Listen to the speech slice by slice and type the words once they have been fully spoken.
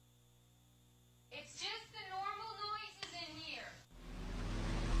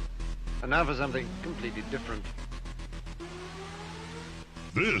And now for something completely different.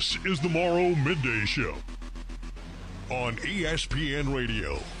 This is the Morrow Midday Show on ESPN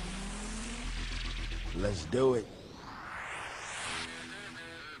Radio. Let's do it.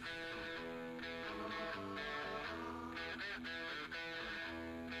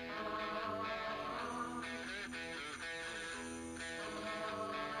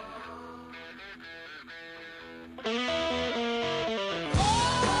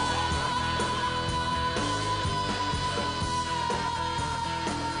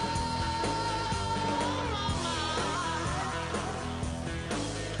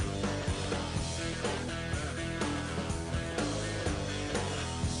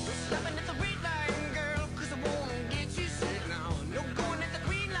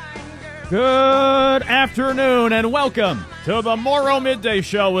 Good afternoon and welcome to the Morrow Midday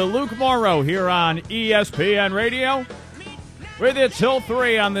Show with Luke Morrow here on ESPN Radio. With you till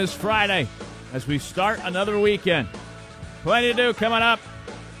 3 on this Friday as we start another weekend. Plenty to do coming up,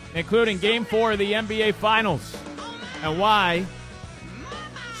 including Game 4 of the NBA Finals and why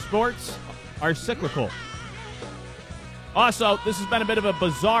sports are cyclical. Also, this has been a bit of a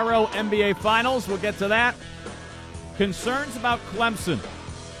bizarro NBA Finals. We'll get to that. Concerns about Clemson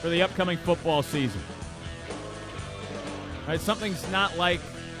for the upcoming football season. Right, something's not like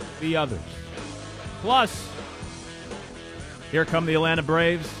the others. Plus, here come the Atlanta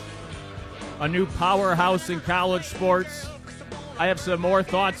Braves, a new powerhouse in college sports. I have some more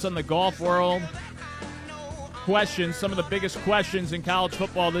thoughts on the golf world. Questions, some of the biggest questions in college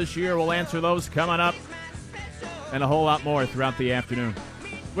football this year. We'll answer those coming up, and a whole lot more throughout the afternoon.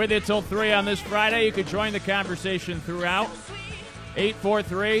 With you till 3 on this Friday. You can join the conversation throughout.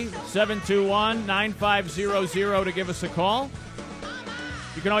 843-721-9500 to give us a call.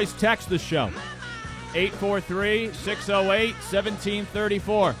 You can always text the show.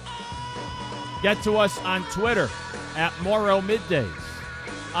 843-608-1734. Get to us on Twitter at Morrow Middays.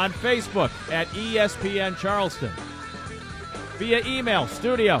 On Facebook at ESPN Charleston. Via email,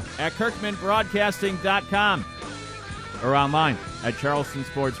 studio at KirkmanBroadcasting.com. Or online at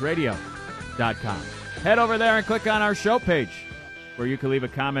CharlestonSportsRadio.com. Head over there and click on our show page, where you can leave a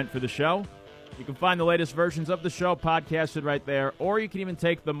comment for the show. You can find the latest versions of the show podcasted right there, or you can even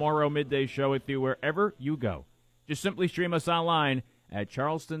take the Morrow Midday Show with you wherever you go. Just simply stream us online at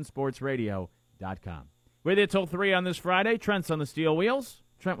charlestonsportsradio.com. With you till 3 on this Friday. Trent's on the steel wheels.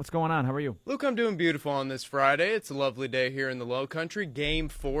 Trent, what's going on? How are you? Luke, I'm doing beautiful on this Friday. It's a lovely day here in the Low Country. Game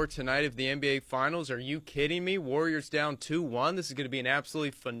 4 tonight of the NBA Finals. Are you kidding me? Warriors down 2-1. This is going to be an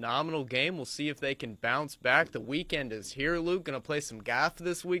absolutely phenomenal game. We'll see if they can bounce back. The weekend is here, Luke. Going to play some golf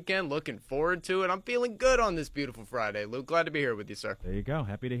this weekend. Looking forward to it. I'm feeling good on this beautiful Friday, Luke. Glad to be here with you, sir. There you go.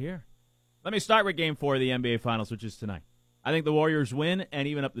 Happy to hear. Let me start with Game 4 of the NBA Finals, which is tonight. I think the Warriors win and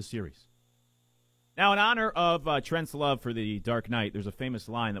even up the series. Now, in honor of Trent's love for the Dark Knight, there's a famous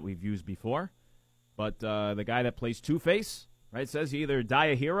line that we've used before. But the guy that plays Two-Face, right, says you either die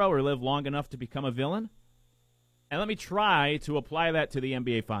a hero or live long enough to become a villain. And let me try to apply that to the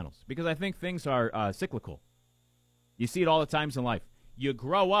NBA Finals, because I think things are cyclical. You see it all the times in life. You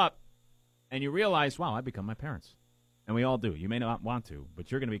grow up and you realize, wow, I become my parents. And we all do. You may not want to,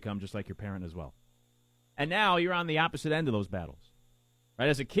 but you're going to become just like your parent as well. And now you're on the opposite end of those battles. Right?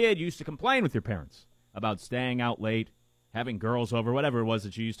 As a kid, you used to complain with your parents about staying out late, having girls over, whatever it was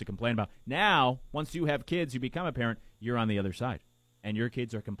that you used to complain about. Now, once you have kids, you become a parent, you're on the other side. And your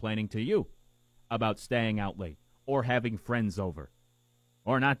kids are complaining to you about staying out late or having friends over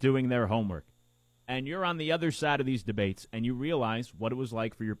or not doing their homework. And you're on the other side of these debates, and you realize what it was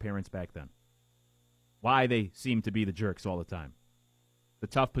like for your parents back then. Why they seem to be the jerks all the time. The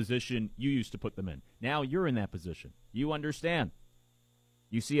tough position you used to put them in. Now you're in that position. You understand.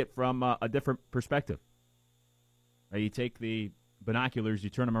 You see it from a different perspective. Right? You take the binoculars, you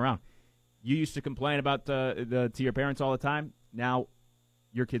turn them around. You used to complain about to your parents all the time. Now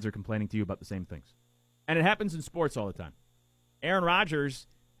your kids are complaining to you about the same things. And it happens in sports all the time. Aaron Rodgers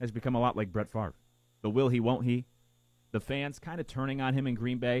has become a lot like Brett Favre. The will he, won't he. The fans kind of turning on him in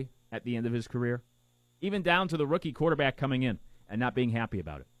Green Bay at the end of his career. Even down to the rookie quarterback coming in and not being happy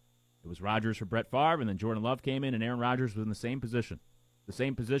about it. It was Rodgers for Brett Favre, and then Jordan Love came in, and Aaron Rodgers was in the same position. The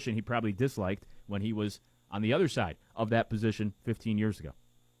same position he probably disliked when he was on the other side of that position 15 years ago.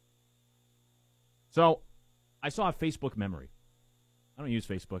 So I saw a Facebook memory. I don't use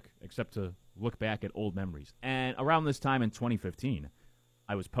Facebook except to look back at old memories. And around this time in 2015,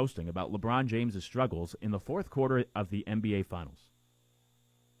 I was posting about LeBron James' struggles in the fourth quarter of the NBA Finals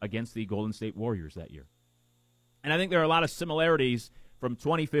against the Golden State Warriors that year. And I think there are a lot of similarities from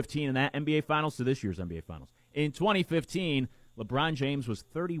 2015 and that NBA Finals to this year's NBA Finals. In 2015, LeBron James was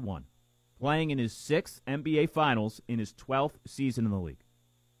 31 playing in his 6th NBA Finals in his 12th season in the league.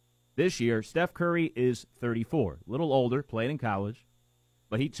 This year, Steph Curry is 34, a little older, played in college,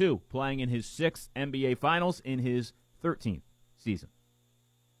 but he too playing in his 6th NBA Finals in his 13th season.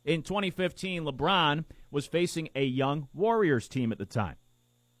 In 2015, LeBron was facing a young Warriors team at the time.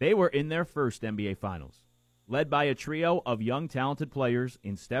 They were in their first NBA Finals, led by a trio of young talented players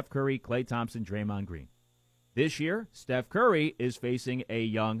in Steph Curry, Klay Thompson, Draymond Green. This year, Steph Curry is facing a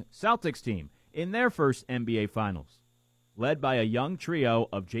young Celtics team in their first NBA Finals, led by a young trio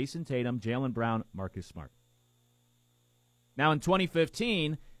of Jason Tatum, Jaylen Brown, Marcus Smart. Now, in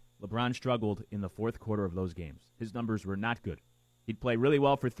 2015, LeBron struggled in the fourth quarter of those games. His numbers were not good. He'd play really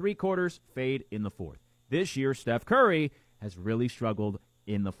well for 3 quarters, fade in the fourth. This year, Steph Curry has really struggled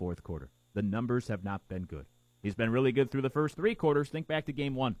in the fourth quarter. The numbers have not been good. He's been really good through the first 3 quarters. Think back to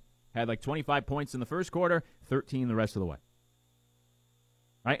Game 1. Had like 25 points in the first quarter, 13 the rest of the way.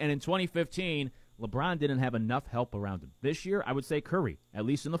 Right? And in 2015, LeBron didn't have enough help around him. This year, I would say Curry, at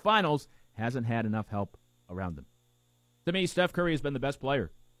least in the finals, hasn't had enough help around him. To me, Steph Curry has been the best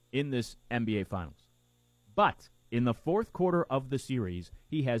player in this NBA Finals. But in the fourth quarter of the series,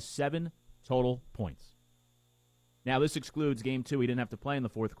 he has 7 total points. Now, this excludes Game 2. He didn't have to play in the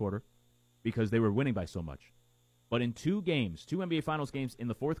fourth quarter because they were winning by so much. But in 2 games, 2 NBA Finals games in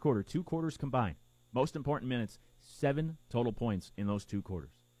the fourth quarter, 2 quarters combined, most important minutes, 7 total points in those 2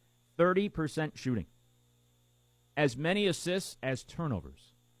 quarters. 30% shooting. As many assists as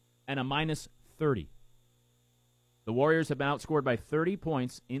turnovers. And a minus 30. The Warriors have been outscored by 30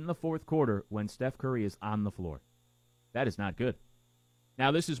 points in the fourth quarter when Steph Curry is on the floor. That is not good.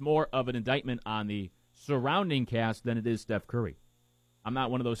 Now, this is more of an indictment on the surrounding cast than it is Steph Curry. I'm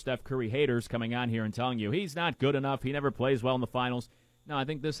not one of those Steph Curry haters coming on here and telling you he's not good enough, he never plays well in the finals. No, I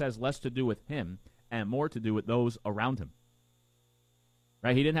think this has less to do with him and more to do with those around him.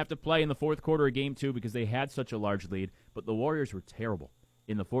 Right? He didn't have to play in the fourth quarter of Game 2 because they had such a large lead, but the Warriors were terrible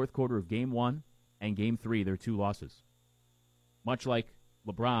in the fourth quarter of Game 1 and Game 3, their 2 losses. Much like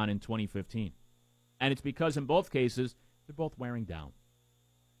LeBron in 2015. And it's because in both cases, they're both wearing down.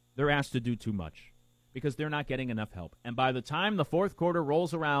 They're asked to do too much because they're not getting enough help. And by the time the fourth quarter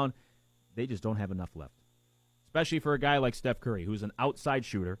rolls around, they just don't have enough left. Especially for a guy like Steph Curry, who's an outside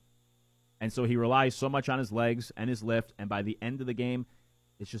shooter. And so he relies so much on his legs and his lift, and by the end of the game,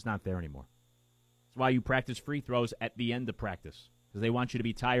 it's just not there anymore. That's why you practice free throws at the end of practice, because they want you to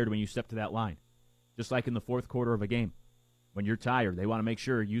be tired when you step to that line. Just like in the fourth quarter of a game. When you're tired, they want to make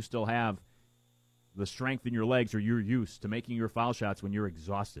sure you still have the strength in your legs or you're used to making your foul shots when you're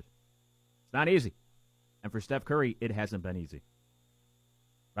exhausted. It's not easy. And for Steph Curry, it hasn't been easy.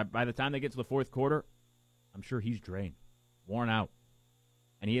 By the time they get to the fourth quarter, I'm sure he's drained, worn out.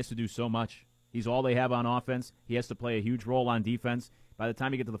 And he has to do so much. He's all they have on offense. He has to play a huge role on defense. By the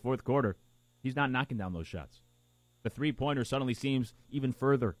time you get to the fourth quarter, he's not knocking down those shots. The three-pointer suddenly seems even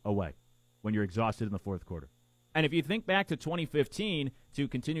further away when you're exhausted in the fourth quarter. And if you think back to 2015, to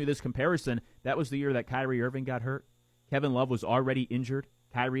continue this comparison, that was the year that Kyrie Irving got hurt. Kevin Love was already injured.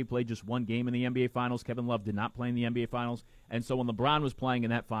 Kyrie played just 1 game in the NBA Finals. Kevin Love did not play in the NBA Finals. And so when LeBron was playing in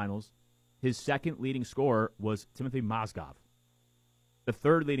that Finals, his second leading scorer was Timothy Mozgov. The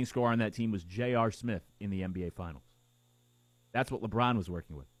third leading scorer on that team was J.R. Smith in the NBA Finals. That's what LeBron was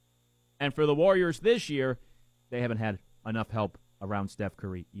working with. And for the Warriors this year, they haven't had enough help around Steph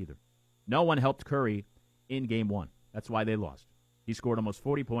Curry either. No one helped Curry in Game 1. That's why they lost. He scored almost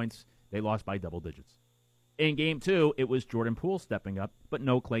 40 points. They lost by double digits. In Game 2, it was Jordan Poole stepping up, but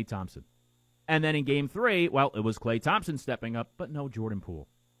no Klay Thompson. And then in Game 3, well, it was Klay Thompson stepping up, but no Jordan Poole.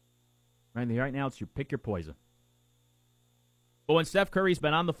 Right now, it's pick your poison. But when Steph Curry's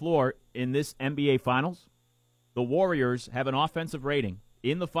been on the floor in this NBA Finals, the Warriors have an offensive rating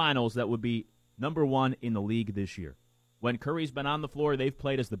in the Finals that would be number 1 in the league this year. When Curry's been on the floor, they've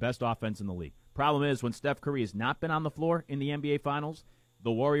played as the best offense in the league. Problem is, when Steph Curry has not been on the floor in the NBA Finals,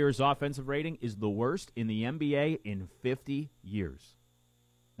 the Warriors' offensive rating is the worst in the NBA in 50 years.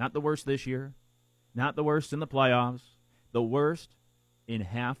 Not the worst this year, not the worst in the playoffs, the worst in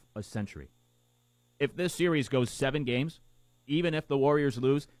half a century. If this series goes 7 games, even if the Warriors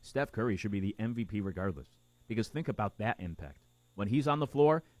lose, Steph Curry should be the MVP regardless. Because think about that impact. When he's on the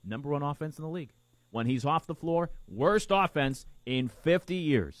floor, number 1 offense in the league. When he's off the floor, worst offense in 50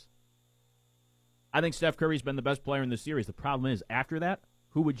 years. I think Steph Curry's been the best player in the series. The problem is, after that,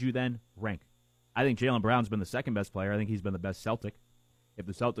 who would you then rank? I think Jaylen Brown's been the second best player. I think he's been the best Celtic. If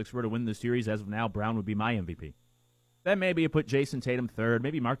the Celtics were to win the series as of now, Brown would be my MVP. Then maybe you put Jason Tatum third,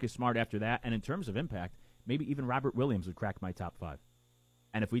 maybe Marcus Smart after that, and in terms of impact, maybe even Robert Williams would crack my top 5.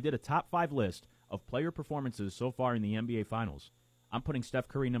 And if we did a top 5 list of player performances so far in the NBA Finals, I'm putting Steph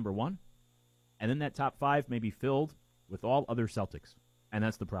Curry number 1, And then that top 5 may be filled with all other Celtics. And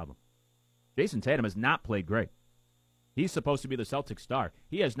that's the problem. Jason Tatum has not played great. He's supposed to be the Celtics star.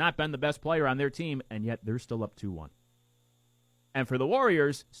 He has not been the best player on their team, and yet they're still up 2-1. And for the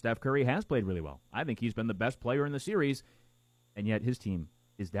Warriors, Steph Curry has played really well. I think he's been the best player in the series, and yet his team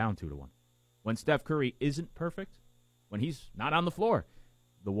is down 2-1. When Steph Curry isn't perfect, when he's not on the floor,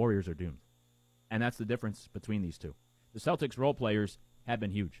 the Warriors are doomed. And that's the difference between these two. The Celtics role players have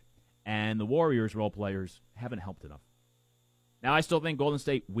been huge, and the Warriors role players haven't helped enough. Now, I still think Golden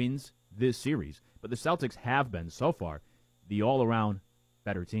State wins this series, but the Celtics have been, so far, the all-around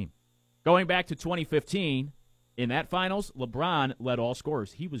better team. Going back to 2015, in that finals, LeBron led all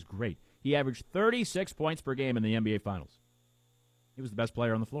scorers. He was great. He averaged 36 points per game in the NBA Finals. He was the best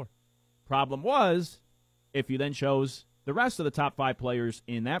player on the floor. Problem was, if you then chose the rest of the top 5 players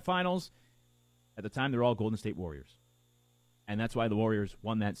in that finals, at the time they're all Golden State Warriors. And that's why the Warriors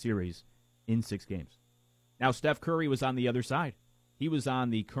won that series in 6 games. Now, Steph Curry was on the other side. He was on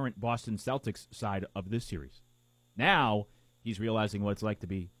the current Boston Celtics side of this series. Now, he's realizing what it's like to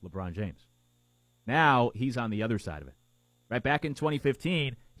be LeBron James. Now, he's on the other side of it. Right back in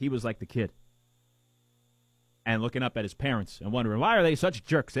 2015, he was like the kid. And looking up at his parents and wondering, why are they such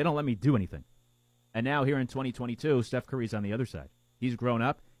jerks? They don't let me do anything. And now here in 2022, Steph Curry's on the other side. He's grown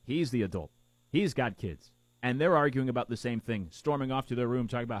up. He's the adult. He's got kids. And they're arguing about the same thing, storming off to their room,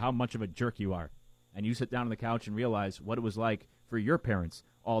 talking about how much of a jerk you are. And you sit down on the couch and realize what it was like for your parents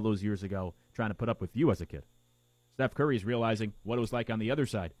all those years ago trying to put up with you as a kid. Steph Curry's realizing what it was like on the other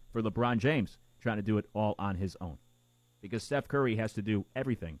side for LeBron James trying to do it all on his own. Because Steph Curry has to do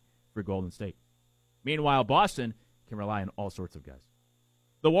everything for Golden State. Meanwhile, Boston can rely on all sorts of guys.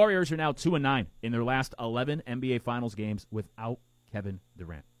 The Warriors are now 2-9 in their last 11 NBA Finals games without Kevin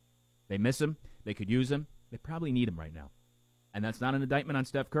Durant. They miss him. They could use him. They probably need him right now. And that's not an indictment on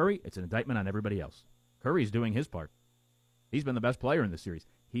Steph Curry. It's an indictment on everybody else. Curry's doing his part. He's been the best player in this series.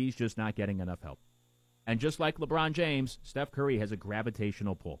 He's just not getting enough help. And just like LeBron James, Steph Curry has a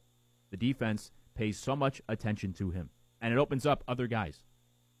gravitational pull. The defense pays so much attention to him. And it opens up other guys.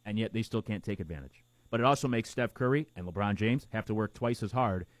 And yet they still can't take advantage. But it also makes Steph Curry and LeBron James have to work twice as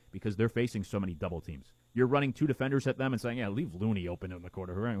hard because they're facing so many double teams. You're running 2 defenders at them and saying, yeah, leave Looney open in the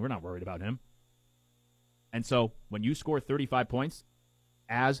quarter. We're not worried about him. And so when you score 35 points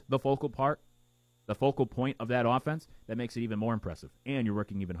as the focal point of that offense, that makes it even more impressive. And you're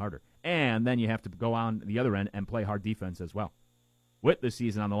working even harder. And then you have to go on the other end and play hard defense as well. With the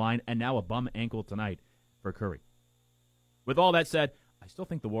season on the line and now a bum ankle tonight for Curry. With all that said, I still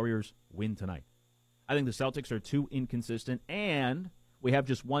think the Warriors win tonight. I think the Celtics are too inconsistent, and we have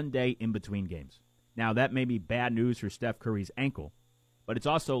just one day in between games. Now, that may be bad news for Steph Curry's ankle, but it's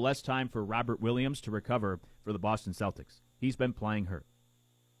also less time for Robert Williams to recover for the Boston Celtics. He's been playing hurt,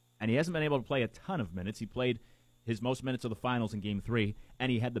 and he hasn't been able to play a ton of minutes. He played his most minutes of the finals in Game 3,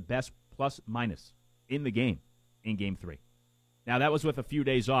 and he had the best plus-minus in the game in Game 3. Now, that was with a few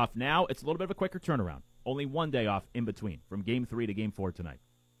days off. Now, it's a little bit of a quicker turnaround. Only one day off in between, from Game 3 to Game 4 tonight.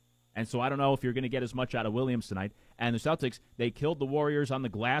 And so I don't know if you're going to get as much out of Williams tonight. And the Celtics, they killed the Warriors on the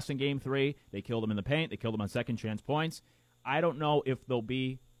glass in Game 3. They killed them in the paint. They killed them on second-chance points. I don't know if they'll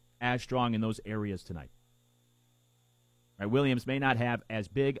be as strong in those areas tonight. Right, Williams may not have as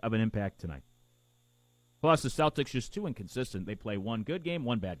big of an impact tonight. Plus, the Celtics just too inconsistent. They play one good game,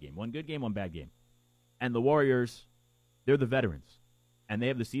 one bad game. One good game, one bad game. And the Warriors, they're the veterans. And they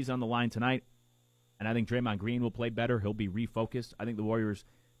have the season on the line tonight. And I think Draymond Green will play better. He'll be refocused. I think the Warriors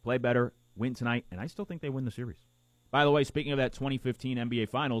play better, win tonight, and I still think they win the series. By the way, speaking of that 2015 NBA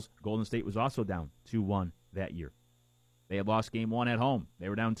Finals, Golden State was also down 2-1 that year. They had lost Game 1 at home. They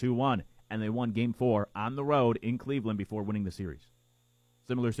were down 2-1, and they won Game 4 on the road in Cleveland before winning the series.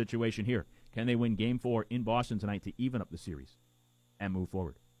 Similar situation here. Can they win Game 4 in Boston tonight to even up the series and move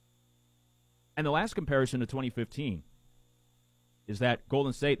forward? And the last comparison to 2015 is that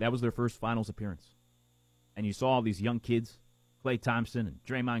Golden State, that was their first Finals appearance. And you saw all these young kids, Klay Thompson and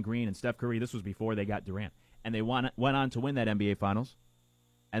Draymond Green and Steph Curry. This was before they got Durant. And they went on to win that NBA Finals.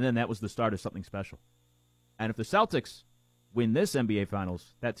 And then that was the start of something special. And if the Celtics win this NBA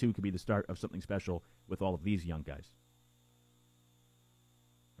Finals, that too could be the start of something special with all of these young guys.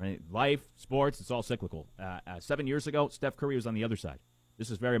 Right? Life, sports, it's all cyclical. 7 years ago, Steph Curry was on the other side. This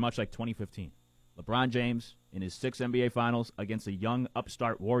is very much like 2015. LeBron James in his 6th NBA Finals against a young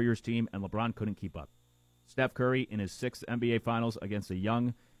upstart Warriors team, and LeBron couldn't keep up. Steph Curry in his 6th NBA Finals against a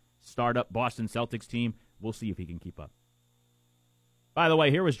young, startup Boston Celtics team. We'll see if he can keep up. By the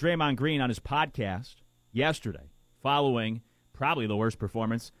way, here was Draymond Green on his podcast yesterday, following probably the worst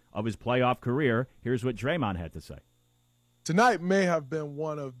performance of his playoff career. Here's what Draymond had to say. tonight may have been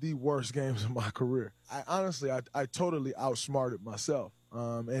one of the worst games of my career. I totally outsmarted myself.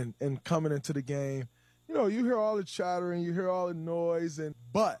 And coming into the game, you hear all the chatter and you hear all the noise,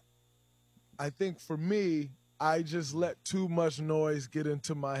 but I think for me, I just let too much noise get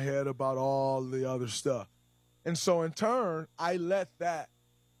into my head about all the other stuff. And so in turn, I let that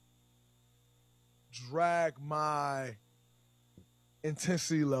drag my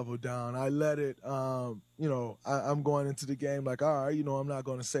intensity level down. I let it, I'm going into the game like, all right, I'm not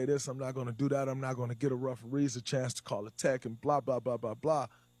going to say this, I'm not going to do that, I'm not going to get a referees a chance to call a tech and blah, blah, blah, blah, blah.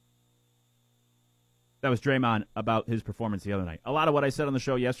 That was Draymond about his performance the other night. A lot of what I said on the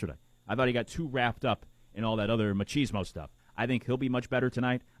show yesterday. I thought he got too wrapped up in all that other machismo stuff. I think he'll be much better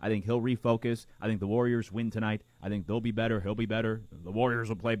tonight. I think he'll refocus. I think the Warriors win tonight. I think they'll be better. He'll be better. The Warriors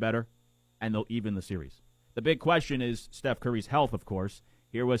will play better, and they'll even the series. The big question is Steph Curry's health, of course.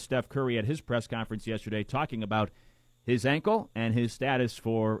 Here was Steph Curry at his press conference yesterday talking about his ankle and his status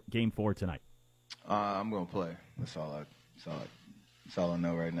for Game 4 tonight. I'm going to play. That's all I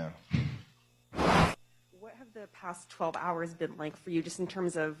know right now. What have the past 12 hours been like for you just in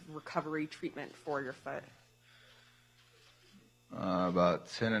terms of recovery treatment for your foot? About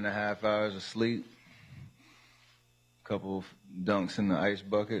 10.5 hours of sleep, a couple of dunks in the ice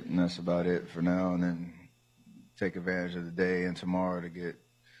bucket, and that's about it for now. And then take advantage of the day and tomorrow to get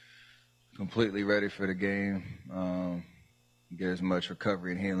completely ready for the game, get as much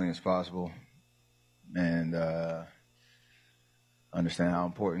recovery and healing as possible, and understand how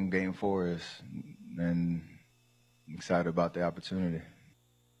important Game 4 is, and I'm excited about the opportunity.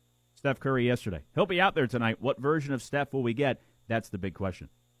 Steph Curry yesterday. He'll be out there tonight. What version of Steph will we get? That's the big question.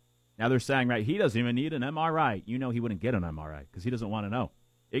 Now they're saying, right, he doesn't even need an MRI. He wouldn't get an MRI because he doesn't want to know.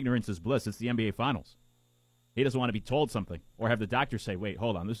 Ignorance is bliss. It's the NBA Finals. He doesn't want to be told something or have the doctor say, wait,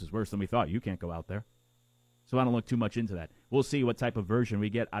 hold on, this is worse than we thought. You can't go out there. So I don't look too much into that. We'll see what type of version we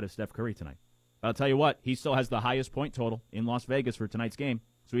get out of Steph Curry tonight. But I'll tell you what, he still has the highest point total in Las Vegas for tonight's game.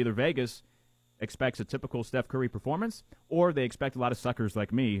 So either Vegas expects a typical Steph Curry performance, or they expect a lot of suckers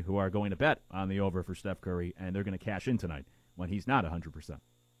like me who are going to bet on the over for Steph Curry, and they're going to cash in tonight when he's not 100%.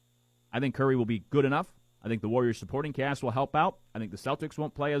 I think Curry will be good enough. I think the Warriors supporting cast will help out. I think the Celtics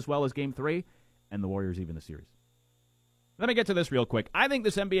won't play as well as Game 3, and the Warriors even the series. Let me get to this real quick. I think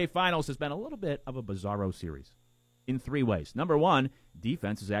this NBA Finals has been a little bit of a bizarro series in 3 ways. Number one,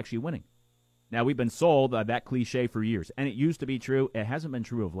 defense is actually winning. Now, we've been sold that cliche for years, and it used to be true. It hasn't been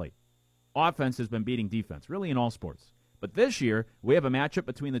true of late. Offense has been beating defense, really in all sports. But this year, we have a matchup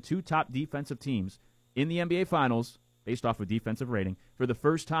between the 2 top defensive teams in the NBA Finals, based off of defensive rating, for the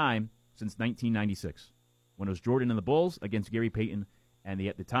first time since 1996, when it was Jordan and the Bulls against Gary Payton and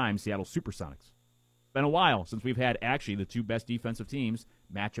at the time, Seattle Supersonics. It's been a while since we've had actually the 2 best defensive teams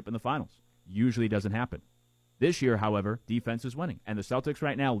match up in the finals. Usually doesn't happen. This year, however, defense is winning. And the Celtics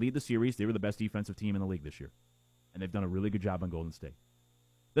right now lead the series. They were the best defensive team in the league this year. And they've done a really good job on Golden State.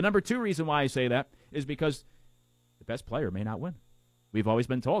 The number 2 reason why I say that is because the best player may not win. We've always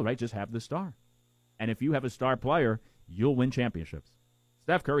been told, right, just have the star. And if you have a star player, you'll win championships.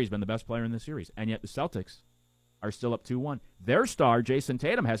 Steph Curry's been the best player in this series, and yet the Celtics are still up 2-1. Their star, Jason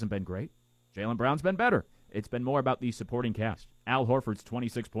Tatum, hasn't been great. Jaylen Brown's been better. It's been more about the supporting cast. Al Horford's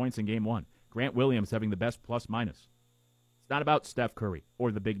 26 points in Game 1. Grant Williams having the best plus-minus. It's not about Steph Curry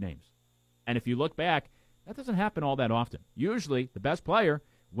or the big names. And if you look back, that doesn't happen all that often. Usually, the best player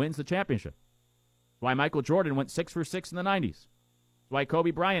wins the championship. That's why Michael Jordan went 6 for 6 in the 90s. That's why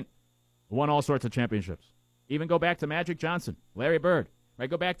Kobe Bryant won all sorts of championships. Even go back to Magic Johnson, Larry Bird. Right?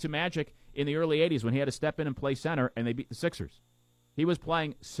 Go back to Magic in the early 80s when he had to step in and play center, and they beat the Sixers. He was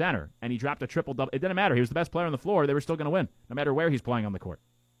playing center, and he dropped a triple-double. It didn't matter. He was the best player on the floor. They were still going to win, no matter where he's playing on the court.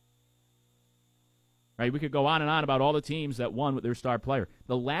 Right? We could go on and on about all the teams that won with their star player.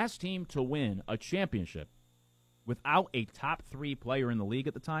 The last team to win a championship without a top 3 player in the league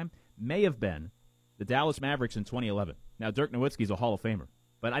at the time may have been the Dallas Mavericks in 2011. Now, Dirk Nowitzki's a Hall of Famer,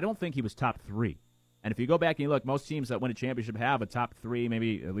 but I don't think he was top 3. And if you go back and you look, most teams that win a championship have a top 3,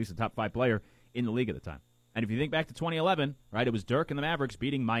 maybe at least a top 5 player in the league at the time. And if you think back to 2011, right, it was Dirk and the Mavericks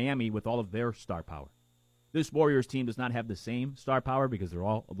beating Miami with all of their star power. This Warriors team does not have the same star power because they're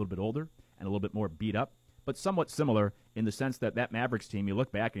all a little bit older and a little bit more beat up, but somewhat similar in the sense that that Mavericks team, you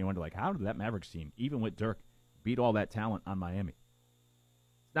look back and you wonder, like, how did that Mavericks team, even with Dirk, beat all that talent on Miami?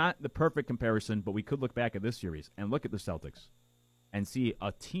 It's not the perfect comparison, but we could look back at this series and look at the Celtics and see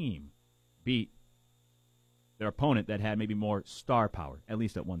a team beat their opponent that had maybe more star power, at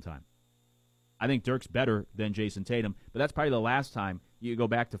least at one time. I think Dirk's better than Jason Tatum, but that's probably the last time you go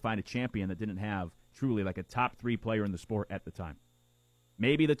back to find a champion that didn't have truly like a top 3 player in the sport at the time.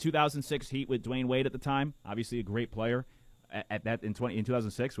 Maybe the 2006 Heat with Dwayne Wade at the time, obviously a great player, at that in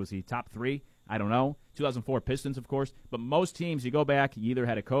 2006? Was he top 3? I don't know. 2004 Pistons, of course. But most teams, you go back, you either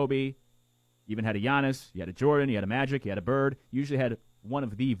had a Kobe, you even had a Giannis, you had a Jordan, you had a Magic, you had a Bird. You usually had one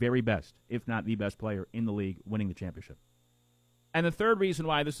of the very best, if not the best player in the league winning the championship. And the third reason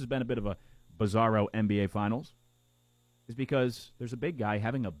why this has been a bit of a bizarro NBA Finals is because there's a big guy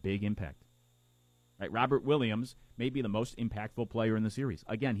having a big impact. Right? Robert Williams may be the most impactful player in the series.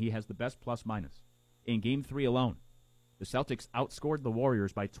 Again, he has the best plus-minus. In Game 3 alone, the Celtics outscored the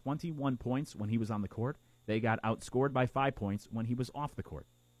Warriors by 21 points when he was on the court. They got outscored by 5 points when he was off the court.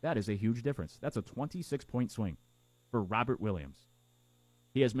 That is a huge difference. That's a 26-point swing for Robert Williams.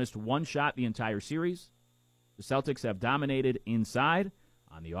 He has missed one shot the entire series. The Celtics have dominated inside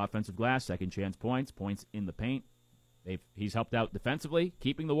on the offensive glass, second chance points, points in the paint. He's helped out defensively,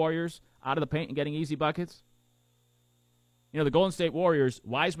 keeping the Warriors out of the paint and getting easy buckets. You know, the Golden State Warriors,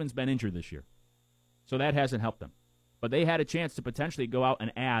 Wiseman's been injured this year, so that hasn't helped them. But they had a chance to potentially go out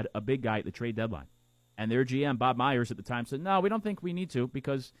and add a big guy at the trade deadline. And their GM, Bob Myers, at the time said, no, we don't think we need to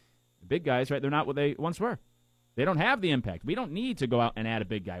because the big guys, right, they're not what they once were. They don't have the impact. We don't need to go out and add a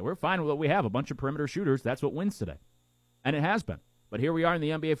big guy. We're fine with what we have, a bunch of perimeter shooters. That's what wins today. And it has been. But here we are in the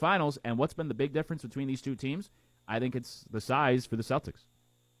NBA Finals, and what's been the big difference between these two teams? I think it's the size for the Celtics.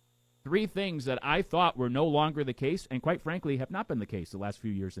 3 things that I thought were no longer the case, and quite frankly have not been the case the last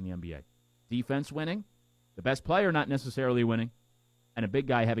few years in the NBA. Defense winning, the best player not necessarily winning, and a big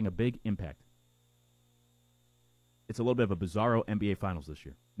guy having a big impact. It's a little bit of a bizarro NBA Finals this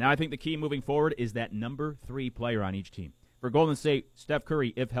year. Now I think the key moving forward is that number 3 player on each team. For Golden State, Steph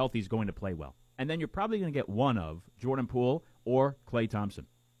Curry, if healthy, is going to play well. And then you're probably going to get one of Jordan Poole or Klay Thompson.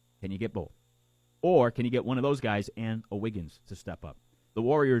 Can you get both? Or can you get one of those guys and a Wiggins to step up? The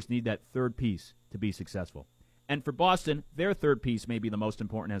Warriors need that third piece to be successful. And for Boston, their third piece may be the most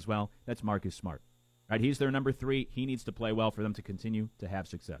important as well. That's Marcus Smart. Right? He's their number 3. He needs to play well for them to continue to have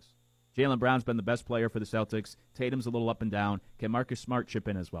success. Jaylen Brown's been the best player for the Celtics. Tatum's a little up and down. Can Marcus Smart chip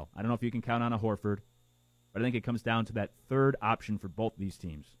in as well? I don't know if you can count on a Horford, but I think it comes down to that third option for both these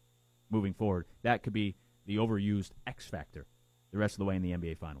teams moving forward. That could be the overused X factor the rest of the way in the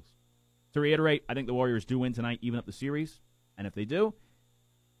NBA Finals. To reiterate, I think the Warriors do win tonight, even up the series. And if they do,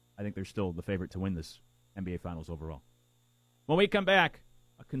 I think they're still the favorite to win this NBA Finals overall. When we come back,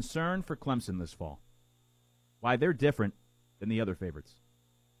 a concern for Clemson this fall. Why they're different than the other favorites.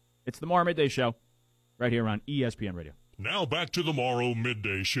 It's the Morrow Midday Show right here on ESPN Radio. Now back to the Morrow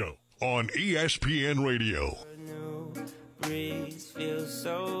Midday Show on ESPN Radio. New breeze feels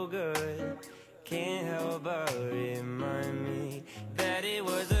so good. Can't help but remind me that it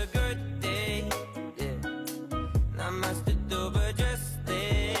was a good day. Yeah. Not much to do but just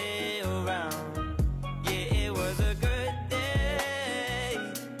stay around. Yeah, it was a good day.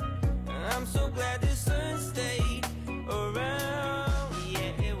 I'm so glad the sun stayed around. Yeah,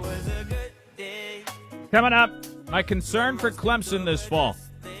 it was a good day. Coming up, my concern for Clemson this fall.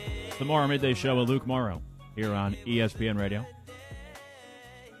 The Morrow Midday Show with Luke Morrow here on ESPN Radio.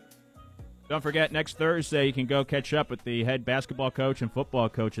 Don't forget, next Thursday, you can go catch up with the head basketball coach and football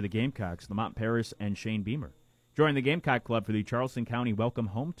coach of the Gamecocks, Lamont Paris and Shane Beamer. Join the Gamecock Club for the Charleston County Welcome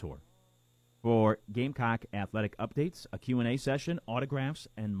Home Tour for Gamecock athletic updates, a Q&A session, autographs,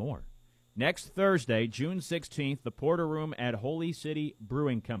 and more. Next Thursday, June 16th, the Porter Room at Holy City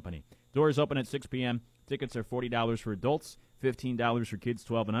Brewing Company. Doors open at 6 p.m. Tickets are $40 for adults, $15 for kids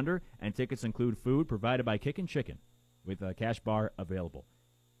 12 and under, and tickets include food provided by Kickin' Chicken with a cash bar available.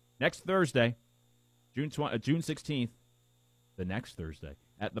 Next Thursday, June 16th, the next Thursday,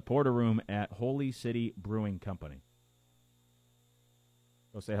 at the Porter Room at Holy City Brewing Company.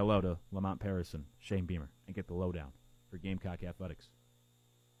 Go say hello to Lamont Paris and Shane Beamer and get the lowdown for Gamecock Athletics.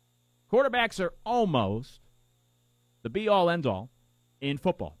 Quarterbacks are almost the be-all, end-all in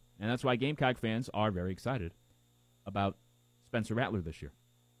football, and that's why Gamecock fans are very excited about Spencer Rattler this year.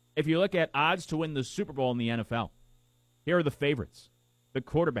 If you look at odds to win the Super Bowl in the NFL, here are the favorites. The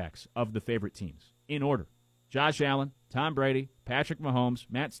quarterbacks of the favorite teams, in order. Josh Allen, Tom Brady, Patrick Mahomes,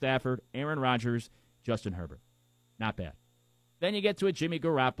 Matt Stafford, Aaron Rodgers, Justin Herbert. Not bad. Then you get to a Jimmy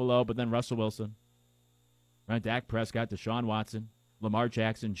Garoppolo, but then Russell Wilson, right? Dak Prescott, Deshaun Watson, Lamar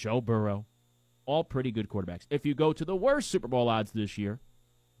Jackson, Joe Burrow. All pretty good quarterbacks. If you go to the worst Super Bowl odds this year,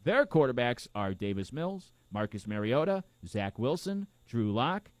 their quarterbacks are Davis Mills, Marcus Mariota, Zach Wilson, Drew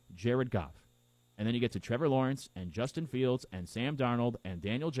Lock, Jared Goff. And then you get to Trevor Lawrence and Justin Fields and Sam Darnold and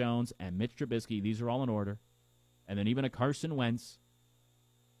Daniel Jones and Mitch Trubisky. These are all in order. And then even a Carson Wentz.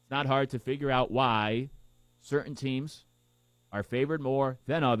 It's not hard to figure out why certain teams are favored more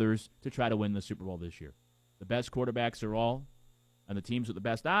than others to try to win the Super Bowl this year. The best quarterbacks are all on the teams with the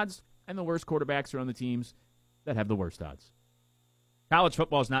best odds, and the worst quarterbacks are on the teams that have the worst odds. College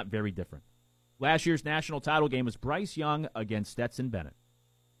football is not very different. Last year's national title game was Bryce Young against Stetson Bennett.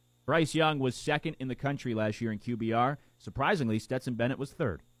 Bryce Young was second in the country last year in QBR. Surprisingly, Stetson Bennett was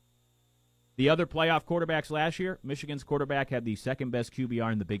third. The other playoff quarterbacks last year, Michigan's quarterback had the second best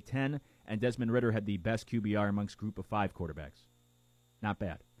QBR in the Big Ten, and Desmond Ridder had the best QBR amongst group of 5 quarterbacks. Not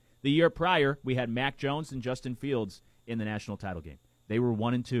bad. The year prior, we had Mac Jones and Justin Fields in the national title game. They were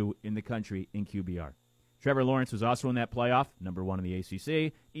 1 and 2 in the country in QBR. Trevor Lawrence was also in that playoff, number 1 in the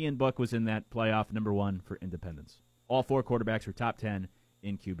ACC. Ian Book was in that playoff, number 1 for Independence. All 4 quarterbacks were top 10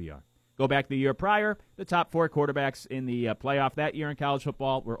 in QBR. Go back the year prior, the top 4 quarterbacks in the playoff that year in college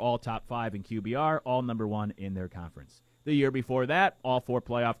football were all top 5 in QBR, all number 1 in their conference. The year before that, all 4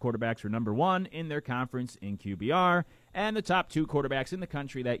 playoff quarterbacks were number 1 in their conference in QBR, and the top 2 quarterbacks in the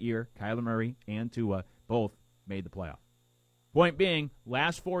country that year, Kyler Murray and Tua, both made the playoff. Point being,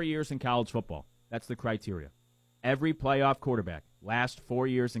 last 4 years in college football, that's the criteria. Every playoff quarterback, last 4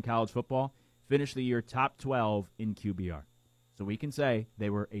 years in college football, finished the year top 12 in QBR. So we can say they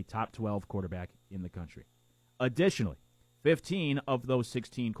were a top 12 quarterback in the country. Additionally, 15 of those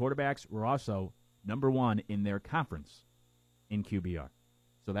 16 quarterbacks were also number 1 in their conference in QBR.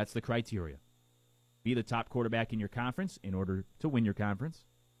 So that's the criteria. Be the top quarterback in your conference in order to win your conference,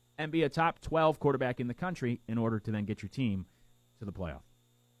 and be a top 12 quarterback in the country in order to then get your team to the playoff.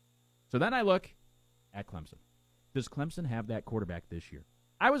 So then I look at Clemson. Does Clemson have that quarterback this year?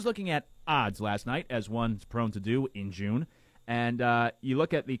 I was looking at odds last night, as one's prone to do in June, and you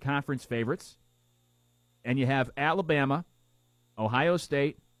look at the conference favorites, and you have Alabama, Ohio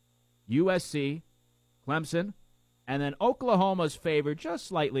State, USC, Clemson, and then Oklahoma's favored just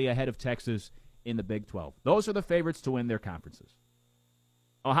slightly ahead of Texas in the Big 12. Those are the favorites to win their conferences.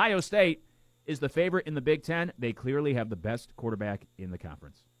 Ohio State is the favorite in the Big 10. They clearly have the best quarterback in the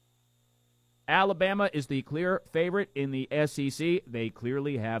conference. Alabama is the clear favorite in the SEC. They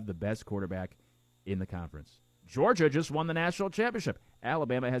clearly have the best quarterback in the conference. Georgia just won the national championship.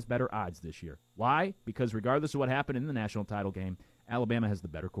 Alabama has better odds this year. Why? Because regardless of what happened in the national title game, Alabama has the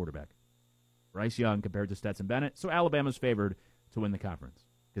better quarterback. Bryce Young compared to Stetson Bennett, so Alabama's favored to win the conference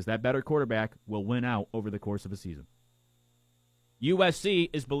because that better quarterback will win out over the course of a season. USC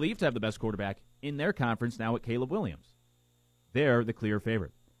is believed to have the best quarterback in their conference now at Caleb Williams. They're the clear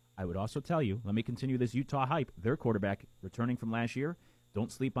favorite. I would also tell you, let me continue this Utah hype. Their quarterback returning from last year,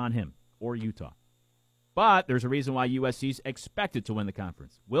 don't sleep on him or Utah. But there's a reason why USC's expected to win the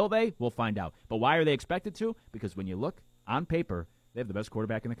conference. Will they? We'll find out. But why are they expected to? Because when you look on paper, they have the best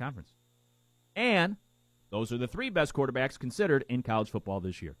quarterback in the conference. And those are the 3 best quarterbacks considered in college football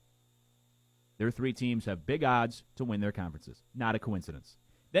this year. Their 3 teams have big odds to win their conferences. Not a coincidence.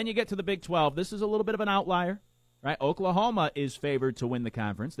 Then you get to the Big 12. This is a little bit of an outlier, right? Oklahoma is favored to win the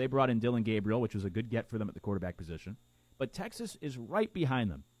conference. They brought in Dylan Gabriel, which was a good get for them at the quarterback position. But Texas is right behind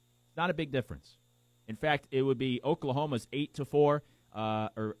them. It's not a big difference. In fact, it would be Oklahoma's 8-4,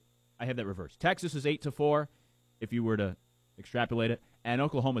 or I have that reversed. Texas is 8-4 if you were to extrapolate it, and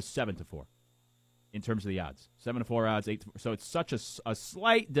Oklahoma's 7-4 in terms of the odds. 7-4 odds, 8-4. So it's such a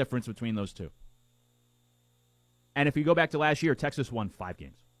slight difference between those two. And if you go back to last year, Texas won 5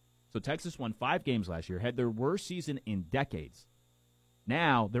 games. So Texas won 5 games last year, had their worst season in decades.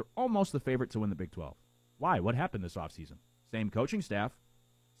 Now they're almost the favorite to win the Big 12. Why? What happened this offseason? Same coaching staff.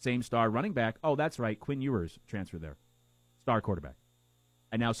 Same star running back. Oh, that's right. Quinn Ewers transferred there. Star quarterback.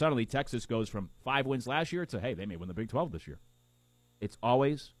 And now suddenly Texas goes from 5 wins last year to, hey, they may win the Big 12 this year. It's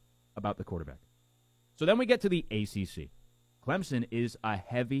always about the quarterback. So then we get to the ACC. Clemson is a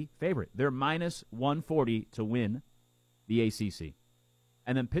heavy favorite. They're minus 140 to win the ACC.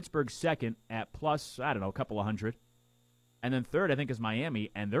 And then Pittsburgh's second at plus, I don't know, a couple of hundred. And then third, I think, is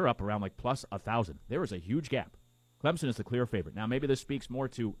Miami, and they're up around like plus 1,000. There is a huge gap. Clemson is the clear favorite. Now, maybe this speaks more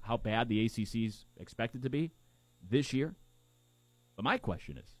to how bad the ACC's expected to be this year. But my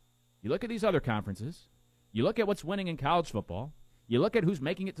question is, you look at these other conferences, you look at what's winning in college football, you look at who's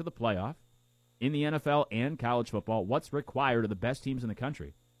making it to the playoff in the NFL and college football, what's required of the best teams in the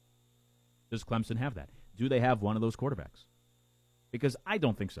country. Does Clemson have that? Do they have one of those quarterbacks? Because I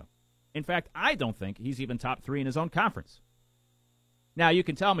don't think so. In fact, I don't think he's even top 3 in his own conference. Now, you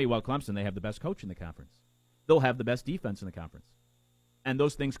can tell me, well, Clemson, they have the best coach in the conference. They'll have the best defense in the conference. And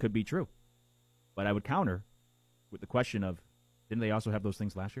those things could be true. But I would counter with the question of, didn't they also have those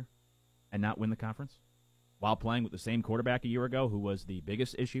things last year and not win the conference while playing with the same quarterback a year ago who was the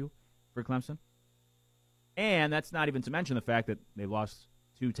biggest issue for Clemson? And that's not even to mention the fact that they lost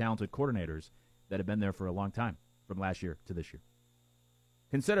 2 talented coordinators that have been there for a long time from last year to this year.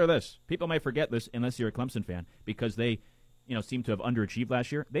 Consider this. People may forget this unless you're a Clemson fan because they seem to have underachieved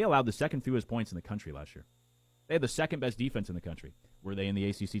last year. They allowed the second fewest points in the country last year. They had the second best defense in the country. Were they in the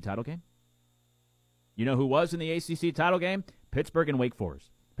ACC title game? You know who was in the ACC title game? Pittsburgh and Wake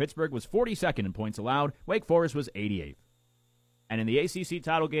Forest. Pittsburgh was 42nd in points allowed. Wake Forest was 88th. And in the ACC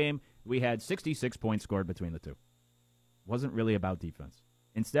title game, we had 66 points scored between the two. Wasn't really about defense.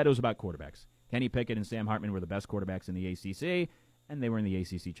 Instead, it was about quarterbacks. Kenny Pickett and Sam Hartman were the best quarterbacks in the ACC, and they were in the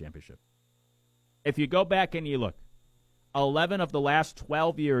ACC championship. If you go back and you look, 11 of the last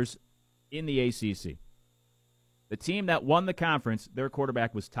 12 years in the ACC, the team that won the conference, their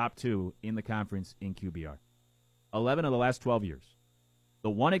quarterback was top 2 in the conference in QBR. 11 of the last 12 years. The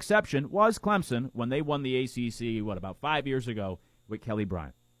one exception was Clemson when they won the ACC, about 5 years ago with Kelly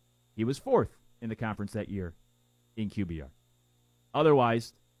Bryant. He was 4th in the conference that year in QBR.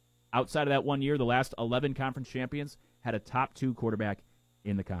 Otherwise, outside of that 1 year, the last 11 conference champions had a top 2 quarterback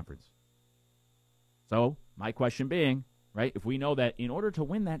in the conference. So, my question being, right, if we know that in order to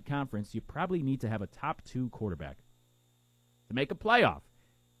win that conference, you probably need to have a top 2 quarterback. To make a playoff,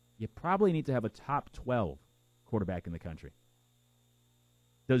 you probably need to have a top 12 quarterback in the country.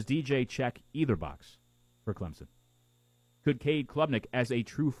 Does DJ check either box for Clemson? Could Cade Klubnik, as a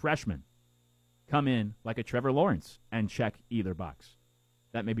true freshman, come in like a Trevor Lawrence and check either box?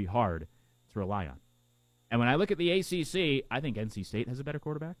 That may be hard to rely on. And when I look at the ACC, I think NC State has a better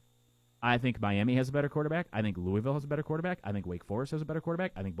quarterback. I think Miami has a better quarterback. I think Louisville has a better quarterback. I think Wake Forest has a better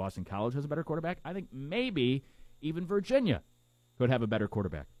quarterback. I think Boston College has a better quarterback. I think maybe even Virginia could have a better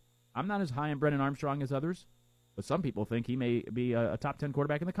quarterback. I'm not as high on Brennan Armstrong as others, but some people think he may be a top 10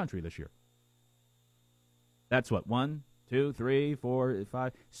 quarterback in the country this year. That's what, 1, 2, 3, 4,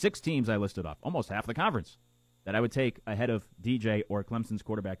 5, 6 teams I listed off, almost half the conference, that I would take ahead of DJ or Clemson's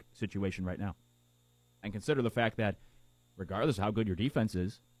quarterback situation right now. And consider the fact that regardless of how good your defense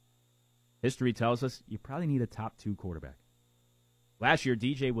is, history tells us you probably need a top 2 quarterback. Last year,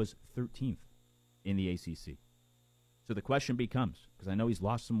 DJ was 13th in the ACC. So the question becomes, because I know he's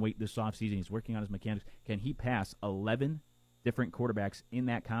lost some weight this offseason, he's working on his mechanics, can he pass 11 different quarterbacks in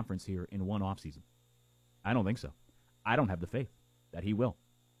that conference here in one offseason? I don't think so. I don't have the faith that he will.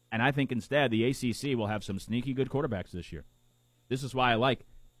 And I think instead the ACC will have some sneaky good quarterbacks this year. This is why I like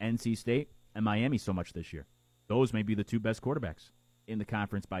NC State and Miami so much this year. Those may be the 2 best quarterbacks in the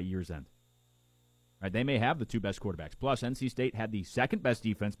conference by year's end. Right, they may have the 2 best quarterbacks. Plus, NC State had the second best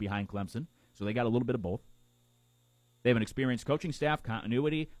defense behind Clemson, so they got a little bit of both. They have an experienced coaching staff,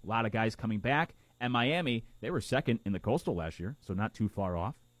 continuity, a lot of guys coming back. And Miami, they were second in the Coastal last year, so not too far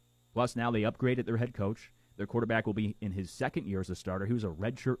off. Plus, now they upgraded their head coach. Their quarterback will be in his second year as a starter. He was a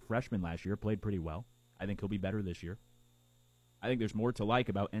redshirt freshman last year, played pretty well. I think he'll be better this year. I think there's more to like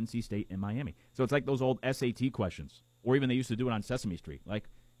about NC State and Miami. So it's like those old SAT questions, or even they used to do it on Sesame Street. Like,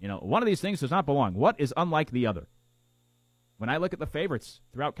 one of these things does not belong. What is unlike the other? When I look at the favorites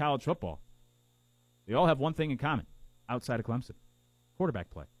throughout college football, they all have one thing in common outside of Clemson: quarterback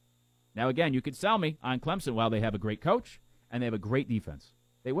play. Now, again, you could sell me on Clemson while they have a great coach and they have a great defense.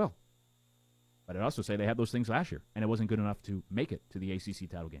 They will. But I'd also say they had those things last year, and it wasn't good enough to make it to the ACC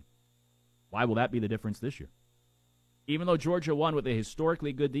title game. Why will that be the difference this year? Even though Georgia won with a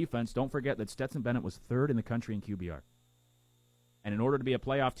historically good defense, don't forget that Stetson Bennett was 3rd in the country in QBR. And in order to be a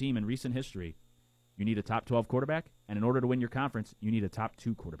playoff team in recent history, you need a top 12 quarterback, and in order to win your conference, you need a top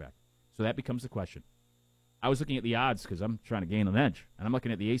 2 quarterback. So that becomes the question. I was looking at the odds because I'm trying to gain an edge, and I'm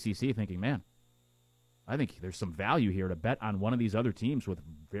looking at the ACC thinking, man, I think there's some value here to bet on one of these other teams with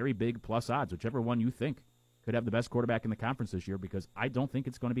very big plus odds, whichever one you think could have the best quarterback in the conference this year, because I don't think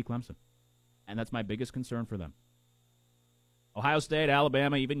it's going to be Clemson. And that's my biggest concern for them. Ohio State,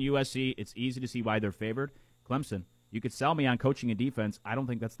 Alabama, even USC, it's easy to see why they're favored. Clemson, you could sell me on coaching and defense. I don't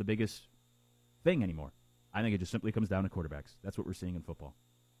think that's the biggest thing anymore. I think it just simply comes down to quarterbacks. That's what we're seeing in football.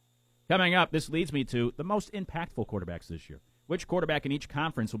 Coming up, this leads me to the most impactful quarterbacks this year. Which quarterback in each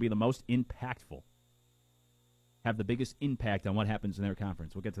conference will be the most impactful? Have the biggest impact on what happens in their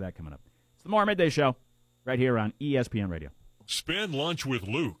conference. We'll get to that coming up. It's the More Midday Show right here on ESPN Radio. Spend lunch with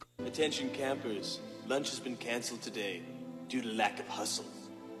Luke. Attention campers, lunch has been canceled today due to lack of hustle.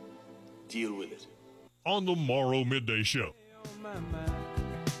 Deal with it. On the Morrow Midday Show.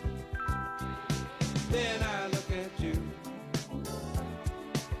 Then I look at you,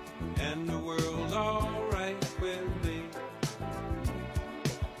 and the world's all right with me.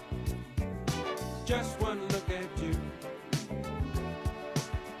 Just one look at you,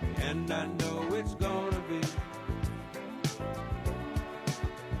 and I know it's gonna be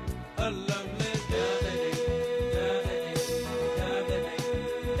a lovely day.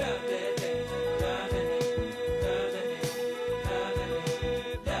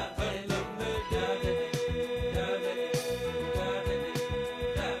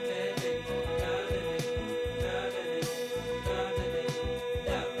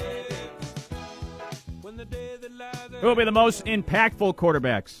 Who will be the most impactful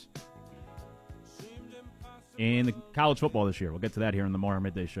quarterbacks in the college football this year? We'll get to that here in the Morrow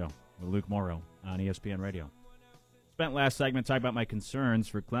Midday Show with Luke Morrow on ESPN Radio. Spent last segment talking about my concerns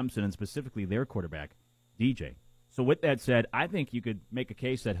for Clemson and specifically their quarterback, DJ. So with that said, I think you could make a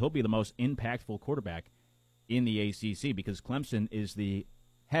case that he'll be the most impactful quarterback in the ACC because Clemson is the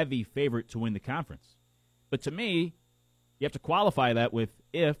heavy favorite to win the conference. But to me, you have to qualify that with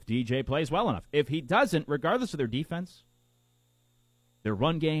if DJ plays well enough. If he doesn't, regardless of their defense, their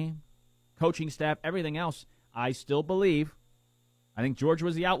run game, coaching staff, everything else, I still believe. I think Georgia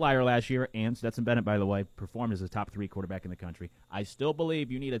was the outlier last year, and Stetson Bennett, by the way, performed as a top 3 quarterback in the country. I still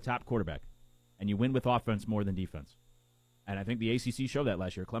believe you need a top quarterback, and you win with offense more than defense. And I think the ACC showed that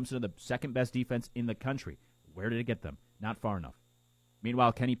last year. Clemson had the second-best defense in the country. Where did it get them? Not far enough.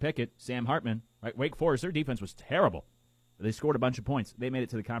 Meanwhile, Kenny Pickett, Sam Hartman, right, Wake Forest, their defense was terrible. They scored a bunch of points. They made it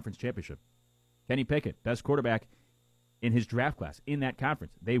to the conference championship. Kenny Pickett, best quarterback in his draft class in that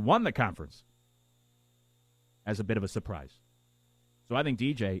conference. They won the conference as a bit of a surprise. So I think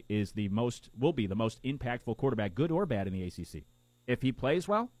DJ will be the most impactful quarterback, good or bad, in the ACC. If he plays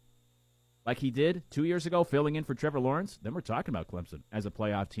well, like he did 2 years ago, filling in for Trevor Lawrence, then we're talking about Clemson as a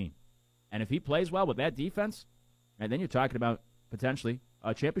playoff team. And if he plays well with that defense, and then you're talking about potentially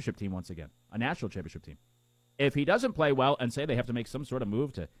a championship team once again, a national championship team. If he doesn't play well and say they have to make some sort of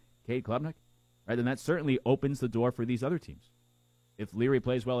move to Cade Klubnik, right, then that certainly opens the door for these other teams. If Leary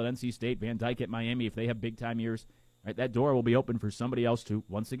plays well at NC State, Van Dyke at Miami, if they have big-time years, right, that door will be open for somebody else to,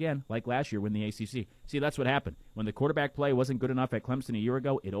 once again, like last year, win the ACC. See, that's what happened. When the quarterback play wasn't good enough at Clemson a year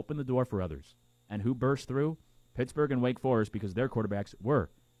ago, it opened the door for others. And who burst through? Pittsburgh and Wake Forest, because their quarterbacks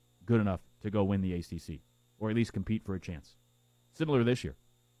were good enough to go win the ACC, or at least compete for a chance. Similar this year.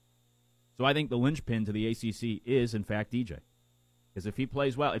 So I think the linchpin to the ACC is, in fact, DJ. Because if he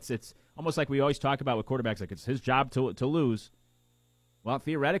plays well, it's almost like we always talk about with quarterbacks, like it's his job to lose. Well,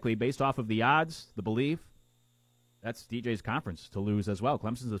 theoretically, based off of the odds, the belief, that's DJ's conference to lose as well.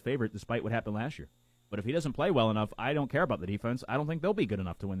 Clemson's a favorite despite what happened last year. But if he doesn't play well enough, I don't care about the defense. I don't think they'll be good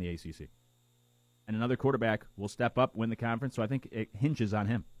enough to win the ACC. And another quarterback will step up, win the conference, so I think it hinges on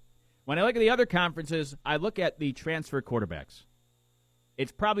him. When I look at the other conferences, I look at the transfer quarterbacks.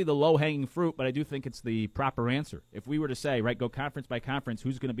 It's probably the low-hanging fruit, but I do think it's the proper answer. If we were to say, right, go conference by conference,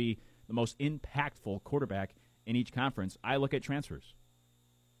 who's going to be the most impactful quarterback in each conference, I look at transfers.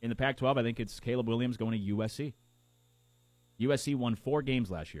 In the Pac-12, I think it's Caleb Williams going to USC. USC won 4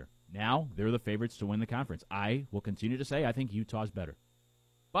 games last year. Now they're the favorites to win the conference. I will continue to say I think Utah's better.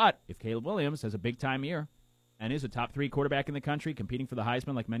 But if Caleb Williams has a big-time year and is a top 3 quarterback in the country, competing for the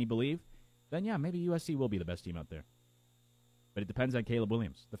Heisman like many believe, then yeah, maybe USC will be the best team out there. But it depends on Caleb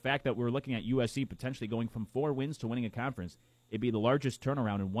Williams. The fact that we're looking at USC potentially going from 4 wins to winning a conference, it'd be the largest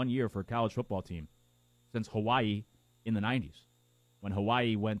turnaround in 1 year for a college football team since Hawaii in the 90s. When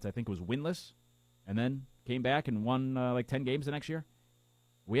Hawaii went, I think it was winless, and then came back and won like 10 games the next year.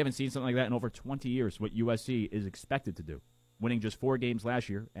 We haven't seen something like that in over 20 years, what USC is expected to do, winning just 4 games last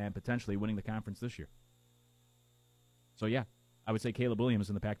year and potentially winning the conference this year. So, yeah, I would say Caleb Williams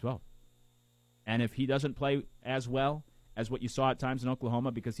in the Pac-12. And if he doesn't play as well as what you saw at times in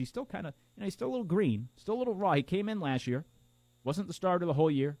Oklahoma, because he's still kind of, he's still a little green, still a little raw. He came in last year, wasn't the starter the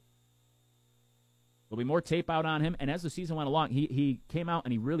whole year. There'll be more tape out on him, and as the season went along, he came out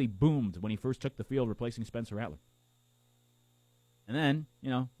and he really boomed when he first took the field, replacing Spencer Rattler. And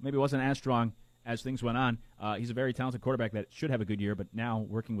then, maybe wasn't as strong as things went on. He's a very talented quarterback that should have a good year, but now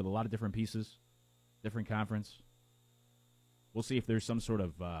working with a lot of different pieces, different conference. We'll see if there's some sort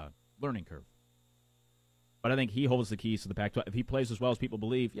of learning curve. But I think he holds the keys to the Pac-12. If he plays as well as people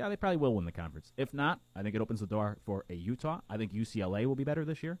believe, yeah, they probably will win the conference. If not, I think it opens the door for a Utah. I think UCLA will be better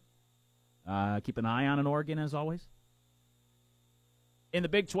this year. Keep an eye on an Oregon, as always. In the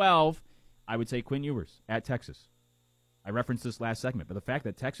Big 12, I would say Quinn Ewers at Texas. I referenced this last segment, but the fact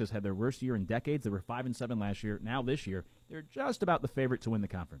that Texas had their worst year in decades, they were 5-7 last year. Now this year, they're just about the favorite to win the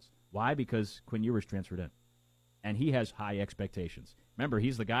conference. Why? Because Quinn Ewers transferred in, and he has high expectations. Remember,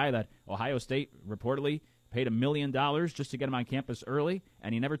 he's the guy that Ohio State reportedly paid $1 million just to get him on campus early,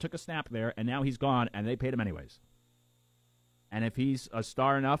 and he never took a snap there, and now he's gone, and they paid him anyways. And if he's a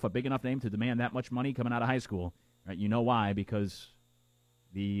star enough, a big enough name to demand that much money coming out of high school, right, you know why, because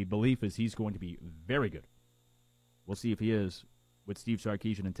the belief is he's going to be very good. We'll see if he is with Steve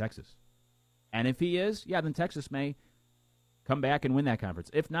Sarkisian in Texas. And if he is, yeah, then Texas may come back and win that conference.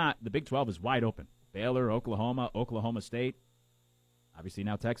 If not, the Big 12 is wide open. Baylor, Oklahoma, Oklahoma State. Obviously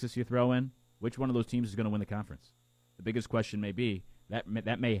now Texas you throw in. Which one of those teams is going to win the conference? The biggest question may be,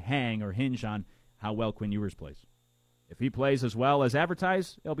 that may hang or hinge on how well Quinn Ewers plays. If he plays as well as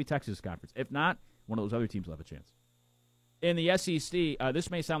advertised, it'll be Texas conference. If not, one of those other teams will have a chance. In the SEC, this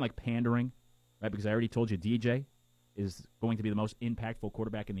may sound like pandering, right? Because I already told you DJ is going to be the most impactful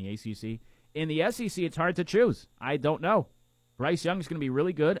quarterback in the ACC. In the SEC, it's hard to choose. I don't know. Bryce Young is going to be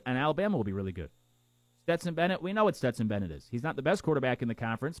really good, and Alabama will be really good. Stetson Bennett, we know what Stetson Bennett is. He's not the best quarterback in the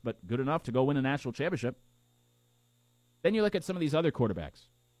conference, but good enough to go win a national championship. Then you look at some of these other quarterbacks.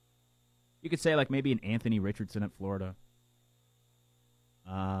 You could say like maybe an Anthony Richardson at Florida.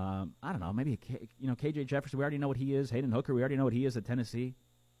 I don't know, maybe KJ Jefferson. We already know what he is. Hayden Hooker, we already know what he is at Tennessee.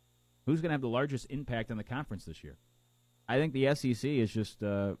 Who's going to have the largest impact on the conference this year? I think the SEC is just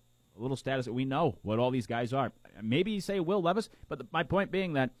a little status. We know what all these guys are. Maybe you say Will Levis, but my point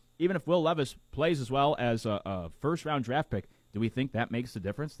being that even if Will Levis plays as well as a first-round draft pick, do we think that makes the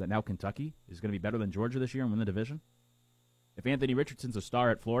difference, that now Kentucky is going to be better than Georgia this year and win the division? If Anthony Richardson's a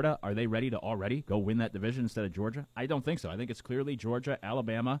star at Florida, are they ready to already go win that division instead of Georgia? I don't think so. I think it's clearly Georgia,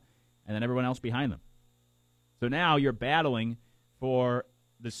 Alabama, and then everyone else behind them. So now you're battling for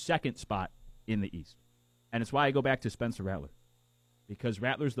the second spot in the East. And it's why I go back to Spencer Rattler. Because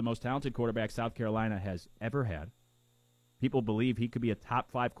Rattler's the most talented quarterback South Carolina has ever had. People believe he could be a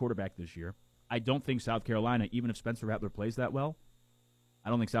top 5 quarterback this year. I don't think South Carolina, even if Spencer Rattler plays that well, I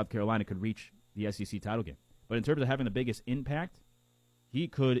don't think South Carolina could reach the SEC title game. But in terms of having the biggest impact, he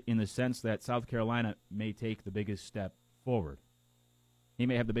could in the sense that South Carolina may take the biggest step forward. He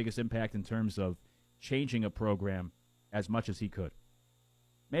may have the biggest impact in terms of changing a program as much as he could.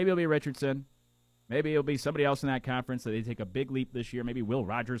 Maybe it'll be Richardson. Maybe it'll be somebody else in that conference that they take a big leap this year. Maybe Will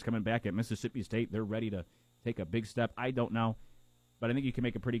Rogers coming back at Mississippi State. They're ready to take a big step. I don't know. But I think you can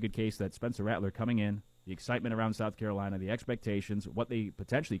make a pretty good case that Spencer Rattler coming in, the excitement around South Carolina, the expectations, what they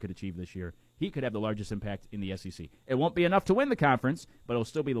potentially could achieve this year, he could have the largest impact in the SEC. It won't be enough to win the conference, but it'll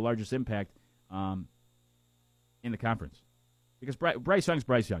still be the largest impact in the conference. Because Bryce Young's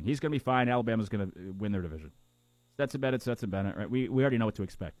Bryce Young. He's going to be fine. Alabama's going to win their division. Stetson Bennett. Right? We already know what to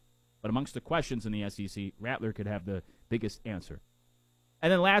expect. But amongst the questions in the SEC, Rattler could have the biggest answer.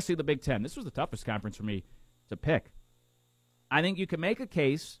 And then lastly, the Big Ten. This was the toughest conference for me to pick. I think you can make a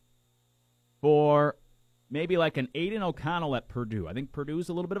case for maybe like an Aiden O'Connell at Purdue. I think Purdue's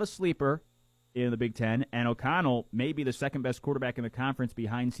a little bit of a sleeper in the Big Ten, and O'Connell may be the second-best quarterback in the conference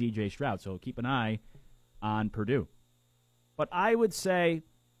behind C.J. Stroud, so keep an eye on Purdue. But I would say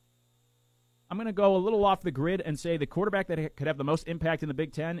I'm going to go a little off the grid and say the quarterback that could have the most impact in the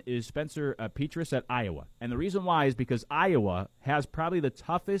Big Ten is Spencer Petras at Iowa. And the reason why is because Iowa has probably the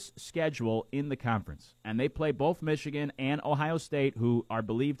toughest schedule in the conference. And they play both Michigan and Ohio State, who are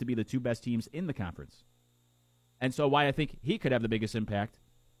believed to be the two best teams in the conference. And so why I think he could have the biggest impact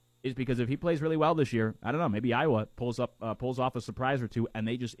is because if he plays really well this year, I don't know, maybe Iowa pulls off a surprise or two, and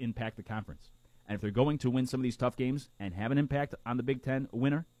they just impact the conference. And if they're going to win some of these tough games and have an impact on the Big Ten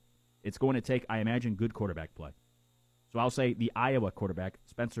winner, it's going to take, I imagine, good quarterback play. So I'll say the Iowa quarterback,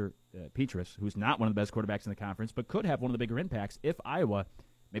 Spencer Petras, who's not one of the best quarterbacks in the conference, but could have one of the bigger impacts if Iowa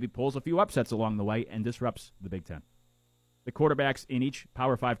maybe pulls a few upsets along the way and disrupts the Big Ten. The quarterbacks in each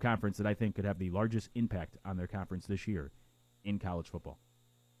Power 5 conference that I think could have the largest impact on their conference this year in college football.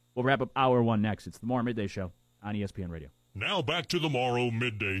 We'll wrap up Hour 1 next. It's the Morrow Midday Show on ESPN Radio. Now back to the Morrow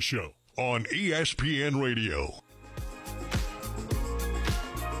Midday Show on ESPN Radio.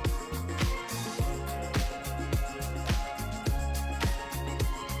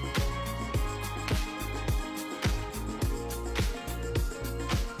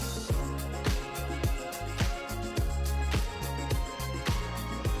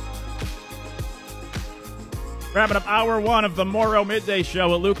 Wrapping up Hour 1 of the Morrow Midday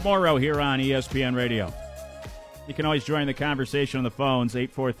Show with Luke Morrow here on ESPN Radio. You can always join the conversation on the phones,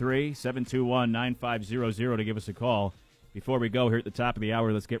 843-721-9500 to give us a call. Before we go here at the top of the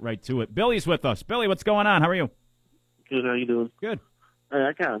hour, let's get right to it. Billy's with us. Billy, what's going on? How are you? Good. How you doing? Good.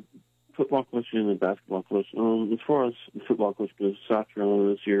 I got a football question and a basketball question. As far as the football question goes, South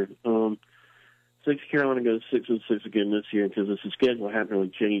Carolina this year, South Carolina goes 6-6 again this year because the schedule hadn't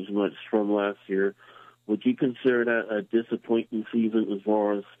really changed much from last year. Would you consider that a disappointing season as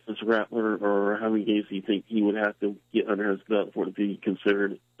far as Rattler, or how many games do you think he would have to get under his belt for it to be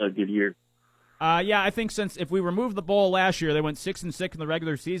considered a good year? Yeah, I think since if we remove the bowl last year, they went 6-6 in the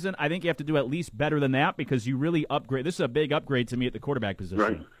regular season. I think you have to do at least better than that because you really upgrade. This is a big upgrade to me at the quarterback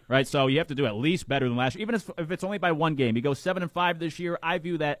position, right? So you have to do at least better than last year, even if it's only by one game. You go 7-5 this year. I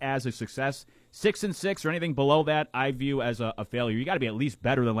view that as a success. 6-6 or anything below that, I view as a failure. You got to be at least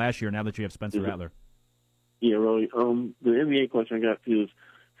better than last year now that you have Spencer Rattler. Yeah, really. The NBA question I got to is,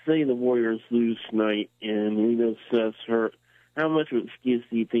 say the Warriors lose tonight and Seth's hurt. How much of an excuse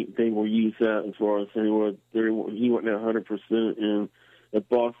do you think they will use that as far as saying, well, he went down 100% and if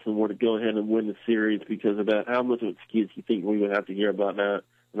Boston were to go ahead and win the series because of that? How much of an excuse do you think we would have to hear about that?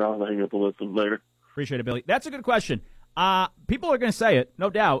 And I'll hang up and listen later. Appreciate it, Billy. That's a good question. People are going to say it, no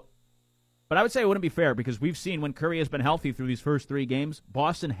doubt. But I would say it wouldn't be fair because we've seen when Curry has been healthy through these first 3 games,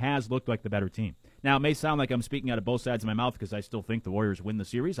 Boston has looked like the better team. Now, it may sound like I'm speaking out of both sides of my mouth because I still think the Warriors win the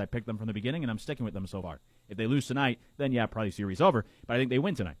series. I picked them from the beginning, and I'm sticking with them so far. If they lose tonight, then, yeah, probably series over. But I think they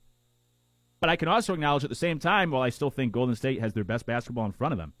win tonight. But I can also acknowledge at the same time, while I still think Golden State has their best basketball in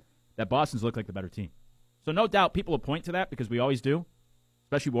front of them, that Boston's looked like the better team. So no doubt people will point to that because we always do,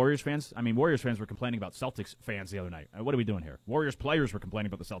 especially Warriors fans. I mean, Warriors fans were complaining about Celtics fans the other night. What are we doing here? Warriors players were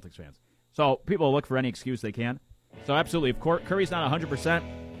complaining about the Celtics fans. So people will look for any excuse they can. So absolutely, if Curry's not 100%,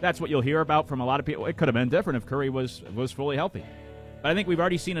 that's what you'll hear about from a lot of people. It could have been different if Curry was fully healthy. But I think we've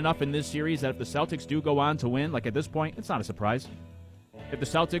already seen enough in this series that if the Celtics do go on to win, like at this point, it's not a surprise. If the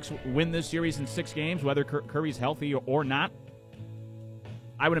Celtics win this series in 6 games, whether Curry's healthy or not,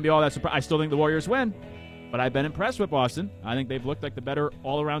 I wouldn't be all that surprised. I still think the Warriors win, but I've been impressed with Boston. I think they've looked like the better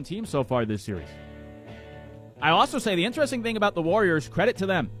all-around team so far this series. I also say the interesting thing about the Warriors, credit to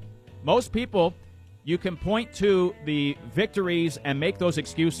them. Most people, you can point to the victories and make those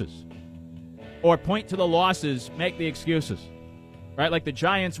excuses. Or point to the losses, make the excuses. Right? Like the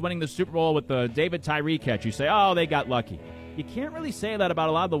Giants winning the Super Bowl with the David Tyree catch. You say, oh, they got lucky. You can't really say that about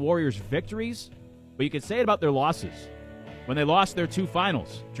a lot of the Warriors' victories, but you can say it about their losses. When they lost their 2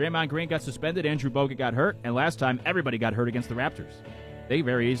 finals, Draymond Green got suspended, Andrew Bogut got hurt, and last time everybody got hurt against the Raptors. They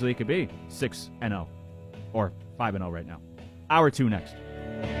very easily could be 6-0 or 5-0 right now. Hour 2 next.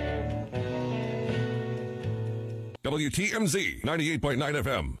 WTMZ 98.9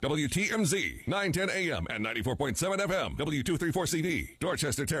 FM, WTMZ 910 AM and 94.7 FM, W234CD,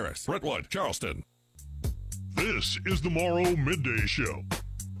 Dorchester Terrace, Brentwood, Charleston. This is the Morrow Midday Show.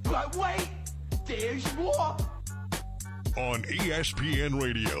 But wait, there's more. On ESPN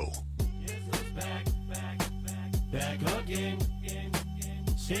Radio. Back again.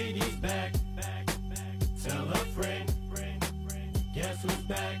 Shady's back. Tell a friend. Guess who's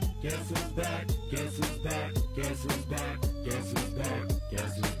back? Guess who's back? Guess who's back? Guess who's back? Guess who's back?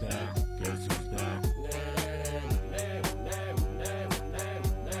 Guess who's back? Guess who's back?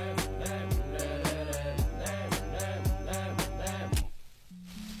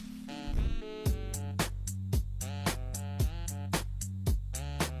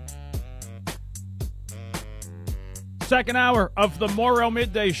 Second hour of the Morrow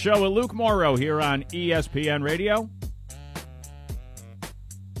Midday Show with Luke Morrow here on ESPN Radio.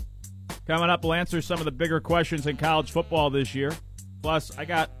 Coming up, we'll answer some of the bigger questions in college football this year. Plus, I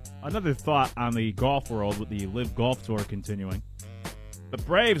got another thought on the golf world with the LIV Golf Tour continuing. The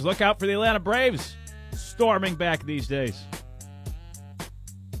Braves, look out for the Atlanta Braves, storming back these days.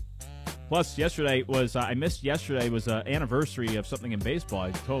 Plus, yesterday was, I missed yesterday was an anniversary of something in baseball.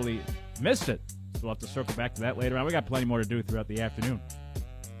 I totally missed it. So we'll have to circle back to that later on. We got plenty more to do throughout the afternoon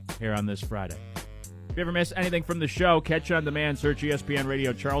here on this Friday. If you ever miss anything from the show, catch on demand, search ESPN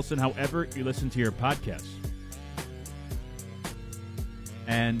Radio Charleston, however you listen to your podcasts.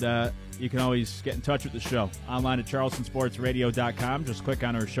 And you can always get in touch with the show online at charlestonsportsradio.com. Just click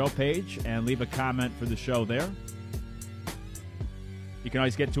on our show page and leave a comment for the show there. You can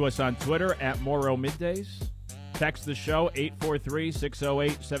always get to us on Twitter at Morrow Middays. Text the show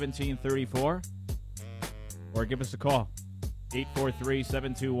 843-608-1734. Or give us a call,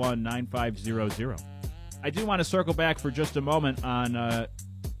 843-721-9500. I do want to circle back for just a moment on the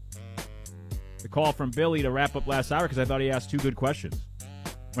call from Billy to wrap up last hour because I thought he asked 2 good questions.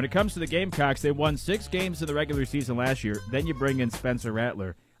 When it comes to the Gamecocks, they won 6 games in the regular season last year. Then you bring in Spencer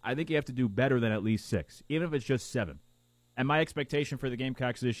Rattler. I think you have to do better than at least 6, even if it's just 7. And my expectation for the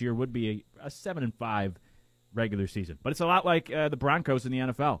Gamecocks this year would be a 7-5 regular season. But it's a lot like the Broncos in the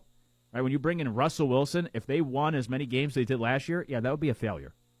NFL. Right, when you bring in Russell Wilson, if they won as many games as they did last year, yeah, that would be a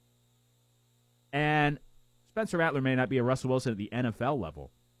failure. And Spencer Rattler may not be a Russell Wilson at the NFL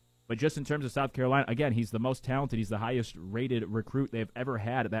level, but just in terms of South Carolina, again, he's the most talented. He's the highest-rated recruit they've ever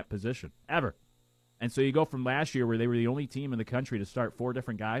had at that position, ever. And so you go from last year where they were the only team in the country to start 4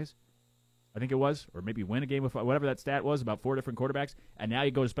 different guys, I think it was, or maybe win a game with whatever that stat was, about 4 different quarterbacks, and now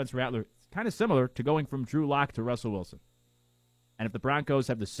you go to Spencer Rattler. It's kind of similar to going from Drew Lock to Russell Wilson. And if the Broncos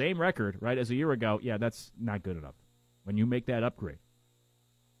have the same record, right, as a year ago, yeah, that's not good enough when you make that upgrade.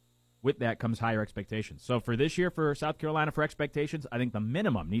 With that comes higher expectations. So for this year, for South Carolina, for expectations, I think the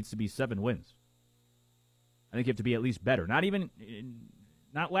minimum needs to be 7 wins. I think you have to be at least better. Not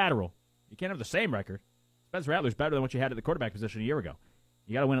lateral. You can't have the same record. Spencer Rattler's better than what you had at the quarterback position a year ago.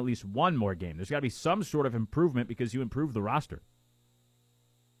 You got to win at least 1 more game. There's got to be some sort of improvement because you improved the roster.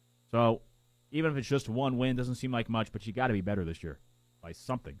 So even if it's just 1 win, doesn't seem like much, but you got to be better this year. by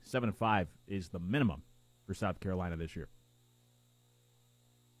something. 7-5 is the minimum for South Carolina this year.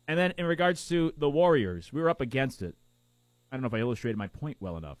 And then in regards to the Warriors, we were up against it. I don't know if I illustrated my point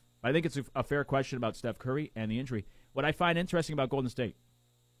well enough. I think it's a fair question about Steph Curry and the injury. What I find interesting about Golden State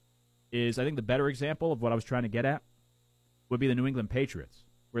is I think the better example of what I was trying to get at would be the New England Patriots,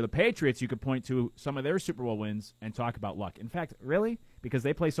 where the Patriots you could point to some of their Super Bowl wins and talk about luck. In fact, really, because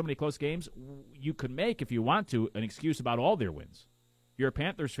they play so many close games, you could make, if you want to, an excuse about all their wins. If you're a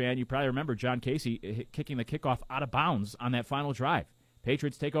Panthers fan, you probably remember John Casey kicking the kickoff out of bounds on that final drive.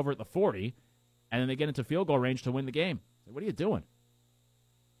 Patriots take over at the 40, and then they get into field goal range to win the game. What are you doing?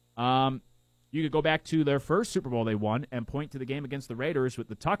 You could go back to their first Super Bowl they won and point to the game against the Raiders with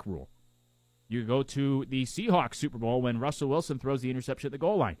the tuck rule. You could go to the Seahawks Super Bowl when Russell Wilson throws the interception at the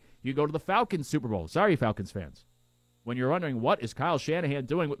goal line. You could go to the Falcons Super Bowl. Sorry, Falcons fans. When you're wondering, what is Kyle Shanahan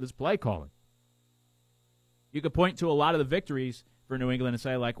doing with this play calling? You could point to a lot of the victories for New England and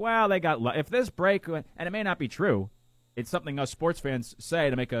say, like, well, they got if this break, and it may not be true, it's something us sports fans say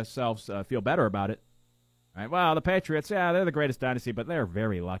to make ourselves feel better about it. All right, well, the Patriots, yeah, they're the greatest dynasty, but they're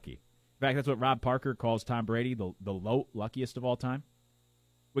very lucky. In fact, that's what Rob Parker calls Tom Brady, the low luckiest of all time.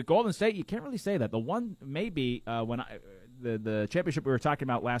 With Golden State, you can't really say that. The one maybe the championship we were talking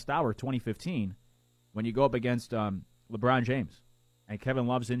about last hour, 2015, when you go up against LeBron James, and Kevin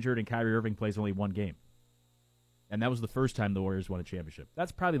Love's injured and Kyrie Irving plays only one game. And that was the first time the Warriors won a championship.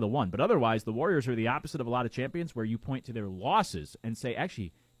 That's probably the one. But otherwise, the Warriors are the opposite of a lot of champions where you point to their losses and say,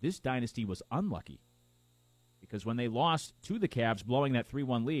 actually, this dynasty was unlucky. Because when they lost to the Cavs, blowing that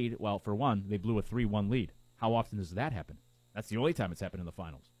 3-1 lead, well, for one, they blew a 3-1 lead. How often does that happen? That's the only time it's happened in the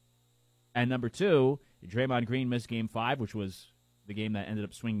finals. And number two, Draymond Green missed Game 5, which was the game that ended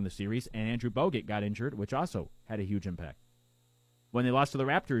up swinging the series, and Andrew Bogut got injured, which also had a huge impact. When they lost to the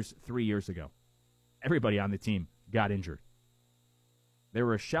Raptors 3 years ago, everybody on the team got injured. They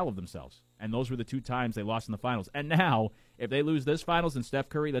were a shell of themselves, and those were the two times they lost in the finals. And now, if they lose this finals and Steph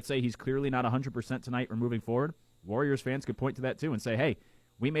Curry, let's say he's clearly not 100% tonight or moving forward, Warriors fans could point to that too and say, hey,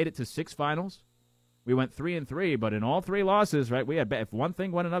 we made it to 6 finals. We went 3-3, but in all 3 losses, right, we had if one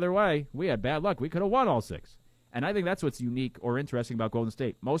thing went another way, we had bad luck. We could have won all 6. And I think that's what's unique or interesting about Golden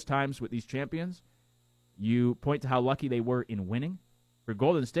State. Most times with these champions, you point to how lucky they were in winning. For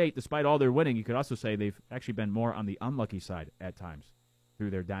Golden State, despite all their winning, you could also say they've actually been more on the unlucky side at times through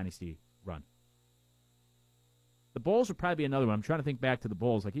their dynasty run. The Bulls would probably be another one. I'm trying to think back to the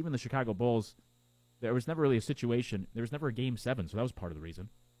Bulls. Like even the Chicago Bulls, there was never really a situation. There was never a Game 7, so that was part of the reason.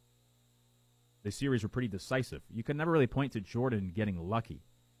 The series were pretty decisive. You could never really point to Jordan getting lucky.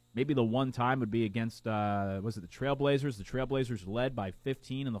 Maybe the one time would be against, was it the Trailblazers? The Trailblazers led by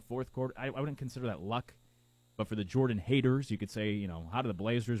 15 in the fourth quarter. I wouldn't consider that luck. But for the Jordan haters, you could say, you know, how did the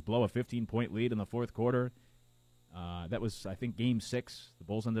Blazers blow a 15-point lead in the fourth quarter? That was, I think, Game 6. The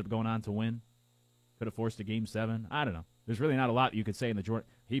Bulls ended up going on to win. Could have forced a Game 7. I don't know. There's really not a lot you could say in the Jordan.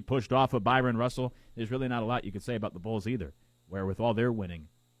 He pushed off of Byron Russell. There's really not a lot you could say about the Bulls either, where with all their winning,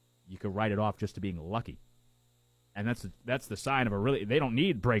 you could write it off just to being lucky. And that's the sign of a really – they don't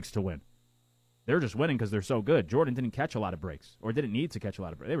need breaks to win. They're just winning because they're so good. Jordan didn't catch a lot of breaks or didn't need to catch a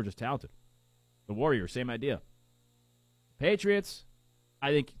lot of breaks. They were just talented. The Warriors, same idea. Patriots, I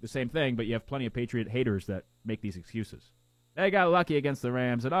think the same thing, but you have plenty of Patriot haters that make these excuses. They got lucky against the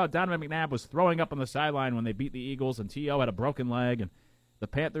Rams, and Donovan McNabb was throwing up on the sideline when they beat the Eagles, and T.O. had a broken leg, and the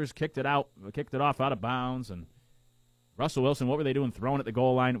Panthers kicked it off out of bounds, and Russell Wilson, what were they doing throwing at the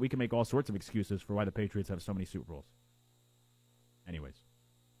goal line? We can make all sorts of excuses for why the Patriots have so many Super Bowls. Anyways,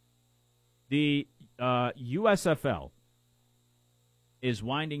 the USFL is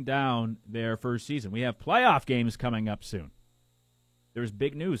winding down their first season. We have playoff games coming up soon. There's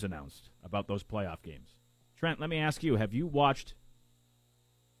big news announced about those playoff games. Trent, let me ask you, have you watched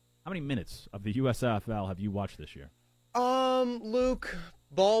 – how many minutes of the USFL have you watched this year? Luke,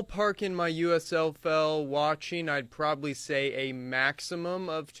 ballpark in my USFL watching, I'd probably say a maximum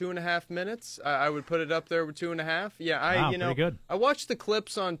of 2.5 minutes. I would put it up there with 2.5. Yeah, pretty good. I watch the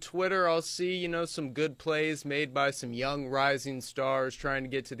clips on Twitter. I'll see, some good plays made by some young rising stars trying to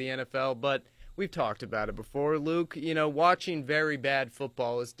get to the NFL, but we've talked about it before, Luke. Watching very bad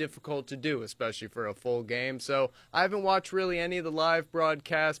football is difficult to do, especially for a full game. So I haven't watched really any of the live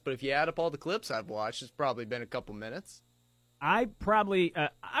broadcasts, but if you add up all the clips I've watched, it's probably been a couple minutes. I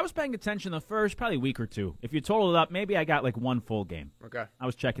was paying attention the first probably week or two. If you total it up, maybe I got like one full game. Okay. I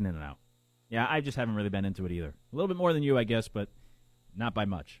was checking in and out. Yeah, I just haven't really been into it either. A little bit more than you, I guess, but not by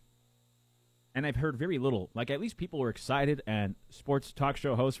much. And I've heard very little. Like, at least people were excited, and sports talk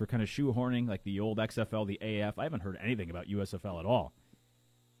show hosts were kind of shoehorning, like the old XFL, the AF. I haven't heard anything about USFL at all.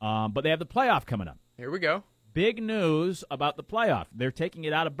 But they have the playoff coming up. Here we go. big news about the playoff. They're taking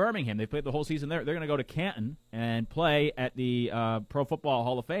it out of Birmingham. They played the whole season there. They're going to go to Canton and play at the Pro Football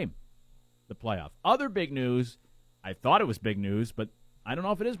Hall of Fame, the playoff. Other big news, I thought it was big news, but I don't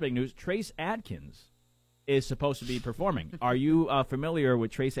know if it is big news. Trace Adkins is supposed to be performing. Are you familiar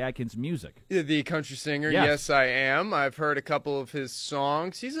with Trace Adkins' music? The country singer, Yes. yes, I am. I've heard a couple of his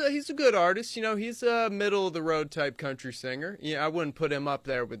songs. He's a good artist. He's a middle-of-the-road type country singer. I wouldn't put him up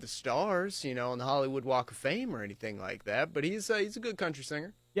there with the stars, on the Hollywood Walk of Fame or anything like that, but he's a good country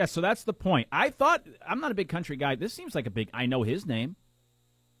singer. Yeah, so that's the point. I thought, I'm not a big country guy. This seems like I know his name.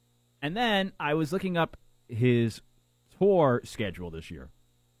 And then I was looking up his tour schedule this year.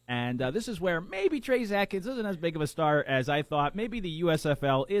 And this is where maybe Trace Adkins isn't as big of a star as I thought. Maybe the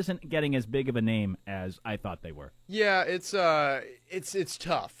USFL isn't getting as big of a name as I thought they were. Yeah, it's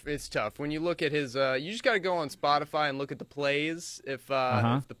tough. It's tough. When you look at his, you just got to go on Spotify and look at the plays. If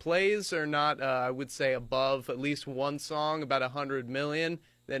the plays are not, I would say, above at least one song, about 100 million,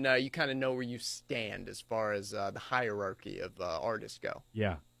 then you kind of know where you stand as far as the hierarchy of artists go.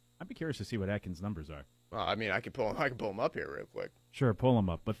 Yeah. I'd be curious to see what Adkins' numbers are. Well, I mean, I can pull them up here real quick. Sure, pull them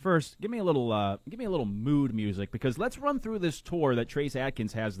up. But first, give me a little mood music, because let's run through this tour that Trace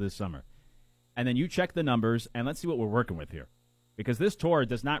Adkins has this summer. And then you check the numbers, and let's see what we're working with here. Because this tour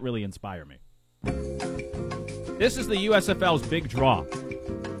does not really inspire me. This is the USFL's big draw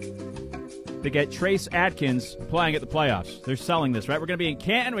to get Trace Adkins playing at the playoffs. They're selling this, right? We're going to be in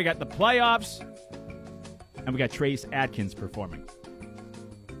Canton. We got the playoffs, and we got Trace Adkins performing.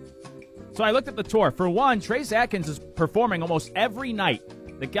 So I looked at the tour. For one, Trace Adkins is performing almost every night.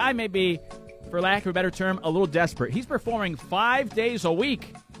 The guy may be, for lack of a better term, a little desperate. He's performing 5 days a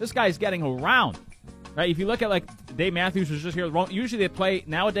week. This guy's getting around. Right? If you look at, like, Dave Matthews was just here. Usually they play,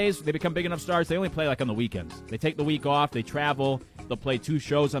 nowadays, they become big enough stars, they only play, like, on the weekends. They take the week off. They travel. They'll play 2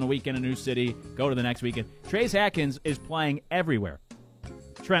 shows on a weekend in a new city, go to the next weekend. Trace Adkins is playing everywhere.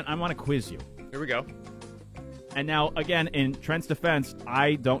 Trent, I want to quiz you. Here we go. And now, again, in Trent's defense,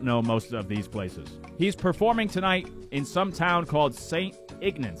 I don't know most of these places. He's performing tonight in some town called St.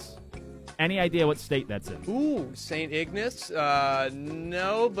 Ignace. Any idea what state that's in? Ooh, St. Ignace?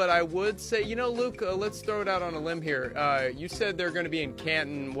 No, but I would say, Luke, let's throw it out on a limb here. You said they're going to be in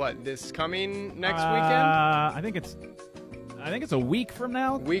Canton, this coming next weekend? I think it's a week from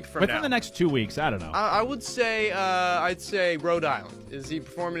now. Within the next 2 weeks, I don't know. I would say, I'd say Rhode Island. Is he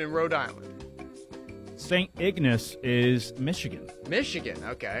performing in Rhode Island? St. Ignace is Michigan. Michigan,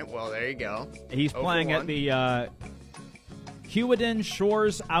 okay. Well, there you go. He's playing at the Hewiden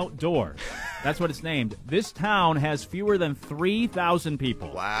Shores Outdoor. That's what it's named. This town has fewer than 3,000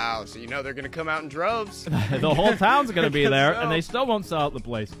 people. Wow, so they're going to come out in droves. The whole town's going to be there, and they still won't sell out the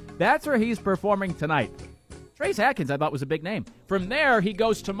place. That's where he's performing tonight. Trace Adkins, I thought, was a big name. From there, he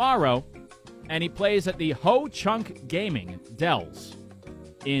goes tomorrow, and he plays at the Ho Chunk Gaming Dells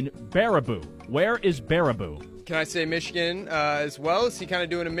in Baraboo. Where is Baraboo? Can I say Michigan as well? Is he kind of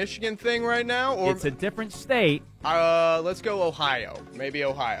doing a Michigan thing right now? Or it's a different state. Let's go Ohio. Maybe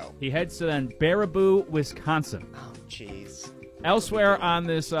Ohio. He heads to then Baraboo, Wisconsin. Oh, jeez. Elsewhere on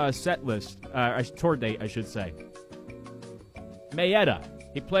this set list, tour date, I should say, Mayetta.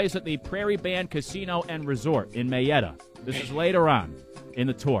 He plays at the Prairie Band Casino and Resort in Mayetta. This is later on in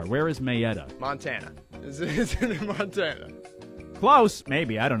the tour. Where is Mayetta? Montana. Is it in Montana? Close,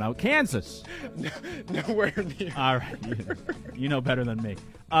 maybe. I don't know. Kansas. Nowhere near. All right. You know better than me.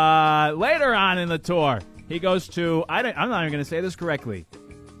 Later on in the tour, he goes to, I'm not even going to say this correctly.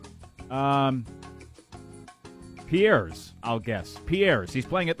 Pierre's, I'll guess. Pierre's. He's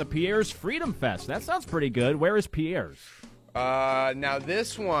playing at the Pierre's Freedom Fest. That sounds pretty good. Where is Pierre's? Now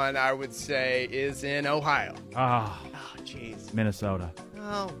this one, I would say, is in Ohio. Oh, jeez. Minnesota.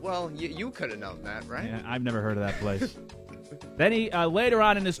 Oh, well, you could have known that, right? Yeah, I've never heard of that place. Then he later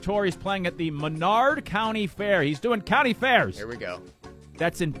on in his tour, he's playing at the Menard County Fair. He's doing county fairs. Here we go.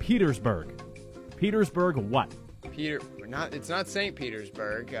 That's in Petersburg. Petersburg what? It's not St.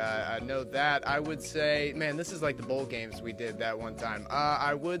 Petersburg. I know that. I would say, man, this is like the bowl games we did that one time.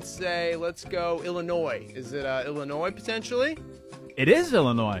 I would say, let's go Illinois. Is it Illinois potentially? It is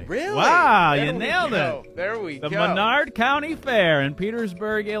Illinois. Really? Wow, you nailed it. There we go. The Menard County Fair in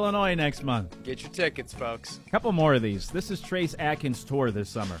Petersburg, Illinois next month. Get your tickets, folks. A couple more of these. This is Trace Adkins' tour this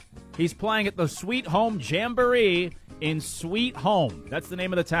summer. He's playing at the Sweet Home Jamboree in Sweet Home. That's the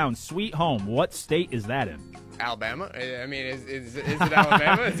name of the town, Sweet Home. What state is that in? Alabama. I mean, is it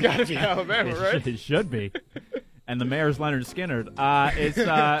Alabama? It's got to be Alabama, right? It should be. And the mayor's Leonard Skinner.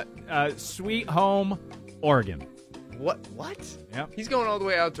 It's Sweet Home, Oregon. What? Yep. He's going all the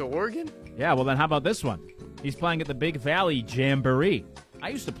way out to Oregon? Yeah, well then how about this one? He's playing at the Big Valley Jamboree I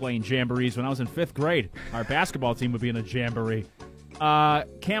used to play in jamborees when I was in 5th grade. Our basketball team would be in a jamboree.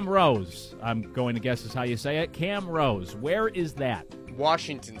 Cam Rose, I'm going to guess is how you say it. Cam Rose, where is that?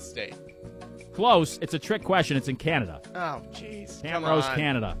 Washington State. Close. It's a trick question. It's in Canada. Oh, jeez. Cam Rose,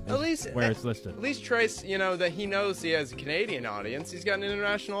 Canada. At least where it's listed. At least Trace, that he knows he has a Canadian audience. He's got an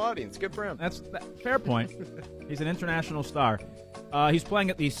international audience. Good for him. That's fair point. He's an international star. He's playing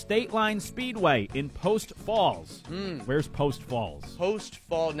at the State Line Speedway in Post Falls. Where's Post Falls? Post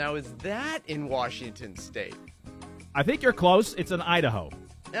Falls. Now, is that in Washington State? I think you're close. It's in Idaho.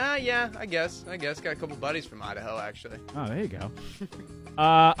 Yeah, I guess. Got a couple buddies from Idaho, actually. Oh, there you go.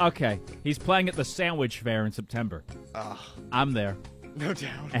 Okay. He's playing at the Sandwich Fair in September. I'm there. No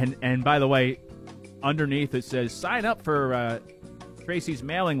doubt. And by the way, underneath it says, sign up for Tracy's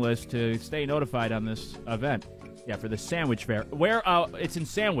mailing list to stay notified on this event. Yeah, for the Sandwich Fair. Where? It's in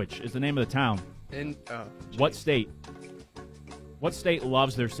Sandwich is the name of the town. What state? What state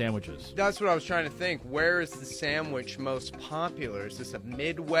loves their sandwiches? That's what I was trying to think. Where is the sandwich most popular? Is this a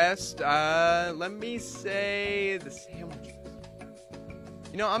Midwest? Let me say the sandwiches.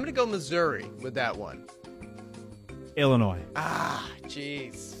 I'm going to go Missouri with that one. Illinois.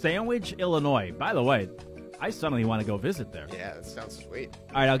 Jeez. Sandwich, Illinois. By the way, I suddenly want to go visit there. Yeah, that sounds sweet.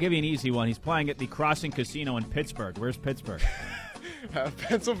 All right, I'll give you an easy one. He's playing at the Crossing Casino in Pittsburgh. Where's Pittsburgh?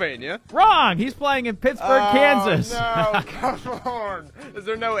 Pennsylvania. Wrong! He's playing in Pittsburgh, Kansas. No, come on. Is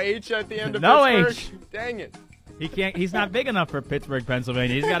there no H at the end of no Pittsburgh? H. Dang it. He's not big enough for Pittsburgh,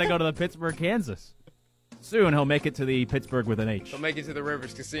 Pennsylvania. He's got to go to the Pittsburgh, Kansas. Soon he'll make it to the Pittsburgh with an H. He'll make it to the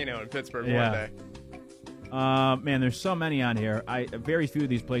Rivers Casino in Pittsburgh one day. Man, there's so many on here. Very few of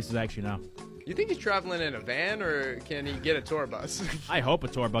these places I actually know. You think he's traveling in a van, or can he get a tour bus? I hope a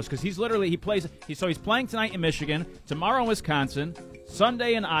tour bus, because he's playing tonight in Michigan, tomorrow in Wisconsin,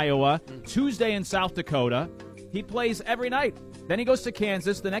 Sunday in Iowa, Tuesday in South Dakota. He plays every night. Then he goes to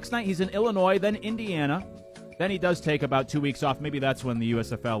Kansas. The next night he's in Illinois, then Indiana. Then he does take about 2 weeks off. Maybe that's when the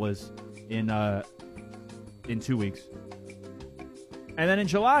USFL is in 2 weeks. And then in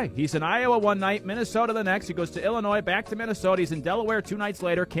July, he's in Iowa one night, Minnesota the next. He goes to Illinois, back to Minnesota. He's in Delaware 2 nights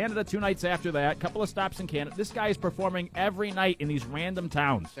later, Canada 2 nights after that. Couple of stops in Canada. This guy is performing every night in these random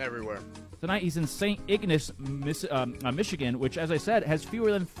towns. Everywhere. Tonight he's in St. Ignace, Michigan, which, as I said, has fewer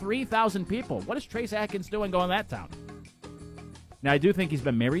than 3,000 people. What is Trace Atkins doing going to that town? Now, I do think he's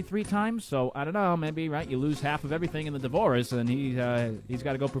been married 3 times, so I don't know. Maybe, right, you lose half of everything in the divorce, and he's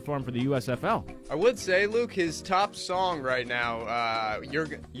got to go perform for the USFL. I would say, Luke, his top song right now,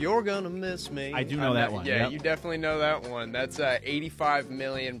 You're Gonna Miss Me. I do know that one. Yeah, You definitely know that one. That's 85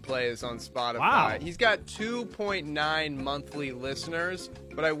 million plays on Spotify. Wow. He's got 2.9 monthly listeners,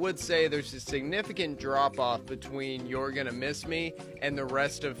 but I would say there's a significant drop-off between You're Gonna Miss Me and the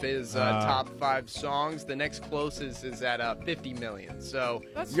rest of his top 5 songs. The next closest is at 50 million. So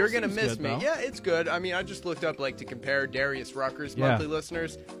You're Gonna Miss Me. Though. Yeah, it's good. I mean, I just looked up to compare Darius Rucker's monthly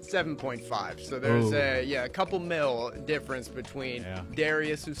listeners, 7.5. So there's a couple mil difference between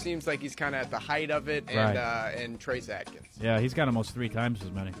Darius, who seems like he's kind of at the height of it, and Trace Atkins. Yeah, he's got almost 3 times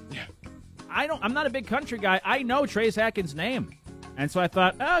as many. Yeah. I'm not a big country guy. I know Trace Atkins' name. And so I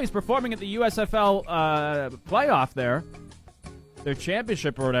thought, he's performing at the USFL playoff there. Their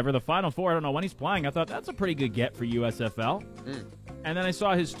championship or whatever, the Final Four. I don't know when he's playing. I thought that's a pretty good get for USFL. And then I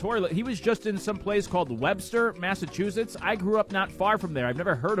saw his tour. He was just in some place called Webster, Massachusetts. I grew up not far from there. I've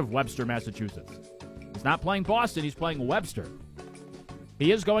never heard of Webster, Massachusetts. He's not playing Boston. He's playing Webster.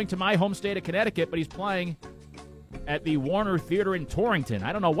 He is going to my home state of Connecticut, but he's playing at the Warner Theater in Torrington.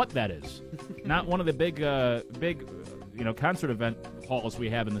 I don't know what that is. Not one of the big concert event halls we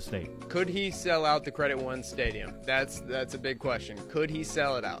have in the state. Could he sell out the Credit One Stadium? That's a big question. Could he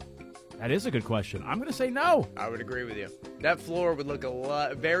sell it out? That is a good question. I'm going to say no. I would agree with you. That floor would look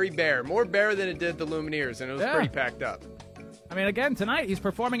very bare. More bare than it did the Lumineers, and it was pretty packed up. I mean, again, tonight he's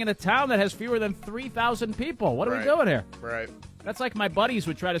performing in a town that has fewer than 3,000 people. What are we doing here? Right. That's like my buddies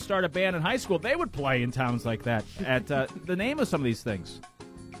would try to start a band in high school. They would play in towns like that at the name of some of these things.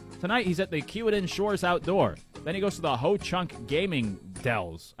 Tonight he's at the Keewatin Shores Outdoor. Then he goes to the Ho Chunk Gaming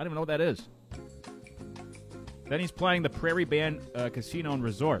Dells. I don't even know what that is. Then he's playing the Prairie Band Casino and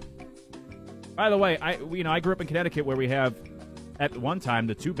Resort. By the way, I grew up in Connecticut where we have, at one time,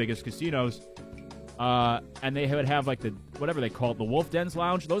 the 2 biggest casinos, and they would have whatever they call it, the Wolf Dens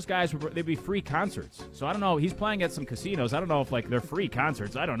Lounge. Those guys, they'd be free concerts. So I don't know. He's playing at some casinos. I don't know if they're free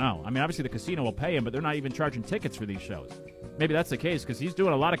concerts. I don't know. I mean, obviously the casino will pay him, but they're not even charging tickets for these shows. Maybe that's the case because he's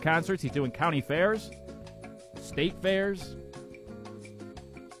doing a lot of concerts. He's doing county fairs, state fairs.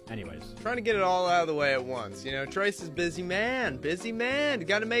 Anyways. Trying to get it all out of the way at once. Trace is busy man.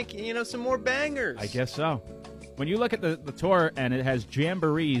 Got to make, some more bangers. I guess so. When you look at the tour and it has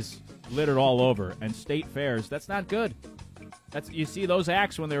jamborees littered all over and state fairs, that's not good. You see those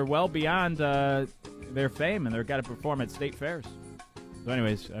acts when they're well beyond their fame and they've got to perform at state fairs. So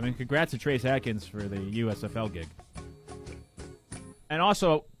anyways, I mean, congrats to Trace Atkins for the USFL gig. And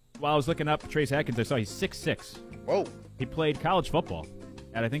also, while I was looking up Trace Atkins, I saw he's 6'6". Whoa. He played college football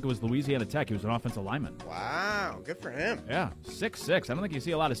at, I think it was Louisiana Tech. He was an offensive lineman. Wow, good for him. Yeah, 6'6". I don't think you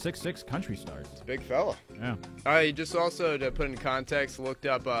see a lot of 6'6" country stars. It's a big fella. Yeah. You just also, to put in context, looked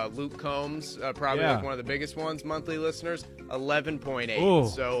up Luke Combs, probably like one of the biggest ones, monthly listeners, 11.8. Ooh.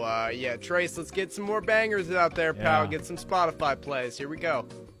 So, Trace, let's get some more bangers out there, pal. Get some Spotify plays. Here we go.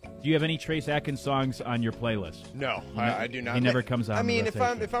 Do you have any Trace Atkins songs on your playlist? No, I do not. He never comes out. I mean,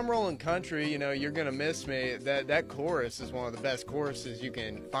 if I'm rolling country, you're gonna miss me. That chorus is one of the best choruses you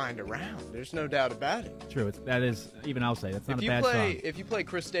can find around. There's no doubt about it. True. That is, even I'll say, that's not a bad song. If you play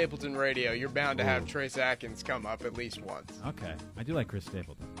Chris Stapleton radio, you're bound to have Trace Atkins come up at least once. Okay, I do like Chris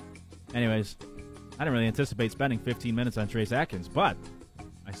Stapleton. Anyways, I didn't really anticipate spending 15 minutes on Trace Atkins, but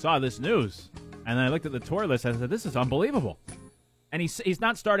I saw this news and then I looked at the tour list. And I said, "This is unbelievable." And he's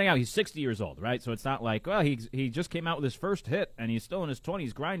not starting out. He's 60 years old, right? So it's not like, well, he just came out with his first hit, and he's still in his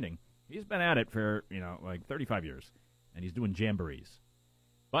 20s grinding. He's been at it for, like 35 years, and he's doing jamborees.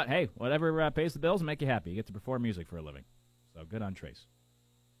 But, hey, whatever pays the bills and make you happy. You get to perform music for a living. So good on Trace.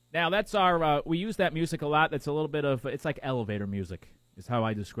 Now, that's our we use that music a lot. That's a little bit of, it's like elevator music is how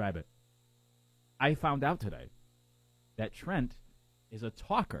I describe it. I found out today that Trent is a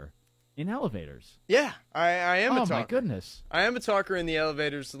talker in elevators. Yeah, I am a talker. Oh, my goodness. I am a talker in the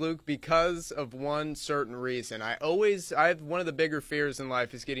elevators, Luke, because of one certain reason. I have one of the bigger fears in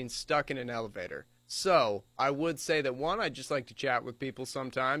life is getting stuck in an elevator. So I would say that, one, I just like to chat with people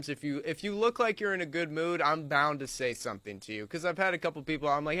sometimes. If you look like you're in a good mood, I'm bound to say something to you. Because I've had a couple people,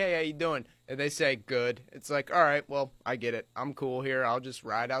 I'm like, hey, how you doing? And they say, good. It's like, all right, well, I get it. I'm cool here. I'll just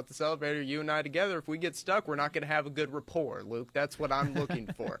ride out this elevator, you and I together. If we get stuck, we're not going to have a good rapport, Luke. That's what I'm looking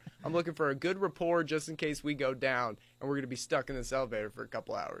for. I'm looking for a good rapport just in case we go down and we're going to be stuck in this elevator for a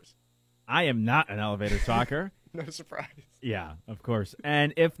couple hours. I am not an elevator talker. No surprise. Yeah, of course.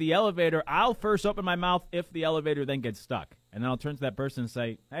 And if the elevator, I'll first open my mouth if the elevator then gets stuck. And then I'll turn to that person and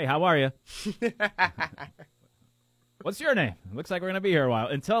say, hey, how are you? What's your name? It looks like we're going to be here a while.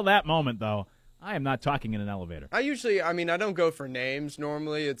 Until that moment, though, I am not talking in an elevator. I don't go for names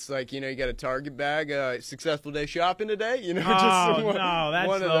normally. It's like, you got a Target bag, successful day shopping today. No, that's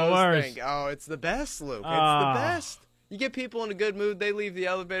one of the those worst. things. Oh, it's the best, Luke. It's the best. You get people in a good mood, they leave the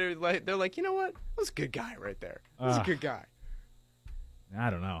elevator, they're like, you know what? That's a good guy right there. That's a good guy. I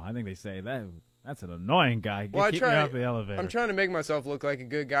don't know. I think they say that's an annoying guy. Keep me off the elevator. I'm trying to make myself look like a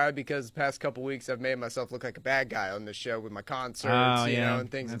good guy because the past couple weeks I've made myself look like a bad guy on this show with my concerts, and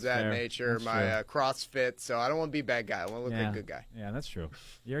things of that nature, that's my CrossFit. So I don't want to be a bad guy. I want to look like a good guy. Yeah, that's true.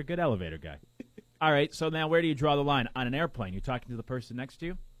 You're a good elevator guy. All right, so now where do you draw the line? On an airplane, you're talking to the person next to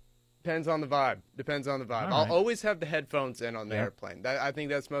you? Depends on the vibe. I'll always have the headphones in on the airplane. I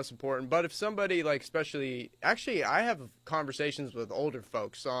think that's most important. But if somebody, like, actually, I have conversations with older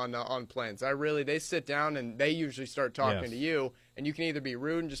folks on planes. They sit down and they usually start talking to you, and you can either be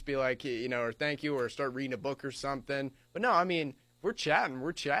rude and just be like, or thank you, or start reading a book or something. But no, I mean, we're chatting.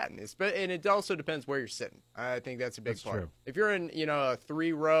 And it also depends where you're sitting. I think that's a big part. True. If you're in, a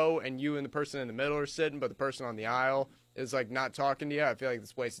 3-row and you and the person in the middle are sitting, but the person on the aisle is like not talking to you, I feel like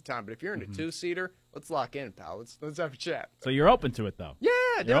it's a waste of time. But if you're in a 2-seater, let's lock in, pal. Let's have a chat. So you're open to it, though? Yeah,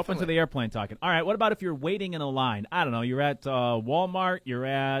 you're open to the airplane talking. All right, what about if you're waiting in a line? I don't know, you're at Walmart, you're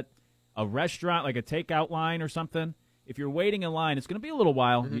at a restaurant, like a takeout line or something. If you're waiting in line, it's going to be a little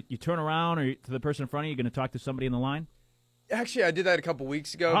while. Mm-hmm. You turn around or to the person in front of you, you're going to talk to somebody in the line? Actually, I did that a couple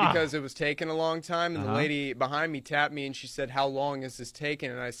weeks ago because it was taking a long time, and the lady behind me tapped me, and she said, how long is this taking?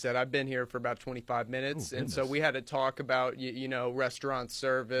 And I said, I've been here for about 25 minutes. And so we had to talk about, restaurant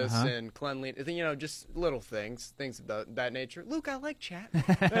service and cleanliness, just little things of that nature. Luke, I like chatting.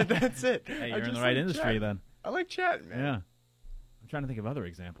 That's it. Hey, you're in the right industry then. I like chatting, man. Yeah. I'm trying to think of other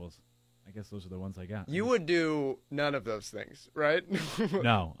examples. I guess those are the ones I got. You would do none of those things, right?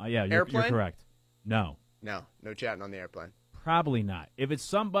 No. You're correct. No. No chatting on the airplane. Probably not. If it's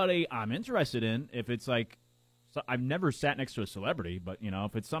somebody I'm interested in, if it's like, I've never sat next to a celebrity, but,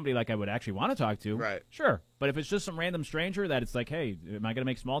 if it's somebody like I would actually want to talk to, right? Sure. But if it's just some random stranger that it's like, hey, am I going to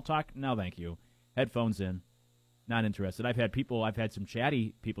make small talk? No, thank you. Headphones in. Not interested. I've had some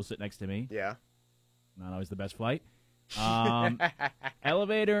chatty people sit next to me. Yeah. Not always the best flight.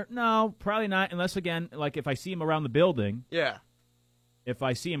 Elevator? No, probably not. Unless, again, like if I see him around the building. Yeah. If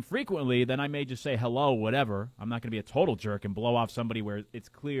I see him frequently, then I may just say hello, whatever. I'm not going to be a total jerk and blow off somebody where it's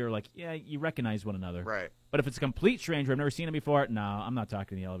clear, like, yeah, you recognize one another. Right. But if it's a complete stranger, I've never seen him before, no, I'm not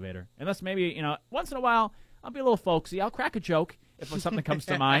talking in the elevator. Unless maybe, once in a while, I'll be a little folksy. I'll crack a joke if something comes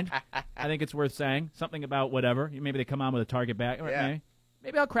to mind. I think it's worth saying. Something about whatever. Maybe they come on with a Target bag. Yeah.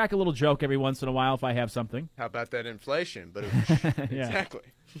 Maybe I'll crack a little joke every once in a while if I have something. How about that inflation? But exactly.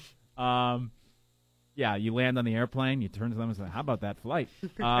 Yeah, you land on the airplane, you turn to them and say, how about that flight?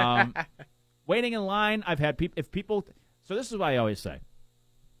 Waiting in line, I've had people, so this is what I always say.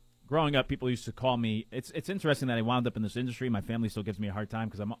 Growing up, people used to call me, it's interesting that I wound up in this industry. My family still gives me a hard time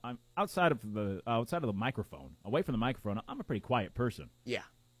because I'm outside of the microphone, away from the microphone, I'm a pretty quiet person. Yeah.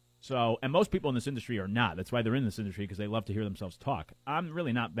 So, and most people in this industry are not. That's why they're in this industry, because they love to hear themselves talk. I'm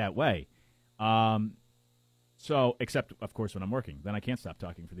really not that way. So, except, of course, when I'm working. Then I can't stop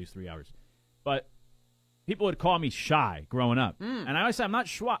talking for these 3 hours. But people would call me shy growing up. And I always say, I'm not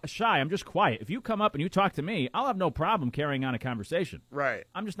shy, I'm just quiet. If you come up and you talk to me, I'll have no problem carrying on a conversation. Right.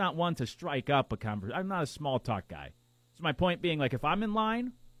 I'm just not one to strike up a conversation. I'm not a small talk guy. So my point being, like, if I'm in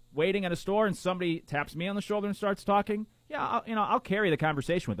line, waiting at a store, and somebody taps me on the shoulder and starts talking, yeah, I'll carry the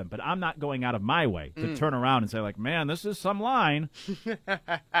conversation with them. But I'm not going out of my way to turn around and say, like, man, this is some line.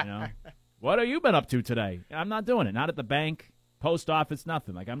 What have you been up to today? I'm not doing it. Not at the bank, post office,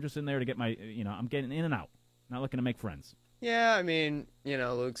 nothing. Like, I'm just in there to get my, I'm getting in and out. Not looking to make friends. Yeah, I mean,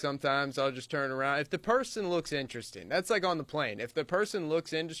 Luke, sometimes I'll just turn around. If the person looks interesting, that's like on the plane. If the person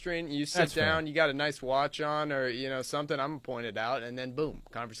looks interesting, you sit down, you got a nice watch on or, something, I'm going to point it out, and then boom,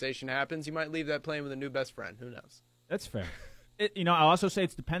 conversation happens. You might leave that plane with a new best friend. Who knows? That's fair. I'll also say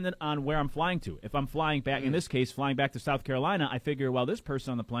it's dependent on where I'm flying to. If I'm flying back, in this case, flying back to South Carolina, I figure, well, this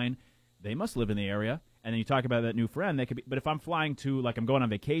person on the plane, they must live in the area. And then you talk about that new friend, they could be. But if I'm flying to, like, I'm going on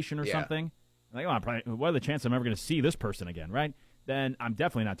vacation or something, like, what are the chances I'm ever going to see this person again, right? Then I'm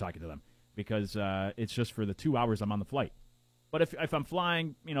definitely not talking to them because it's just for the 2 hours I'm on the flight. But if I'm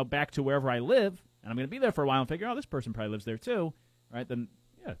flying, back to wherever I live, and I'm going to be there for a while and figure, this person probably lives there too, right? Then,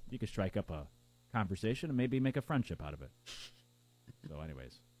 yeah, you could strike up a conversation and maybe make a friendship out of it. So,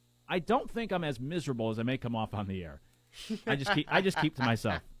 anyways, I don't think I'm as miserable as I may come off on the air. I just keep to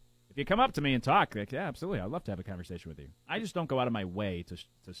myself. If you come up to me and talk, like, yeah, absolutely, I'd love to have a conversation with you. I just don't go out of my way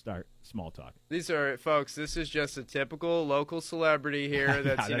to start small talk. These are, folks, this is just a typical local celebrity here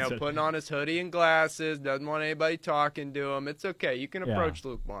that's, putting on his hoodie and glasses, doesn't want anybody talking to him. It's okay. You can approach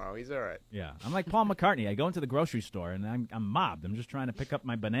Luke Morrow. He's all right. Yeah. I'm like Paul McCartney. I go into the grocery store, and I'm mobbed. I'm just trying to pick up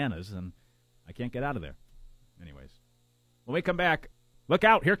my bananas, and I can't get out of there. Anyways, when we come back, look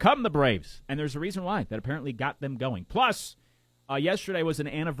out. Here come the Braves. And there's a reason why. That apparently got them going. Plus, yesterday was an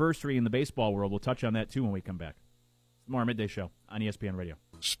anniversary in the baseball world. We'll touch on that, too, when we come back. More Midday Show on ESPN Radio.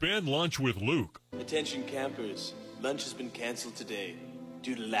 Spend lunch with Luke. Attention campers, lunch has been canceled today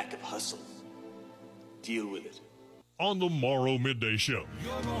due to lack of hustle. Deal with it. On the Morrow Midday Show.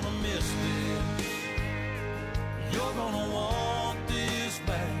 You're gonna miss this. You're gonna want this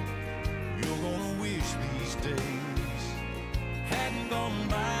back. You're gonna wish these days hadn't gone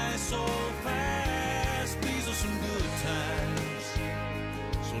by so fast. These are some good times,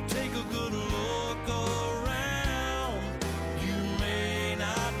 so take a good look around. You may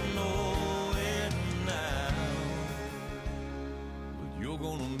not know it now, but you're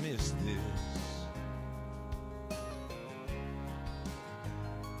gonna miss this.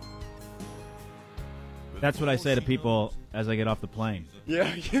 That's what I say to people as I get off the plane.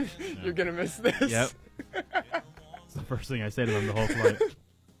 Yeah, you're going to miss this. Yep. It's the first thing I say to them the whole flight.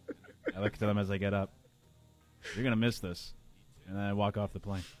 I look to them as I get up. You're going to miss this. And then I walk off the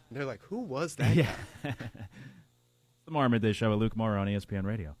plane. They're like, who was that guy? The Morrow Midday Show with Luke Morrow on ESPN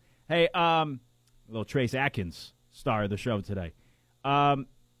Radio. Hey, little Trace Atkins, star of the show today. The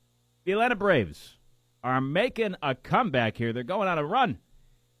Atlanta Braves are making a comeback here. They're going on a run.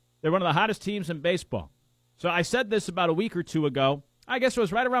 They're one of the hottest teams in baseball. So I said this about a week or two ago. I guess it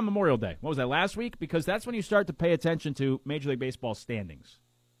was right around Memorial Day. What was that, last week? Because that's when you start to pay attention to Major League Baseball standings.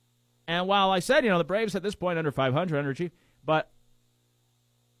 And while I said, the Braves at this point under 500, underachieved, but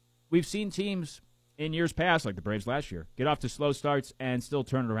we've seen teams in years past, like the Braves last year, get off to slow starts and still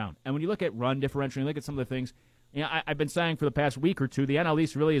turn it around. And when you look at run differential, you look at some of the things, I've been saying for the past week or two, the NL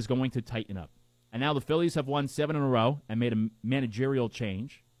East really is going to tighten up. And now the Phillies have won 7 in a row and made a managerial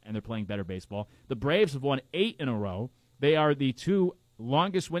change, and they're playing better baseball. The Braves have won 8 in a row. They are the 2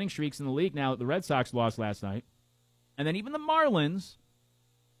 longest winning streaks in the league now. The Red Sox lost last night. And then even the Marlins,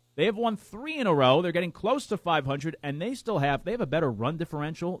 they have won 3 in a row. They're getting close to 500, and they have a better run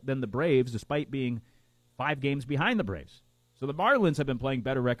differential than the Braves, despite being 5 games behind the Braves. So the Marlins have been playing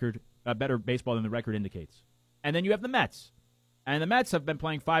better baseball than the record indicates. And then you have the Mets. And the Mets have been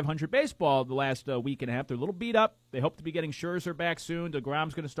playing .500 baseball the last week and a half. They're a little beat up. They hope to be getting Scherzer back soon.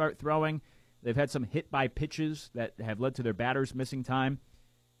 DeGrom's going to start throwing. They've had some hit-by pitches that have led to their batters missing time.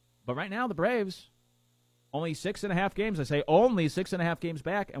 But right now, the Braves, only 6.5 games. I say only 6.5 games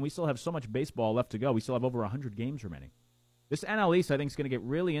back, and we still have so much baseball left to go. We still have over 100 games remaining. This NL East, I think, is going to get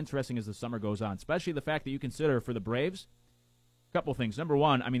really interesting as the summer goes on, especially the fact that you consider for the Braves, a couple things. Number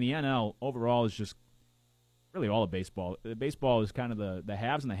one, I mean, the NL overall is just really all of baseball. Baseball is kind of the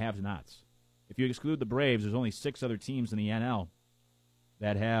haves and the have-nots. If you exclude the Braves, there's only 6 other teams in the NL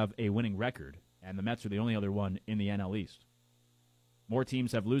that have a winning record, and the Mets are the only other one in the NL East. More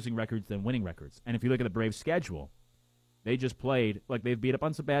teams have losing records than winning records. And if you look at the Braves' schedule, they just played, like they've beat up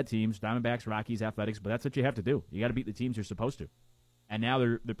on some bad teams, Diamondbacks, Rockies, Athletics, but that's what you have to do. You got to beat the teams you're supposed to. And now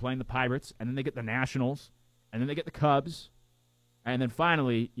they're playing the Pirates, and then they get the Nationals, and then they get the Cubs, and then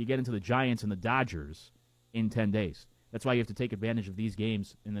finally you get into the Giants and the Dodgers in 10 days. That's why you have to take advantage of these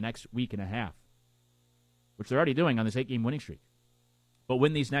games in the next week and a half, which they're already doing on this 8-game winning streak. But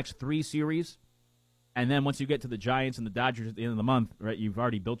win these next 3 series, and then once you get to the Giants and the Dodgers at the end of the month, right, you've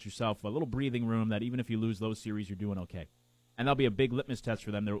already built yourself a little breathing room that even if you lose those series, you're doing okay. And that'll be a big litmus test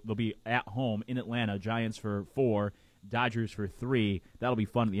for them. They'll be at home in Atlanta, Giants for 4, Dodgers for 3. That'll be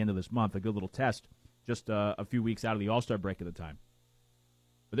fun at the end of this month, a good little test just a few weeks out of the All-Star break at the time.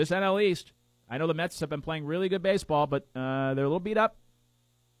 For this NL East, I know the Mets have been playing really good baseball, but they're a little beat up,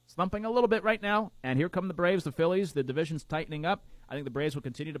 slumping a little bit right now. And here come the Braves, the Phillies. The division's tightening up. I think the Braves will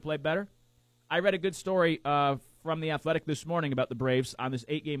continue to play better. I read a good story from The Athletic this morning about the Braves on this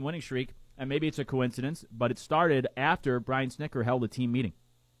 8-game winning streak, and maybe it's a coincidence, but it started after Brian Snitker held a team meeting.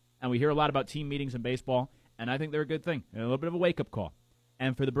 And we hear a lot about team meetings in baseball, and I think they're a good thing. They're a little bit of a wake-up call.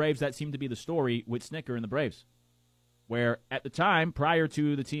 And for the Braves, that seemed to be the story with Snitker and the Braves, where at the time, prior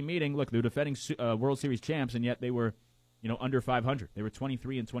to the team meeting, look, they're defending World Series champs, and yet they were, under 500. They were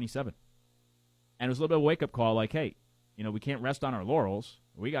 23-27. And it was a little bit of a wake-up call, like, hey, we can't rest on our laurels.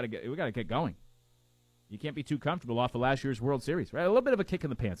 We got to get going. You can't be too comfortable off of last year's World Series, right? A little bit of a kick in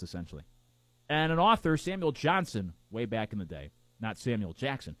the pants, essentially. And an author, Samuel Johnson, way back in the day, not Samuel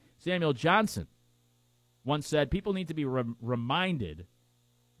Jackson, Samuel Johnson, once said, people need to be reminded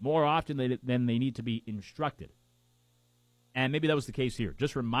more often than they need to be instructed. And maybe that was the case here,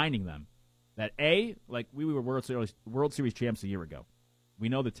 just reminding them that, A, like we were World Series champs a year ago. We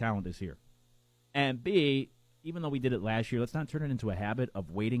know the talent is here. And B, even though we did it last year, let's not turn it into a habit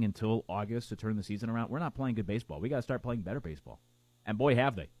of waiting until August to turn the season around. We're not playing good baseball. We got to start playing better baseball. And boy,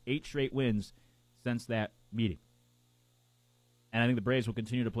 have they. 8 straight wins since that meeting. And I think the Braves will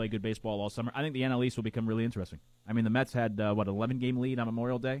continue to play good baseball all summer. I think the NL East will become really interesting. I mean, the Mets had, an 11-game lead on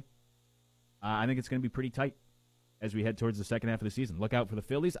Memorial Day? I think it's going to be pretty tight as we head towards the second half of the season. Look out for the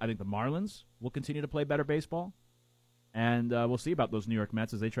Phillies. I think the Marlins will continue to play better baseball. And we'll see about those New York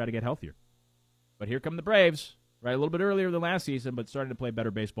Mets as they try to get healthier. But here come the Braves, right? A little bit earlier than last season, but starting to play better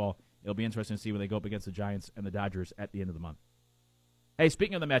baseball. It'll be interesting to see when they go up against the Giants and the Dodgers at the end of the month. Hey,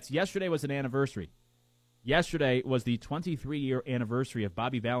 speaking of the Mets, yesterday was an anniversary. Yesterday was the 23-year anniversary of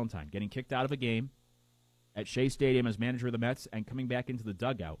Bobby Valentine getting kicked out of a game at Shea Stadium as manager of the Mets and coming back into the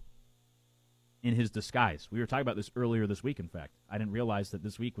dugout in his disguise. We were talking about this earlier this week, in fact. I didn't realize that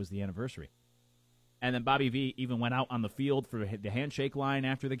this week was the anniversary. And then Bobby V even went out on the field for the handshake line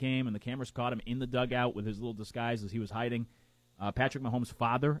after the game, and the cameras caught him in the dugout with his little disguise as he was hiding. Patrick Mahomes'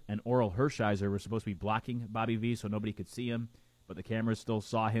 father and Oral Hershiser were supposed to be blocking Bobby V so nobody could see him, but the cameras still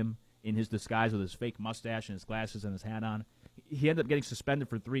saw him in his disguise with his fake mustache and his glasses and his hat on. He ended up getting suspended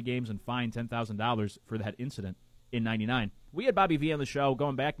for 3 games and fined $10,000 for that incident in '99. We had Bobby V on the show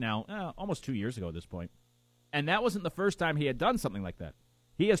going back now almost 2 years ago at this point, and that wasn't the first time he had done something like that.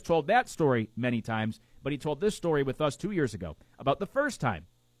 He has told that story many times, but he told this story with us 2 years ago about the first time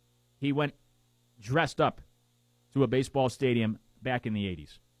he went dressed up to a baseball stadium back in the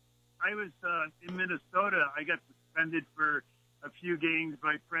 80s. I was in Minnesota. I got suspended for a few games.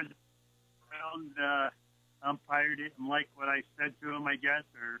 My friend around umpired it and liked what I said to him, I guess,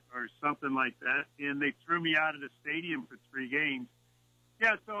 or something like that. And they threw me out of the stadium for 3 games.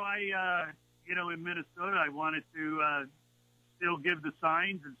 Yeah, so I, in Minnesota, I wanted to still give the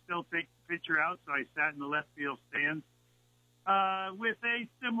signs and still take the picture out, so I sat in the left field stands with a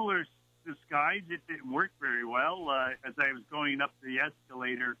similar disguise. It didn't work very well. As I was going up the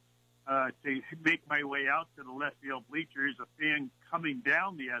escalator to make my way out to the left field bleachers, a fan coming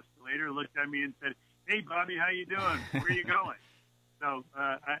down the escalator looked at me and said, "Hey, Bobby, how you doing? Where are you going?" So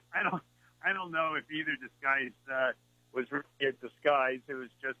I don't know if either disguise was really a disguise. It was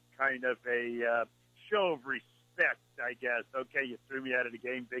just kind of a show of respect, I guess. Okay, you threw me out of the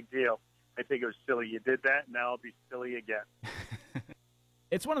game, big deal. I think it was silly you did that. Now I'll be silly again.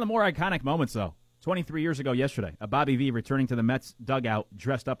 It's one of the more iconic moments, though. 23 years ago yesterday, a Bobby V returning to the Mets dugout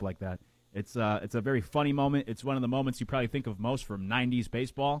dressed up like that. It's a very funny moment. It's one of the moments you probably think of most from 90s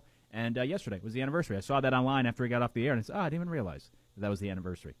baseball. And yesterday was the anniversary. I saw that online after he got off the air, and I said, I didn't even realize that was the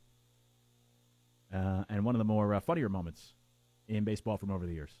anniversary. And one of the more funnier moments in baseball from over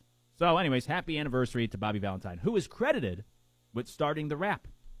the years. So, anyways, happy anniversary to Bobby Valentine, who is credited with starting the rap.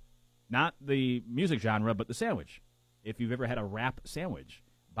 Not the music genre, but the sandwich. If you've ever had a rap sandwich,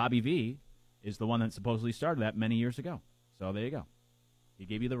 Bobby V is the one that supposedly started that many years ago. So there you go. He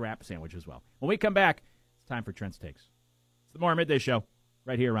gave you the wrap sandwich as well. When we come back, it's time for Trent's Takes. It's the Morrow Midday Show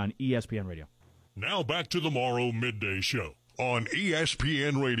right here on ESPN Radio. Now back to the Morrow Midday Show on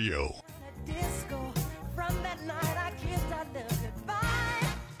ESPN Radio. Disco. From that night I kissed, I loved it. Bye.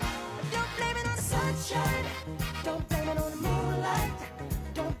 Don't blame it on the sunshine. Don't blame it on the moonlight.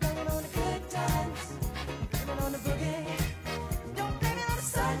 Don't blame it on the good times. Blame it on the boogie. Don't blame it on the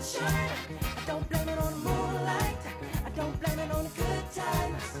sunshine. Don't blame it on the moonlight. I don't blame it on the good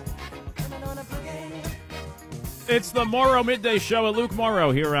times. Blame it on the boogie. It's the Morrow Midday Show with Luke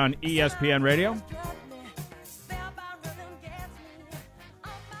Morrow here on ESPN Radio.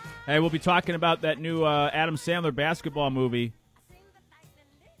 Hey, we'll be talking about that new Adam Sandler basketball movie,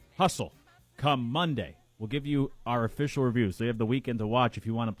 Hustle, come Monday. We'll give you our official review, so you have the weekend to watch if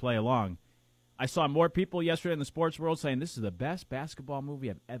you want to play along. I saw more people yesterday in the sports world saying this is the best basketball movie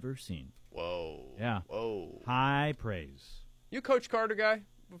I've ever seen. Whoa. Yeah. Whoa. High praise. You a Coach Carter guy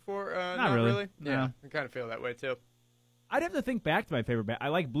before? Not really. Yeah, No. I kind of feel that way, too. I'd have to think back to my favorite. I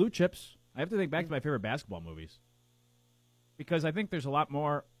like Blue Chips. I have to think back to my favorite basketball movies. Because I think there's a lot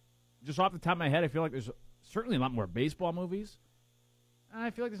more, just off the top of my head, I feel like there's certainly a lot more baseball movies.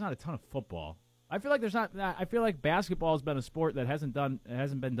 I feel like there's not a ton of football. I feel like basketball has been a sport that hasn't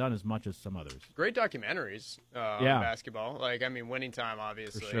been done as much as some others. Great documentaries on basketball. Winning Time,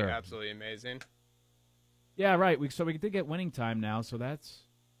 obviously. For sure. Absolutely amazing. Yeah, right. So we did get Winning Time now, so that's,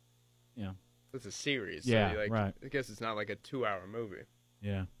 It's a series. Yeah, so right. I guess it's not like a 2-hour movie.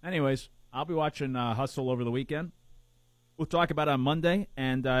 Yeah. Anyways, I'll be watching Hustle over the weekend. We'll talk about it on Monday,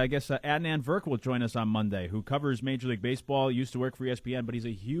 and I guess Adnan Virk will join us on Monday, who covers Major League Baseball, used to work for ESPN, but he's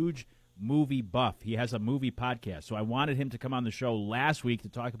a huge movie buff. He has a movie podcast, so I wanted him to come on the show last week to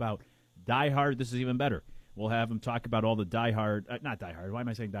talk about Die Hard. This is even better. We'll have him talk about all the Die Hard, not Die Hard, why am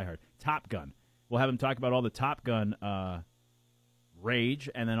I saying Die Hard? Top Gun. We'll have him talk about all the Top Gun rage,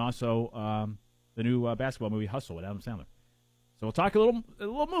 and then also the new basketball movie Hustle with Adam Sandler. So we'll talk a little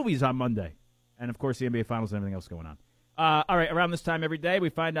movies on Monday, and of course the NBA Finals and everything else going on. All right, around this time every day, we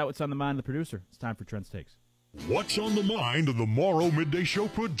find out what's on the mind of the producer. It's time for Trent's Takes. What's on the mind of the Morrow Midday Show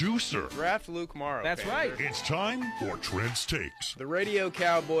producer? Draft Luke Morrow. That's right. It's time for Trent's Takes. The radio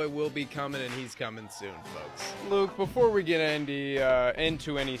cowboy will be coming, and he's coming soon, folks. Luke, before we get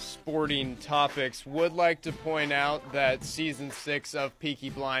into any sporting topics, would like to point out that Season 6 of Peaky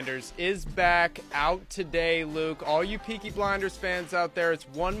Blinders is back, out today, Luke. All you Peaky Blinders fans out there, it's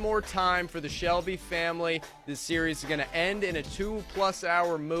one more time for the Shelby family. This series is going to end in a 2+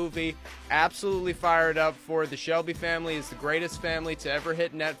 hour movie. Absolutely fired up for it. The Shelby family is the greatest family to ever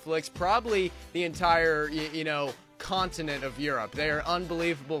hit Netflix. Probably the entire, continent of Europe. They are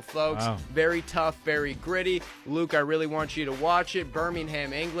unbelievable folks. Wow. Very tough, very gritty. Luke, I really want you to watch it.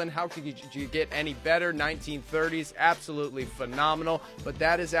 Birmingham, England. How could you get any better? 1930s. Absolutely phenomenal. But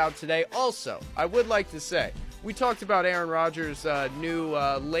that is out today. Also, I would like to say, we talked about Aaron Rodgers' new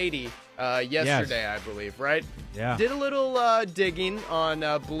lady yesterday, yes. I believe, right? Yeah. Did a little digging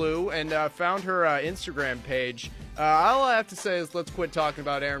on Blue and found her Instagram page. All I have to say is let's quit talking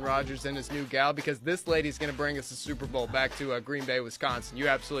about Aaron Rodgers and his new gal, because this lady's going to bring us a Super Bowl back to Green Bay, Wisconsin. You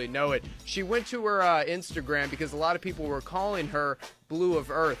absolutely know it. She went to her Instagram because a lot of people were calling her Blue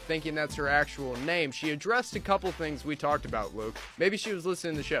of Earth, thinking that's her actual name. She addressed a couple things we talked about, Luke. Maybe she was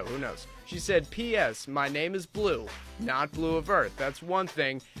listening to the show. Who knows? She said, P.S. My name is Blue, not Blue of Earth. That's one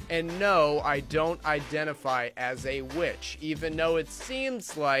thing. And no, I don't identify as a witch, even though it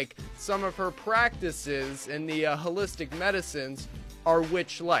seems like some of her practices in the holistic medicines are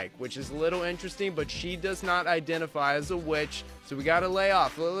witch-like, which is a little interesting, but she does not identify as a witch, so we gotta lay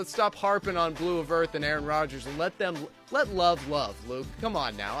off. Let's stop harping on Blue of Earth and Aaron Rodgers and let love, Luke. Come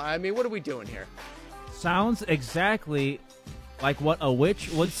on now. I mean, what are we doing here? Sounds exactly like what a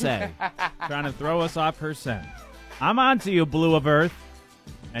witch would say, trying to throw us off her scent. I'm on to you, Blue of Earth.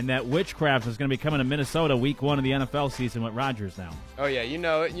 And that witchcraft is going to be coming to Minnesota week 1 of the NFL season with Rodgers now. Oh, yeah, you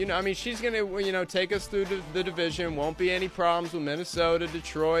know it. I mean, she's going to, take us through the division. Won't be any problems with Minnesota,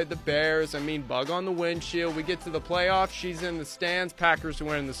 Detroit, the Bears. I mean, bug on the windshield. We get to the playoffs. She's in the stands. Packers are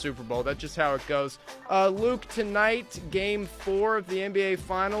winning the Super Bowl. That's just how it goes. Luke, tonight, Game 4 of the NBA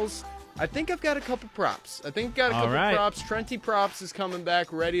Finals. I think I've got a couple props. Props. Trenty Props is coming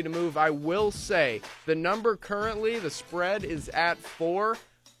back, ready to move. I will say the number currently, the spread is at 4.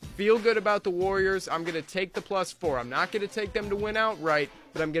 Feel good about the Warriors. I'm going to take the +4. I'm not going to take them to win outright,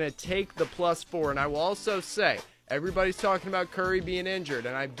 but I'm going to take the +4. And I will also say, everybody's talking about Curry being injured,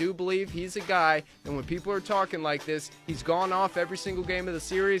 and I do believe he's a guy, and when people are talking like this, he's gone off every single game of the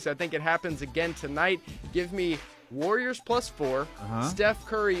series. I think it happens again tonight. Give me Warriors +4. Steph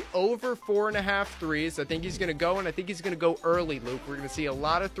Curry over 4.5 threes. I think he's going to go, and I think he's going to go early, Luke. We're going to see a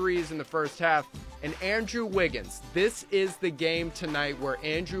lot of threes in the first half. And Andrew Wiggins. This is the game tonight where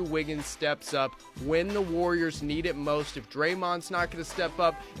Andrew Wiggins steps up when the Warriors need it most. If Draymond's not going to step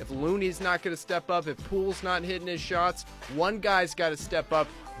up, if Looney's not going to step up, if Poole's not hitting his shots, one guy's got to step up,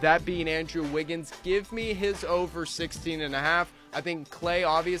 that being Andrew Wiggins. Give me his over 16.5. I think Klay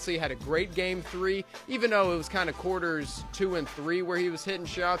obviously had a great game 3, even though it was kind of quarters 2 and 3 where he was hitting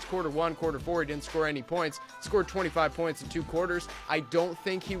shots. Quarter 1, quarter 4, he didn't score any points. Scored 25 points in 2 quarters. I don't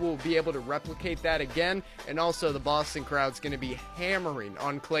think he will be able to replicate that again. And also the Boston crowd's going to be hammering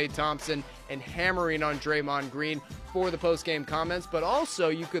on Klay Thompson and hammering on Draymond Green for the post-game comments. But also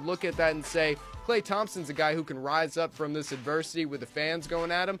you could look at that and say, Klay Thompson's a guy who can rise up from this adversity with the fans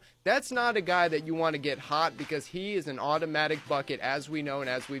going at him. That's not a guy that you want to get hot because he is an automatic bucket, as we know and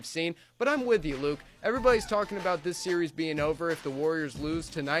as we've seen. But I'm with you, Luke. Everybody's talking about this series being over if the Warriors lose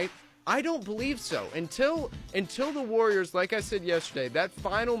tonight. I don't believe so. Until the Warriors, like I said yesterday, that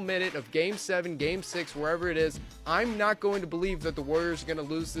final minute of Game 7, Game 6, wherever it is, I'm not going to believe that the Warriors are going to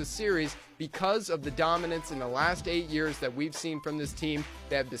lose this series because of the dominance in the last 8 years that we've seen from this team.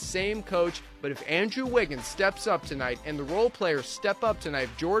 They have the same coach, but if Andrew Wiggins steps up tonight and the role players step up tonight,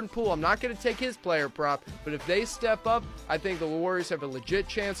 Jordan Poole, I'm not going to take his player prop, but if they step up, I think the Warriors have a legit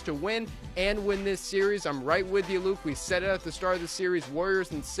chance to win and win this series. I'm right with you, Luke. We said it at the start of the series,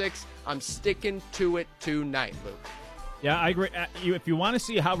 Warriors in 6. I'm sticking to it tonight, Luke. Yeah, I agree. If you want to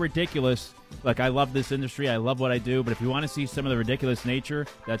see how ridiculous, look, I love this industry. I love what I do. But if you want to see some of the ridiculous nature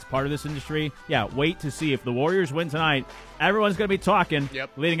that's part of this industry, yeah, wait to see if the Warriors win tonight. Everyone's going to be talking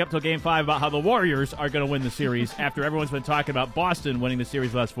leading up to Game 5 about how the Warriors are going to win the series after everyone's been talking about Boston winning the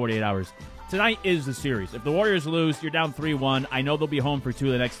series the last 48 hours. Tonight is the series. If the Warriors lose, you're down 3-1. I know they'll be home for 2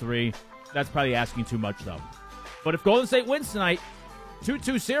 of the next 3. That's probably asking too much, though. But if Golden State wins tonight,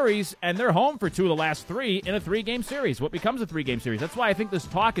 2-2 series, and they're home for 2 of the last 3 in a 3-game series. What becomes a 3-game series? That's why I think this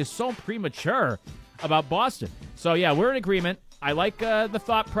talk is so premature about Boston. So, yeah, we're in agreement. I like the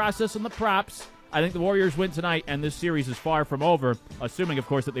thought process and the props. I think the Warriors win tonight, and this series is far from over, assuming, of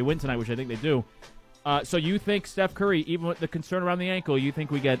course, that they win tonight, which I think they do. So you think Steph Curry, even with the concern around the ankle, you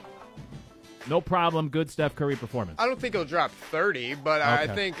think we get no problem, good Steph Curry performance? I don't think he'll drop 30, but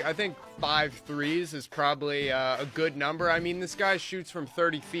okay. I think 5 threes is probably a good number. I mean, this guy shoots from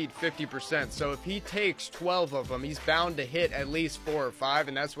 30 feet 50%, so if he takes 12 of them, he's bound to hit at least 4 or 5,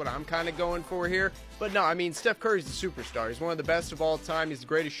 and that's what I'm kind of going for here. But no, I mean, Steph Curry's a superstar. He's one of the best of all time. He's the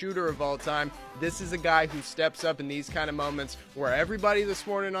greatest shooter of all time. This is a guy who steps up in these kind of moments where everybody this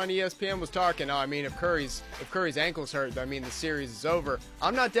morning on ESPN was talking, if Curry's ankle's hurt, I mean, the series is over.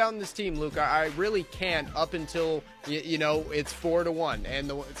 I'm not doubting this team, Luke. I really can't up until, it's 4-1 and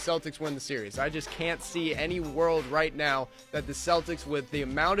the Celtics win the series. I just can't see any world right now that the Celtics, with the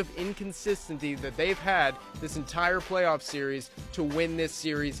amount of inconsistency that they've had this entire playoff series, to win this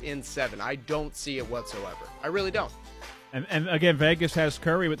series in 7. I don't see it whatsoever. I really don't. And again, Vegas has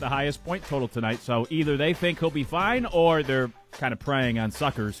Curry with the highest point total tonight, so either they think he'll be fine or they're kind of preying on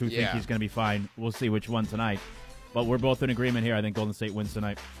suckers who think he's going to be fine. We'll see which one tonight. But we're both in agreement here. I think Golden State wins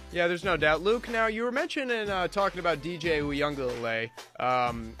tonight. Yeah, there's no doubt. Luke, now you were mentioning talking about DJ Uyunglele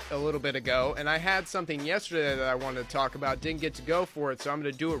a little bit ago, and I had something yesterday that I wanted to talk about. Didn't get to go for it, so I'm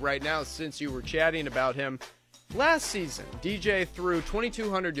going to do it right now since you were chatting about him. Last season, DJ threw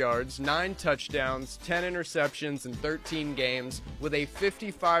 2,200 yards, 9 touchdowns, 10 interceptions in 13 games with a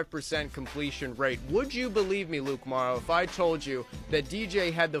 55% completion rate. Would you believe me, Luke Morrow, if I told you that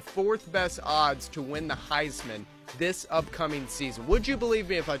DJ had the 4th best odds to win the Heisman this upcoming season? Would you believe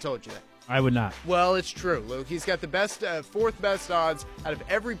me if I told you that? I would not. Well, it's true, Luke. He's got the best, fourth best odds out of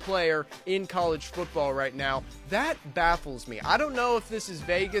every player in college football right now. That baffles me. I don't know if this is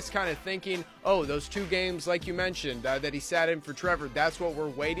Vegas kind of thinking, oh, those 2 games, like you mentioned, that he sat in for Trevor, that's what we're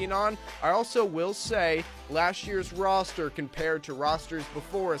waiting on. I also will say last year's roster compared to rosters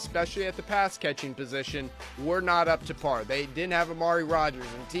before, especially at the pass-catching position, were not up to par. They didn't have Amari Rodgers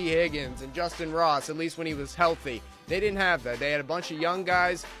and T. Higgins and Justin Ross, at least when he was healthy. They didn't have that. They had a bunch of young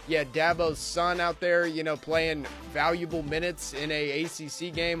guys. You had Dabo's son out there, playing valuable minutes in a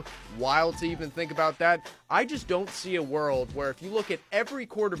ACC game. Wild to even think about that. I just don't see a world where if you look at every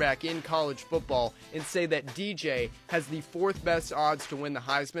quarterback in college football and say that DJ has the 4th best odds to win the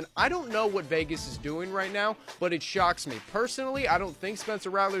Heisman, I don't know what Vegas is doing right now, but it shocks me. Personally, I don't think Spencer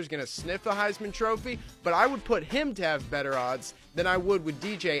Rattler is going to sniff the Heisman Trophy, but I would put him to have better odds than I would with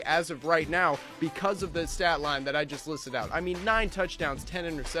DJ as of right now because of the stat line that I just listed out. I mean, 9 touchdowns, 10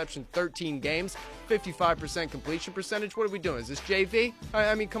 interceptions, 13 games, 55% completion percentage. What are we doing? Is this JV?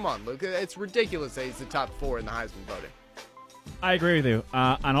 I mean, come on, Luke. It's ridiculous that he's the top 4 in the Heisman voting. I agree with you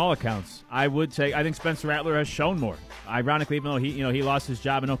on all accounts. I think Spencer Rattler has shown more. Ironically, even though he lost his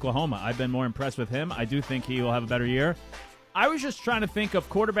job in Oklahoma, I've been more impressed with him. I do think he will have a better year. I was just trying to think of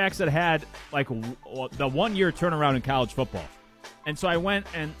quarterbacks that had like the 1-year turnaround in college football. And so I went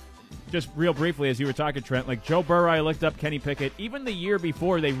and just real briefly, as you were talking, Trent, like Joe Burrow, I looked up Kenny Pickett. Even the year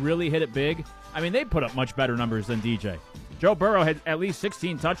before they really hit it big, I mean, they put up much better numbers than DJ. Joe Burrow had at least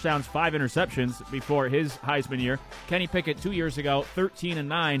 16 touchdowns, 5 interceptions before his Heisman year. Kenny Pickett 2 years ago, 13 and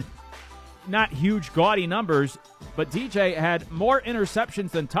 9. Not huge, gaudy numbers, but DJ had more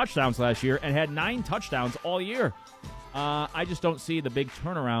interceptions than touchdowns last year and had 9 touchdowns all year. I just don't see the big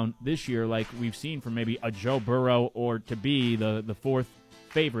turnaround this year like we've seen from maybe a Joe Burrow or to be the 4th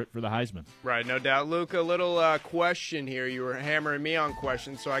favorite for the Heisman. Right, no doubt. Luke, a little question here. You were hammering me on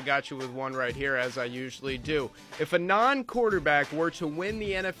questions, so I got you with one right here, as I usually do. If a non-quarterback were to win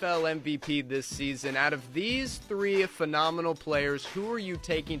the NFL MVP this season, out of these 3 phenomenal players, who are you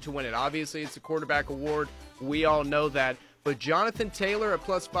taking to win it? Obviously, it's a quarterback award. We all know that. But Jonathan Taylor at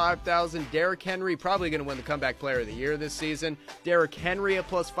plus 5,000, Derrick Henry probably going to win the Comeback Player of the Year this season, Derrick Henry at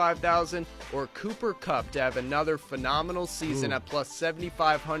plus 5,000, or Cooper Kupp to have another phenomenal season at plus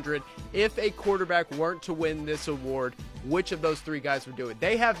 7,500. If a quarterback weren't to win this award, which of those 3 guys would do it?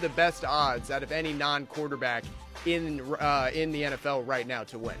 They have the best odds out of any non-quarterback in the NFL right now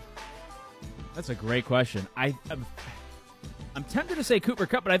to win. That's a great question. I'm tempted to say Cooper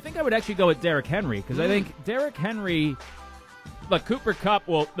Kupp, but I think I would actually go with Derrick Henry because I think Derrick Henry. Look, Cooper Kupp,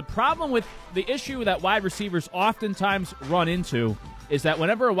 well, the problem with the issue that wide receivers oftentimes run into is that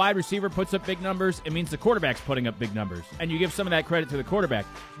whenever a wide receiver puts up big numbers, it means the quarterback's putting up big numbers, and you give some of that credit to the quarterback.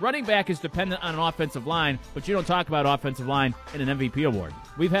 Running back is dependent on an offensive line, but you don't talk about offensive line in an MVP award.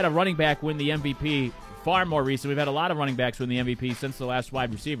 We've had a running back win the MVP far more recent. We've had a lot of running backs win the MVP since the last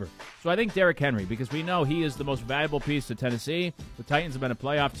wide receiver. So I think Derrick Henry, because we know he is the most valuable piece to Tennessee. The Titans have been a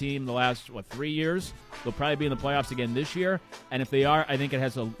playoff team the last, 3 years? They'll probably be in the playoffs again this year. And if they are, I think it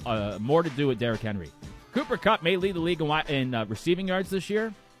has more to do with Derrick Henry. Cooper Kupp may lead the league in receiving yards this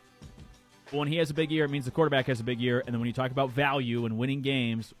year. But when he has a big year, it means the quarterback has a big year. And then when you talk about value and winning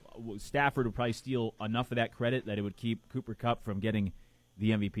games, Stafford would probably steal enough of that credit that it would keep Cooper Kupp from getting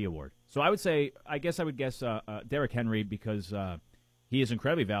the MVP award. So I would guess Derrick Henry because he is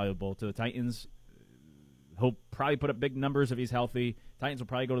incredibly valuable to the Titans. He'll probably put up big numbers if he's healthy. Titans will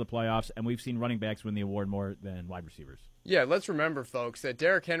probably go to the playoffs, and we've seen running backs win the award more than wide receivers. Yeah, let's remember, folks, that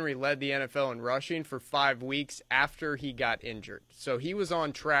Derrick Henry led the NFL in rushing for 5 weeks after he got injured. So he was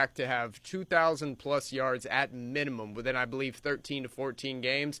on track to have 2,000-plus yards at minimum within, I believe, 13 to 14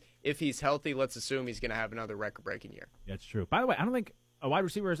 games. If he's healthy, let's assume he's going to have another record-breaking year. That's true. By the way, I don't think a wide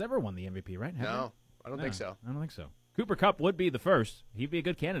receiver has ever won the MVP, right? No, I don't think so. I don't think so. Cooper Kupp would be the first. He'd be a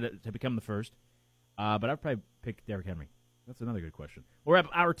good candidate to become the first. But I'd probably pick Derrick Henry. That's another good question. We'll have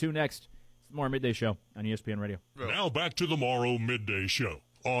Hour 2 next. It's the Morrow Midday Show on ESPN Radio. Now back to the Morrow Midday Show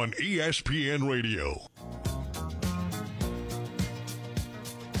on ESPN Radio.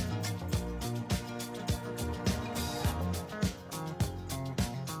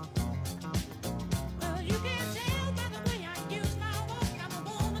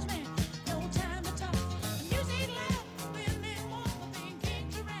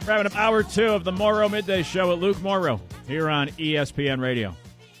 Wrapping up Hour 2 of the Morrow Midday Show with Luke Morrow here on ESPN Radio.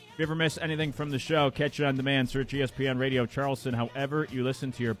 If you ever miss anything from the show, catch it on demand. Search ESPN Radio Charleston, however you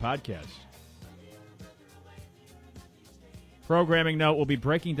listen to your podcasts. Programming note, we'll be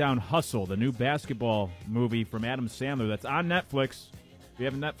breaking down Hustle, the new basketball movie from Adam Sandler that's on Netflix. If you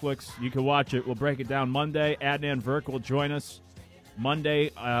have Netflix, you can watch it. We'll break it down Monday. Adnan Virk will join us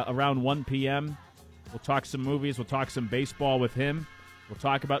Monday around 1 p.m. We'll talk some movies. We'll talk some baseball with him. We'll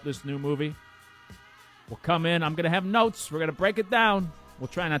talk about this new movie. We'll come in. I'm going to have notes. We're going to break it down. We'll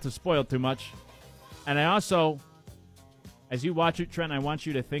try not to spoil too much. And I also, as you watch it, Trent, I want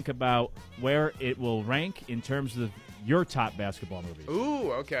you to think about where it will rank in terms of your top basketball movies.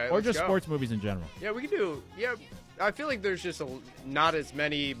 Ooh, okay. Or let's just go. sports movies in general. Yeah, we can do. Yeah, I feel like there's just not as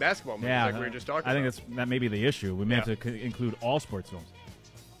many basketball movies like we were just talking about. I think that may be the issue. We may have to include all sports films.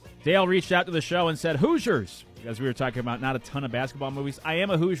 Dale reached out to the show and said, Hoosiers, because we were talking about not a ton of basketball movies. I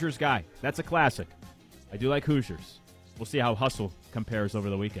am a Hoosiers guy. That's a classic. I do like Hoosiers. We'll see how Hustle compares over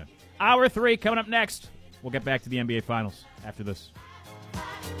the weekend. Hour 3 coming up next. We'll get back to the NBA Finals after this.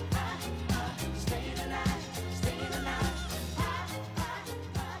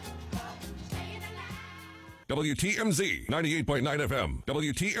 WTMZ 98.9 FM,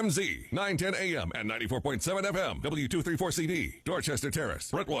 WTMZ 910 AM and 94.7 FM, W234CD, Dorchester Terrace,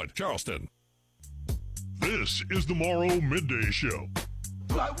 Brentwood, Charleston. This is the Morrow Midday Show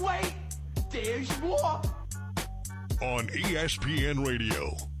But wait, there's more. on ESPN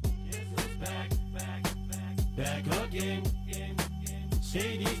Radio. Back again.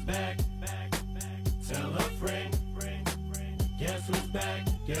 Shady's back. Tell a friend. Guess who's back?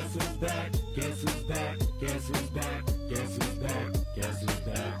 Guess who's back? Guess who's back? Guess who's back? Guess who's back? Guess who's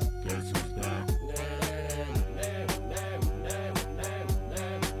back? Guess who's back?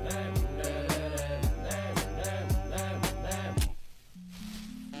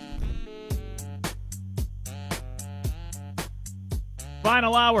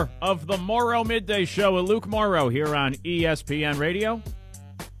 Final hour of the Morrow Midday Show with Luke Morrow here on ESPN Radio.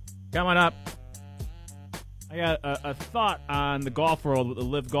 Coming up, I got a thought on the golf world with the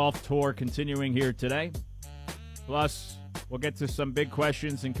Live Golf Tour continuing here today. Plus, we'll get to some big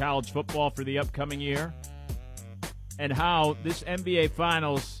questions in college football for the upcoming year and how this NBA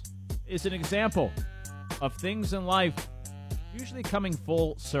Finals is an example of things in life usually coming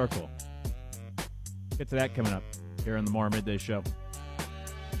full circle. Get to that coming up here on the Morrow Midday Show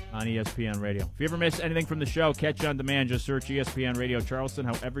on ESPN Radio. If you ever miss anything from the show, catch on demand. Just search ESPN Radio Charleston,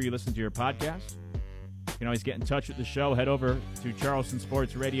 however you listen to your podcast. You can always get in touch with the show. Head over to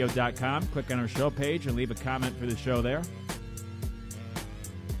charlestonsportsradio.com. Click on our show page and leave a comment for the show there.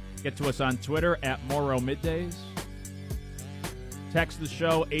 Get to us on Twitter at Morrow Middays. Text the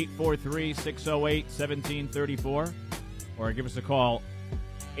show 843-608-1734 or give us a call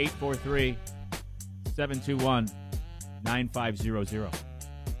 843-721-9500.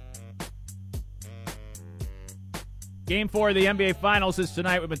 Game 4 of the NBA Finals is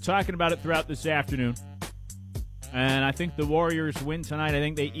tonight. We've been talking about it throughout this afternoon. And I think the Warriors win tonight. I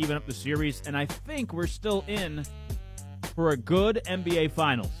think they even up the series. And I think we're still in for a good NBA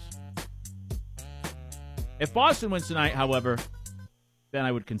Finals. If Boston wins tonight, however, then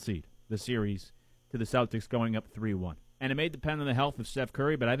I would concede the series to the Celtics going up 3-1. And it may depend on the health of Steph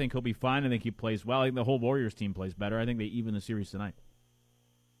Curry, but I think he'll be fine. I think he plays well. I think the whole Warriors team plays better. I think they even the series tonight.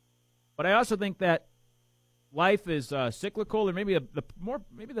 But I also think that life is cyclical, or maybe the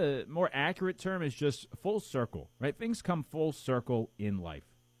more accurate term is just full circle, right? Things come full circle in life.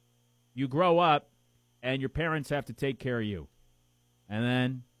 You grow up, and your parents have to take care of you. And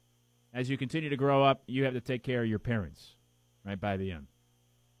then, as you continue to grow up, you have to take care of your parents, right, by the end.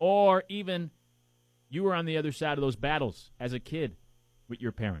 Or even you were on the other side of those battles as a kid with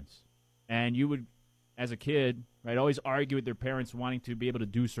your parents. And you would, as a kid, right, always argue with their parents wanting to be able to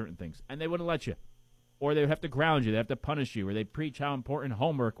do certain things. And they wouldn't let you. Or they would have to ground you. They have to punish you. Or they'd preach how important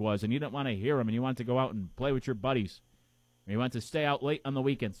homework was, and you didn't want to hear them, and you wanted to go out and play with your buddies. Or you wanted to stay out late on the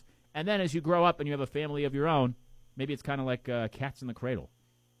weekends. And then as you grow up and you have a family of your own, maybe it's kind of like cats in the cradle.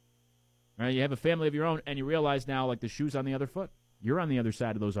 Right? You have a family of your own, and you realize now, like the shoe's on the other foot. You're on the other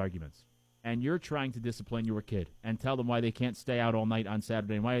side of those arguments. And you're trying to discipline your kid and tell them why they can't stay out all night on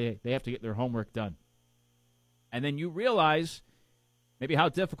Saturday and why they have to get their homework done. And then you realize maybe how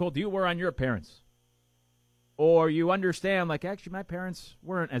difficult you were on your parents. Or you understand, like, actually, my parents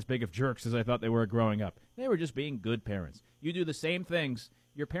weren't as big of jerks as I thought they were growing up. They were just being good parents. You do the same things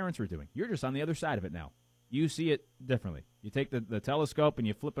your parents were doing. You're just on the other side of it now. You see it differently. You take the telescope and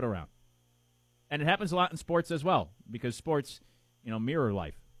you flip it around. And it happens a lot in sports as well, because sports, mirror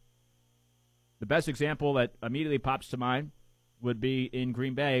life. The best example that immediately pops to mind would be in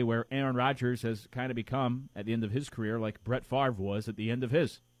Green Bay, where Aaron Rodgers has kind of become, at the end of his career, like Brett Favre was at the end of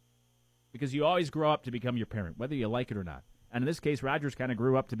his. Because you always grow up to become your parent, whether you like it or not. And in this case, Rodgers kind of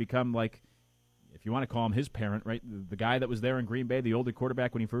grew up to become, like, if you want to call him his parent, right? The guy that was there in Green Bay, the older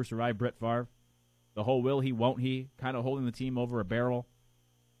quarterback when he first arrived, Brett Favre. The whole will he, won't he, kind of holding the team over a barrel.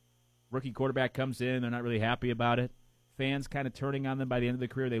 Rookie quarterback comes in, they're not really happy about it. fans kind of turning on them by the end of the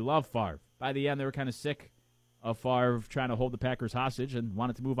career. They love Favre. By the end, they were kind of sick of Favre trying to hold the Packers hostage and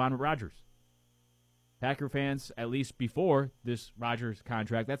wanted to move on with Rodgers. Packer fans, at least before this Rodgers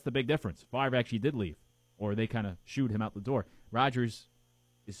contract, that's the big difference. Favre actually did leave, or they kind of shooed him out the door. Rodgers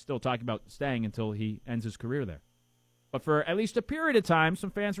is still talking about staying until he ends his career there. But for at least a period of time,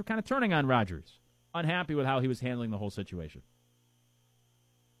 some fans were kind of turning on Rodgers, unhappy with how he was handling the whole situation.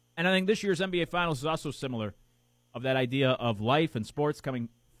 And I think this year's NBA Finals is also similar, of that idea of life and sports coming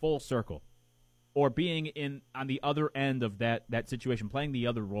full circle, or being on the other end of that situation, playing the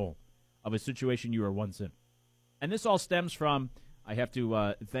other role of a situation you were once in. And this all stems from, I have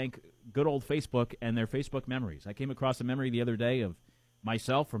to thank good old Facebook and their Facebook memories. I came across a memory the other day of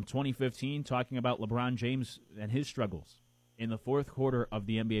myself from 2015 talking about LeBron James and his struggles in the fourth quarter of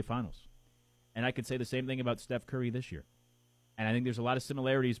the NBA Finals. And I could say the same thing about Steph Curry this year. And I think there's a lot of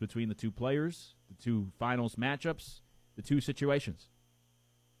similarities between the two players, the two finals matchups, the two situations.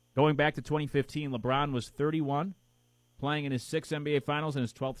 Going back to 2015, LeBron was 31, playing in his 6th NBA Finals in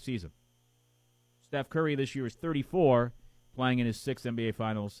his 12th season. Steph Curry this year is 34, playing in his 6th NBA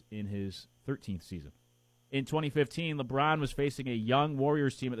Finals in his 13th season. In 2015, LeBron was facing a young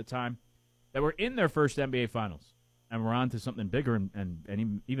Warriors team at the time that were in their first NBA Finals and were on to something bigger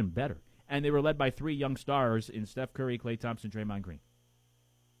and even better. And they were led by 3 young stars in Steph Curry, Klay Thompson, Draymond Green.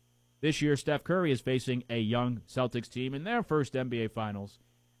 This year, Steph Curry is facing a young Celtics team in their first NBA Finals,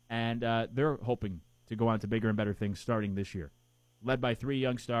 and they're hoping to go on to bigger and better things starting this year, led by 3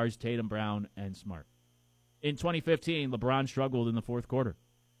 young stars, Tatum, Brown, and Smart. In 2015, LeBron struggled in the fourth quarter.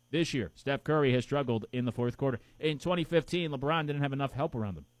 This year, Steph Curry has struggled in the fourth quarter. In 2015, LeBron didn't have enough help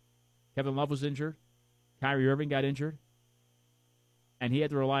around him. Kevin Love was injured. Kyrie Irving got injured. And he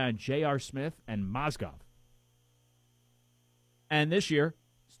had to rely on J.R. Smith and Mozgov. And this year,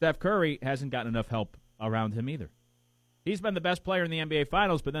 Steph Curry hasn't gotten enough help around him either. He's been the best player in the NBA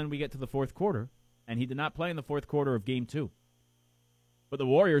Finals, but then we get to the fourth quarter, and he did not play in the fourth quarter of Game 2. But the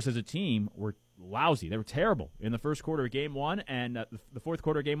Warriors as a team were lousy. They were terrible in the first quarter of Game 1, and the fourth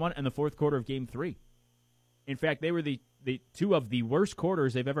quarter of Game 1, and the fourth quarter of Game 3. In fact, they were the 2 of the worst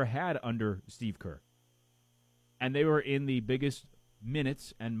quarters they've ever had under Steve Kerr. And they were in the biggest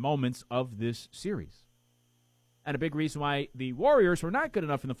minutes and moments of this series. And a big reason why the Warriors were not good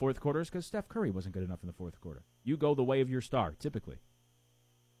enough in the fourth quarter is because Steph Curry wasn't good enough in the fourth quarter. You go the way of your star, typically.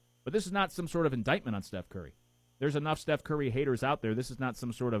 But this is not some sort of indictment on Steph Curry. There's enough Steph Curry haters out there. This is not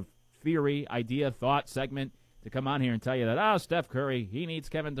some sort of theory, idea, thought segment to come on here and tell you that, Steph Curry, he needs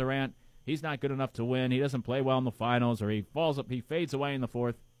Kevin Durant. He's not good enough to win. He doesn't play well in the finals, or he fades away in the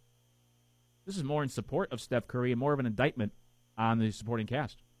fourth. This is more in support of Steph Curry and more of an indictment on the supporting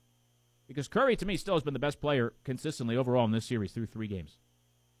cast. Because Curry, to me, still has been the best player consistently overall in this series through 3 games.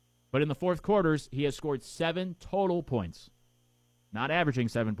 But in the fourth quarters, he has scored 7 total points. Not averaging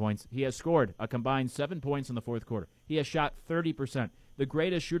 7 points. He has scored a combined 7 points in the fourth quarter. He has shot 30%. The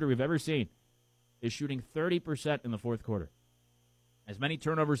greatest shooter we've ever seen is shooting 30% in the fourth quarter. As many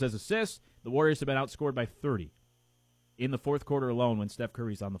turnovers as assists, the Warriors have been outscored by 30 in the fourth quarter alone when Steph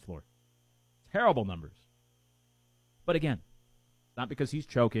Curry's on the floor. Terrible numbers. But again, it's not because he's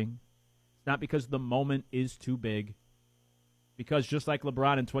choking. It's not because the moment is too big. Because just like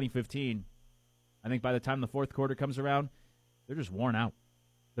LeBron in 2015, I think by the time the fourth quarter comes around, they're just worn out.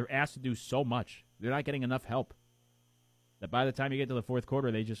 They're asked to do so much. They're not getting enough help. That by the time you get to the fourth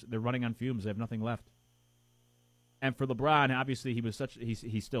quarter, they're running on fumes. They have nothing left. And for LeBron, obviously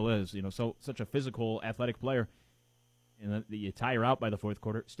he still is, such a physical, athletic player. And you tire out by the fourth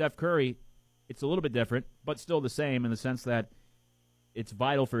quarter. Steph Curry, it's a little bit different, but still the same in the sense that it's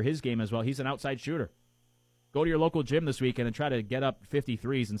vital for his game as well. He's an outside shooter. Go to your local gym this weekend and try to get up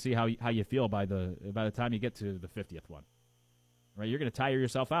 53s and see how you feel by the time you get to the 50th one. Right? You're going to tire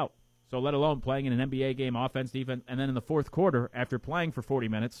yourself out. So let alone playing in an NBA game, offense, defense, and then in the fourth quarter, after playing for 40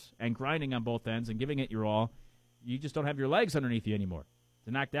 minutes and grinding on both ends and giving it your all, you just don't have your legs underneath you anymore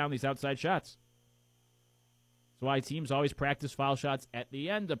to knock down these outside shots. That's why teams always practice foul shots at the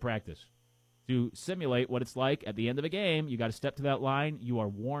end of practice to simulate what it's like at the end of a game. You got to step to that line. You are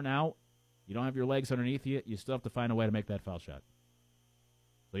worn out. You don't have your legs underneath you. You still have to find a way to make that foul shot.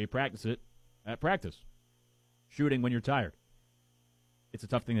 So you practice it at practice. Shooting when you're tired. It's a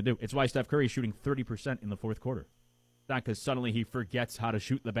tough thing to do. It's why Steph Curry is shooting 30% in the fourth quarter. It's not because suddenly he forgets how to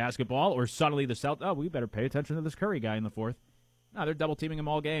shoot the basketball or suddenly the Celtics, we better pay attention to this Curry guy in the fourth. No, they're double-teaming him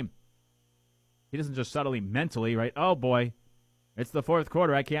all game. He doesn't just suddenly mentally, right, oh, boy, it's the fourth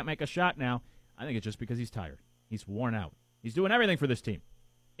quarter. I can't make a shot now. I think it's just because he's tired. He's worn out. He's doing everything for this team.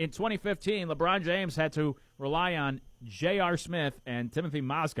 In 2015, LeBron James had to rely on J.R. Smith and Timothy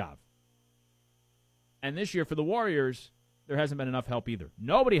Mozgov. And this year for the Warriors, there hasn't been enough help either.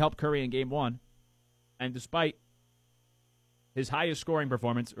 Nobody helped Curry in Game 1. And despite his highest scoring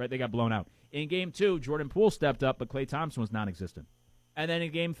performance, right, they got blown out. In Game 2, Jordan Poole stepped up, but Klay Thompson was non-existent. And then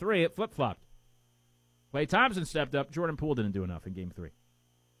in Game 3, it flip-flopped. Klay Thompson stepped up. Jordan Poole didn't do enough in Game 3.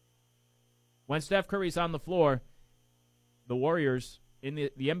 When Steph Curry's on the floor, the Warriors, in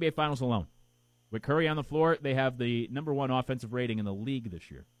the NBA Finals alone, with Curry on the floor, they have the number 1 offensive rating in the league this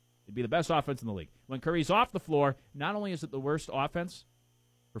year. It'd be the best offense in the league. When Curry's off the floor, not only is it the worst offense,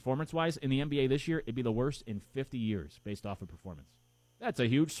 performance-wise, in the NBA this year, it'd be the worst in 50 years based off of performance. That's a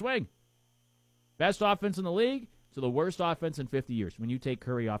huge swing. Best offense in the league to the worst offense in 50 years when you take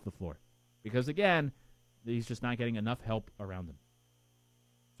Curry off the floor. Because, again, he's just not getting enough help around him.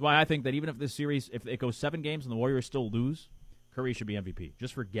 That's why I think that even if this series, if it goes 7 games and the Warriors still lose, Curry should be MVP,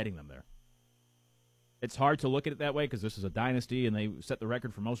 just for getting them there. It's hard to look at it that way because this is a dynasty and they set the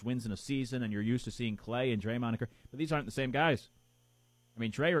record for most wins in a season, and you're used to seeing Klay and Draymond and Curry, but these aren't the same guys. I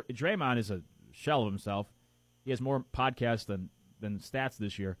mean, Draymond is a shell of himself. He has more podcasts than stats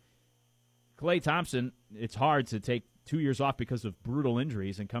this year. Klay Thompson, it's hard to take 2 years off because of brutal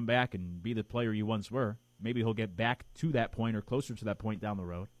injuries and come back and be the player you once were. Maybe he'll get back to that point or closer to that point down the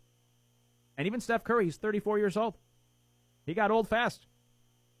road. And even Steph Curry, he's 34 years old. He got old fast,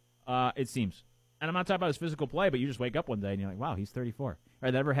 it seems. And I'm not talking about his physical play, but you just wake up one day and you're like, wow, he's 34. All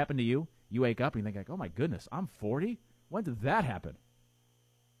right, that ever happened to you? You wake up and you think, like, oh, my goodness, I'm 40? When did that happen?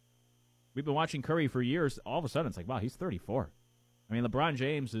 We've been watching Curry for years. All of a sudden, it's like, wow, he's 34. I mean, LeBron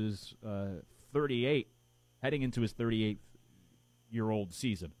James is 38, heading into his 38-year-old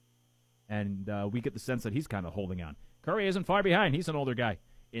season. And we get the sense that he's kind of holding on. Curry isn't far behind. He's an older guy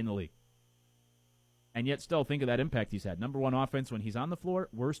in the league. And yet still think of that impact he's had. Number 1 offense when he's on the floor,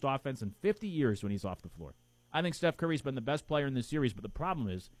 worst offense in 50 years when he's off the floor. I think Steph Curry's been the best player in this series, but the problem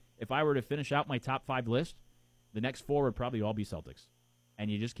is, if I were to finish out my top 5 list, the next 4 would probably all be Celtics. And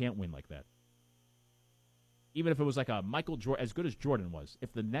you just can't win like that. Even if it was like a Michael Jordan, as good as Jordan was,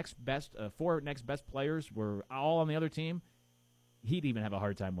 if the next best 4 next best players were all on the other team, he'd even have a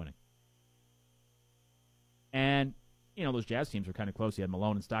hard time winning. And, you know, those Jazz teams were kind of close. You had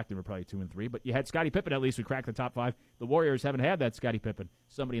Malone and Stockton were probably 2 and 3, but you had Scottie Pippen at least who cracked the top 5. The Warriors haven't had that Scottie Pippen,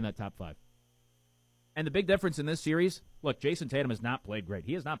 somebody in that top 5. And the big difference in this series, look, Jason Tatum has not played great.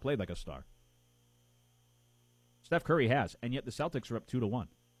 He has not played like a star. Steph Curry has, and yet the Celtics are up 2-1.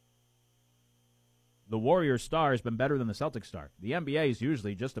 The Warriors' star has been better than the Celtics' star. The NBA is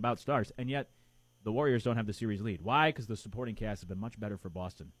usually just about stars, and yet the Warriors don't have the series lead. Why? Because the supporting cast has been much better for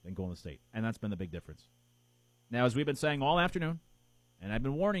Boston than Golden State, and that's been the big difference. Now, as we've been saying all afternoon, and I've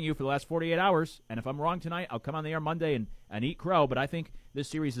been warning you for the last 48 hours, and if I'm wrong tonight, I'll come on the air Monday and eat crow, but I think this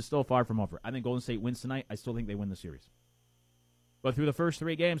series is still far from over. I think Golden State wins tonight. I still think they win the series. But through the first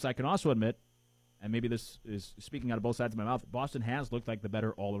 3 games, I can also admit, and maybe this is speaking out of both sides of my mouth, Boston has looked like the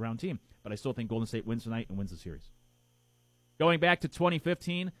better all-around team, but I still think Golden State wins tonight and wins the series. Going back to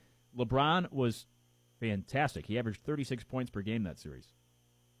 2015, LeBron was fantastic. He averaged 36 points per game that series.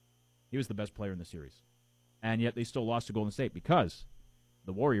 He was the best player in the series. And yet they still lost to Golden State because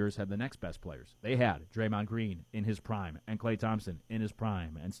the Warriors had the next best players. They had Draymond Green in his prime, and Klay Thompson in his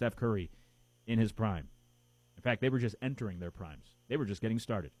prime, and Steph Curry in his prime. In fact, they were just entering their primes. They were just getting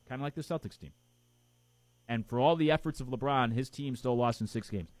started, kind of like the Celtics team. And for all the efforts of LeBron, his team still lost in 6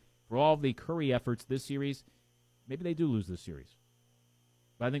 games. For all the Curry efforts this series, maybe they do lose this series.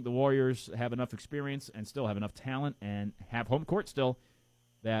 But I think the Warriors have enough experience and still have enough talent and have home court still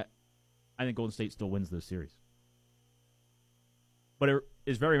that I think Golden State still wins this series. But it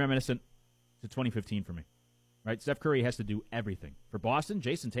is very reminiscent to 2015 for me. Right? Steph Curry has to do everything. For Boston,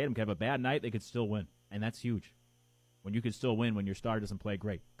 Jason Tatum could have a bad night, they could still win. And that's huge. When you can still win when your star doesn't play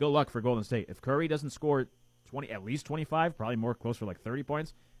great. Good luck for Golden State. If Curry doesn't score at least 25, probably more close for like 30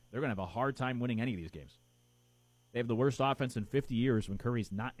 points, they're going to have a hard time winning any of these games. They have the worst offense in 50 years when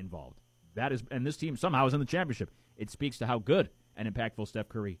Curry's not involved. And this team somehow is in the championship. It speaks to how good and impactful Steph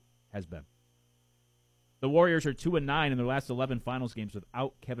Curry has been. The Warriors are 2-9 in their last 11 finals games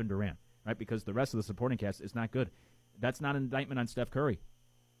without Kevin Durant, right? Because the rest of the supporting cast is not good. That's not an indictment on Steph Curry.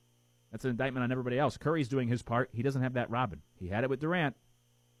 That's an indictment on everybody else. Curry's doing his part. He doesn't have that Robin. He had it with Durant.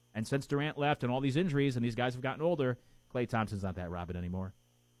 And since Durant left and all these injuries and these guys have gotten older, Klay Thompson's not that Robin anymore.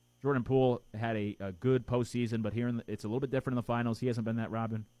 Jordan Poole had a good postseason, but it's a little bit different in the finals. He hasn't been that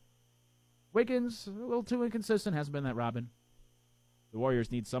Robin. Wiggins, a little too inconsistent, hasn't been that Robin. The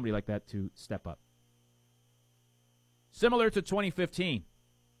Warriors need somebody like that to step up. Similar to 2015,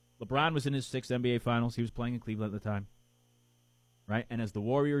 LeBron was in his 6th NBA Finals. He was playing in Cleveland at the time. right? And as the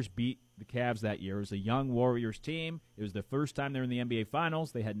Warriors beat the Cavs that year, it was a young Warriors team. It was the first time they were in the NBA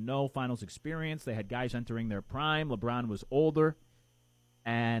Finals. They had no finals experience. They had guys entering their prime. LeBron was older.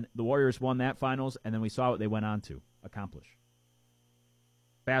 And the Warriors won that finals, and then we saw what they went on to accomplish.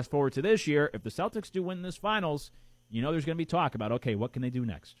 Fast forward to this year, if the Celtics do win this finals, you know there's going to be talk about, okay, what can they do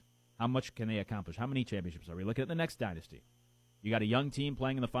next? How much can they accomplish? How many championships? Are we looking at the next dynasty? You got a young team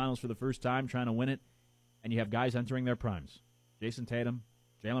playing in the finals for the first time, trying to win it, and you have guys entering their primes. Jason Tatum,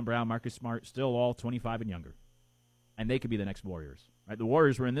 Jaylen Brown, Marcus Smart, still all 25 and younger. And they could be the next Warriors. Right? The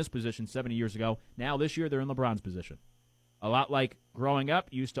Warriors were in this position 70 years ago. Now, this year, they're in LeBron's position. A lot like growing up,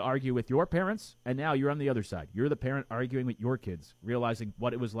 you used to argue with your parents, and now you're on the other side. You're the parent arguing with your kids, realizing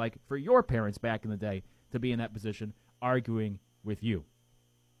what it was like for your parents back in the day to be in that position, arguing with you.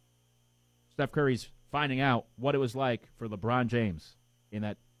 Steph Curry's finding out what it was like for LeBron James in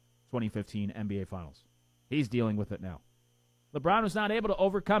that 2015 NBA Finals. He's dealing with it now. LeBron was not able to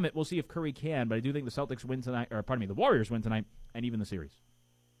overcome it. We'll see if Curry can, but I do think the Celtics win tonight, the Warriors win tonight, and even the series.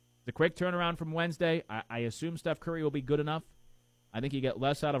 It's a quick turnaround from Wednesday. I assume Steph Curry will be good enough. I think you get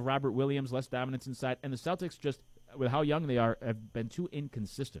less out of Robert Williams, less dominance inside, and the Celtics just, with how young they are, have been too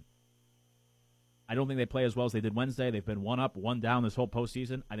inconsistent. I don't think they play as well as they did Wednesday. They've been one up, one down this whole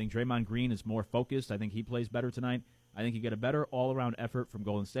postseason. I think Draymond Green is more focused. I think he plays better tonight. I think you get a better all-around effort from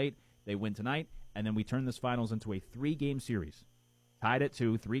Golden State. They win tonight, and then we turn this finals into a 3-game series. Tied at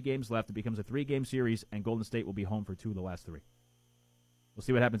 2, 3 games left. It becomes a 3-game series, and Golden State will be home for 2 of the last 3. We'll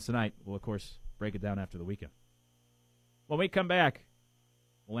see what happens tonight. We'll, of course, break it down after the weekend. When we come back,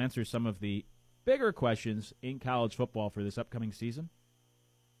 we'll answer some of the bigger questions in college football for this upcoming season.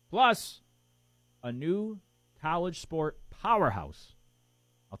 Plus, a new college sport powerhouse.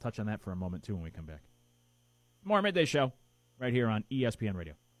 I'll touch on that for a moment, too, when we come back. More Midday Show right here on ESPN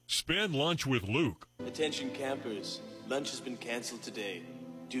Radio. Spend lunch with Luke. Attention campers, lunch has been canceled today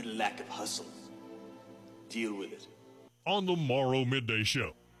due to lack of hustle. Deal with it. On the Morrow Midday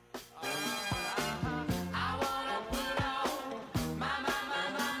Show.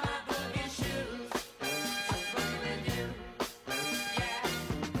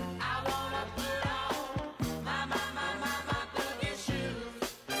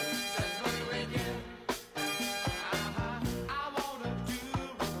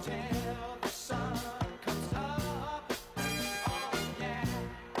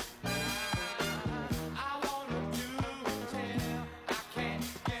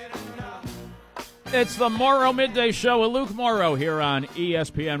 It's the Morrow Midday Show with Luke Morrow here on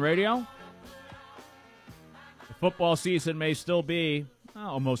ESPN Radio. The football season may still be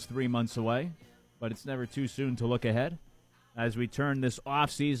almost 3 months away, but it's never too soon to look ahead as we turn this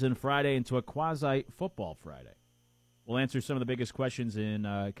off-season Friday into a quasi-football Friday. We'll answer some of the biggest questions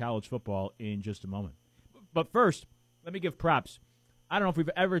in college football in just a moment. But first, let me give props. I don't know if we've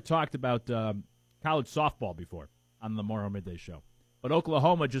ever talked about college softball before on the Morrow Midday Show, but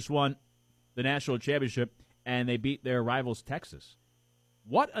Oklahoma just won the national championship, and they beat their rivals Texas.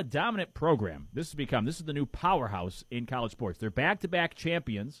 What a dominant program this has become. This is the new powerhouse in college sports. They're back-to-back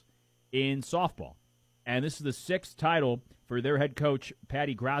champions in softball, and this is the 6th title for their head coach,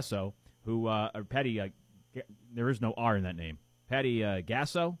 Patty Grasso, who, there is no R in that name, Patty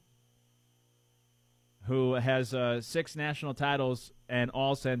Gasso, who has 6 national titles, and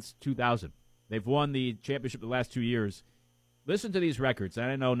all since 2000. They've won the championship the last 2 years. Listen to these records.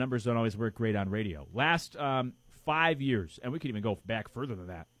 I know numbers don't always work great on radio. Last 5 years, and we could even go back further than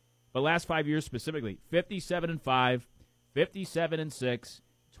that, but last 5 years specifically, 57-5, 57-6,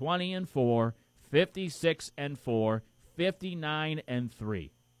 20-4, 56-4, 59-3.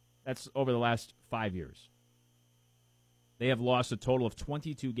 That's over the last 5 years. They have lost a total of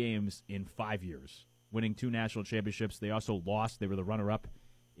 22 games in 5 years, winning 2 national championships. They also lost. They were the runner-up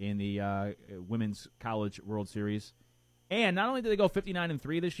in the Women's College World Series. And not only did they go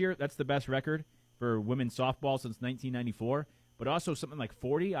 59-3 this year, that's the best record for women's softball since 1994, but also something like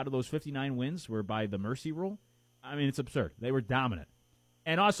 40 out of those 59 wins were by the mercy rule. I mean, it's absurd. They were dominant.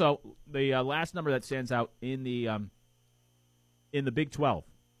 And also, the last number that stands out in the Big 12.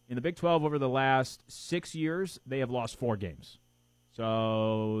 In the Big 12 over the last 6 years, they have lost 4 games.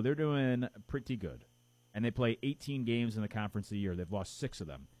 So they're doing pretty good. And they play 18 games in the conference a year. They've lost 6 of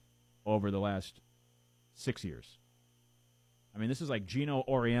them over the last 6 years. I mean, this is like Gino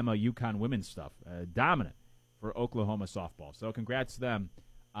Auriemma, UConn women's stuff. Dominant for Oklahoma softball. So congrats to them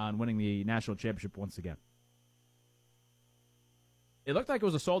on winning the national championship once again. It looked like it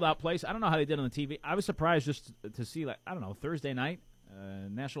was a sold-out place. I don't know how they did on the TV. I was surprised just to see, Thursday night,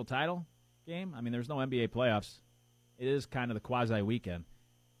 national title game. I mean, there's no NBA playoffs. It is kind of the quasi-weekend.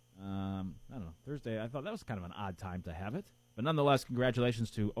 I don't know. Thursday, I thought that was kind of an odd time to have it. But nonetheless,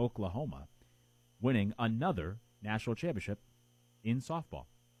 congratulations to Oklahoma winning another national championship in softball.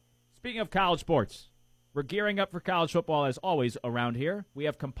 Speaking of college sports, we're gearing up for college football as always around here. We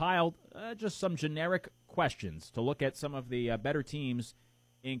have compiled just some generic questions to look at some of the better teams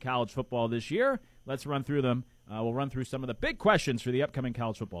in college football this year. Let's run through them. We'll run through some of the big questions for the upcoming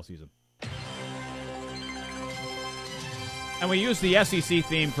college football season. And we use the SEC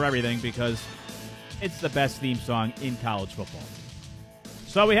theme for everything because it's the best theme song in college football.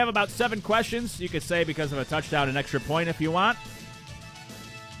 So we have about 7 questions. You could say because of a touchdown, an extra point if you want.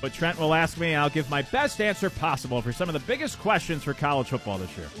 But Trent will ask me, and I'll give my best answer possible for some of the biggest questions for college football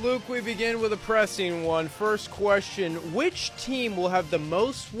this year. Luke, we begin with a pressing one. First question, which team will have the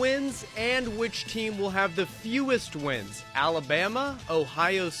most wins and which team will have the fewest wins? Alabama,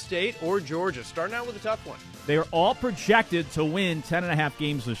 Ohio State, or Georgia? Starting out with a tough one. They are all projected to win 10.5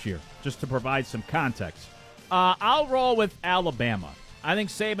 games this year, just to provide some context. I'll roll with Alabama. I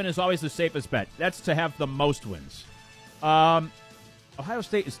think Saban is always the safest bet. That's to have the most wins. Ohio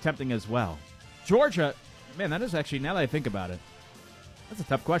State is tempting as well. Georgia, man, that is actually, now that I think about it, that's a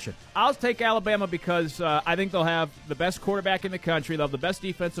tough question. I'll take Alabama because I think they'll have the best quarterback in the country. They'll have the best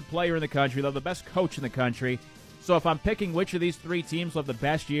defensive player in the country. They'll have the best coach in the country. So if I'm picking which of these 3 teams will have the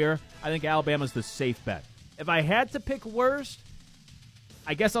best year, I think Alabama's the safe bet. If I had to pick worst,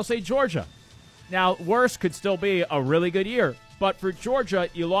 I guess I'll say Georgia. Now, worst could still be a really good year. But for Georgia,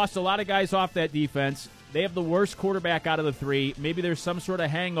 you lost a lot of guys off that defense. They have the worst quarterback out of the 3. Maybe there's some sort of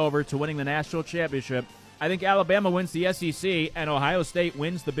hangover to winning the national championship. I think Alabama wins the SEC and Ohio State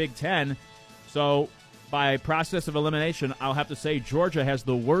wins the Big Ten. So by process of elimination, I'll have to say Georgia has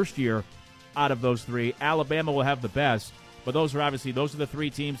the worst year out of those 3. Alabama will have the best. But those are the 3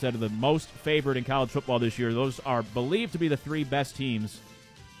 teams that are the most favored in college football this year. Those are believed to be the 3 best teams.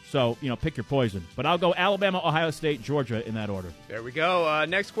 So, pick your poison. But I'll go Alabama, Ohio State, Georgia in that order. There we go.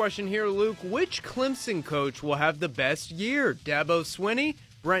 Next question here, Luke. Which Clemson coach will have the best year? Dabo Swinney,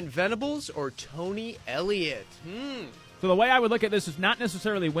 Brent Venables, or Tony Elliott? So the way I would look at this is not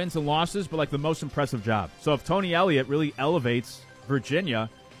necessarily wins and losses, but like the most impressive job. So if Tony Elliott really elevates Virginia,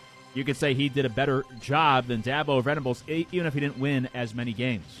 you could say he did a better job than Dabo Venables, even if he didn't win as many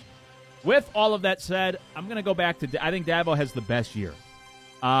games. With all of that said, I'm going to go back to I think Dabo has the best year.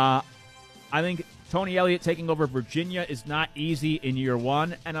 I think Tony Elliott taking over Virginia is not easy in year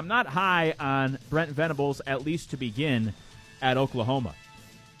 1, and I'm not high on Brent Venables, at least to begin, at Oklahoma.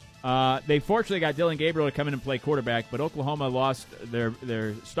 They fortunately got Dylan Gabriel to come in and play quarterback, but Oklahoma lost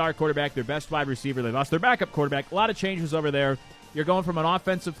their star quarterback, their best wide receiver. They lost their backup quarterback. A lot of changes over there. You're going from an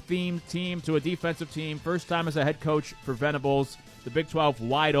offensive-themed team to a defensive team. First time as a head coach for Venables. The Big 12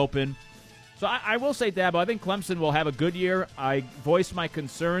 wide open. So I will say, Dabo, I think Clemson will have a good year. I voiced my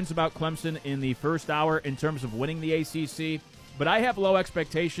concerns about Clemson in the first hour in terms of winning the ACC, but I have low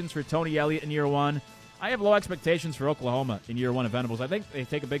expectations for Tony Elliott in year 1. I have low expectations for Oklahoma in year 1 of Venables. I think they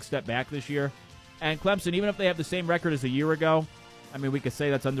take a big step back this year. And Clemson, even if they have the same record as a year ago, I mean, we could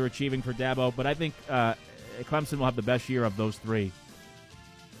say that's underachieving for Dabo, but I think Clemson will have the best year of those 3.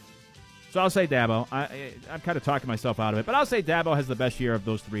 So I'll say Dabo. I'm kind of talking myself out of it, but I'll say Dabo has the best year of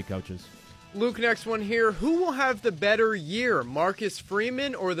those 3 coaches. Luke, next one here. Who will have the better year, Marcus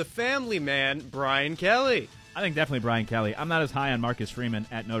Freeman or the family man, Brian Kelly? I think definitely Brian Kelly. I'm not as high on Marcus Freeman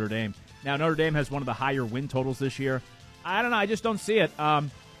at Notre Dame. Now, Notre Dame has one of the higher win totals this year. I don't know. I just don't see it. I'm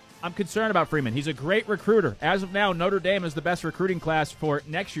concerned about Freeman. He's a great recruiter. As of now, Notre Dame is the best recruiting class for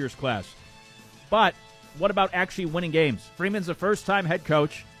next year's class. But what about actually winning games? Freeman's a first-time head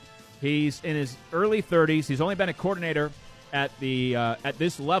coach. He's in his early 30s. He's only been a coordinator at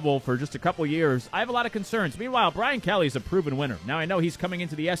this level for just a couple years. I have a lot of concerns. Meanwhile, Brian Kelly's a proven winner. Now, I know he's coming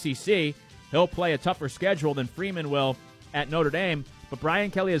into the SEC. He'll play a tougher schedule than Freeman will at Notre Dame, but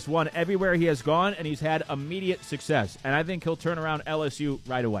Brian Kelly has won everywhere he has gone, and he's had immediate success, and I think he'll turn around LSU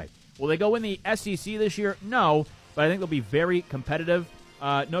right away. Will they go in the SEC this year? No, but I think they'll be very competitive.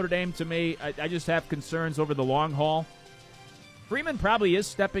 Notre Dame, to me, I just have concerns over the long haul. Freeman probably is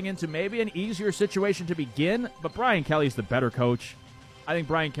stepping into maybe an easier situation to begin, but Brian Kelly's the better coach. I think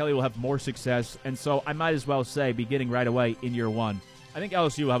Brian Kelly will have more success, and so I might as well say beginning right away in year 1. I think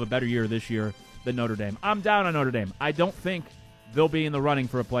LSU will have a better year this year than Notre Dame. I'm down on Notre Dame. I don't think they'll be in the running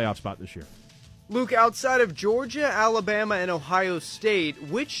for a playoff spot this year. Luke, outside of Georgia, Alabama, and Ohio State,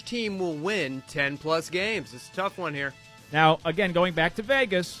 which team will win 10-plus games? It's a tough one here. Now, again, going back to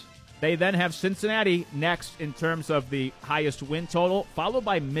Vegas, they then have Cincinnati next in terms of the highest win total, followed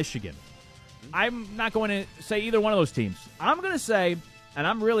by Michigan. I'm not going to say either one of those teams. I'm going to say, and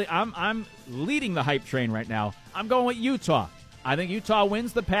I'm leading the hype train right now, I'm going with Utah. I think Utah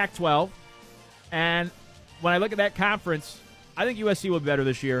wins the Pac-12, and when I look at that conference, I think USC will be better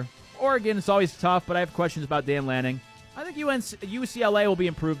this year. Oregon is always tough, but I have questions about Dan Lanning. I think UCLA will be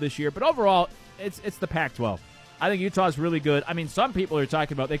improved this year, but overall, it's the Pac-12. I think Utah's really good. I mean, some people are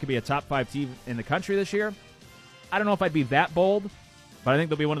talking about they could be a top 5 team in the country this year. I don't know if I'd be that bold, but I think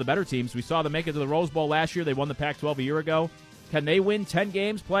they'll be one of the better teams. We saw them make it to the Rose Bowl last year. They won the Pac-12 a year ago. Can they win 10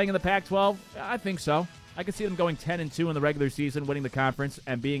 games playing in the Pac-12? I think so. I could see them going 10-2 in the regular season, winning the conference,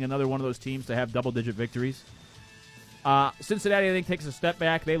 and being another one of those teams to have double-digit victories. Cincinnati, I think, takes a step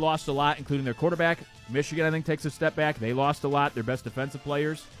back. They lost a lot, including their quarterback. Michigan, I think, takes a step back. They lost a lot, their best defensive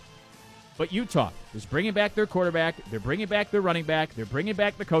players. But Utah is bringing back their quarterback. They're bringing back their running back. They're bringing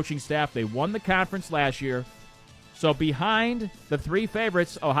back the coaching staff. They won the conference last year. So behind the 3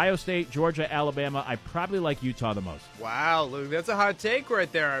 favorites, Ohio State, Georgia, Alabama, I probably like Utah the most. Wow, Luke, that's a hot take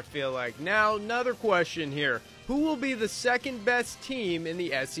right there, I feel like. Now, another question here. Who will be the second best team in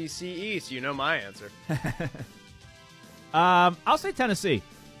the SEC East? You know my answer. I'll say Tennessee.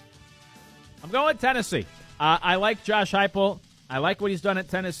 I'm going with Tennessee. I like Josh Heupel. I like what he's done at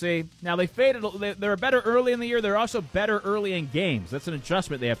Tennessee. Now, they faded. They were better early in the year. They're also better early in games. That's an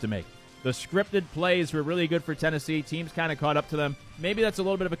adjustment they have to make. The scripted plays were really good for Tennessee. Teams kind of caught up to them. Maybe that's a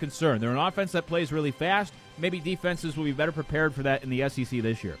little bit of a concern. They're an offense that plays really fast. Maybe defenses will be better prepared for that in the SEC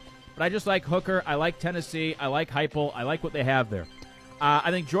this year. But I just like Hooker. I like Tennessee. I like Heupel. I like what they have there. I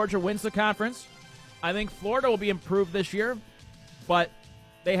think Georgia wins the conference. I think Florida will be improved this year, but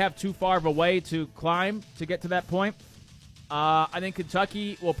they have too far of a way to climb to get to that point. I think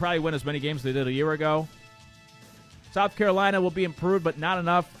Kentucky will probably win as many games as they did a year ago. South Carolina will be improved, but not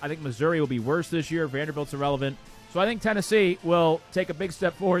enough. I think Missouri will be worse this year. Vanderbilt's irrelevant. So I think Tennessee will take a big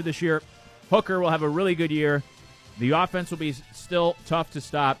step forward this year. Hooker will have a really good year. The offense will be still tough to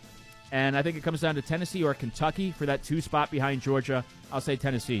stop. And I think it comes down to Tennessee or Kentucky for that 2 spot behind Georgia. I'll say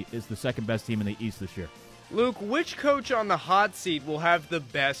Tennessee is the second best team in the East this year. Luke, which coach on the hot seat will have the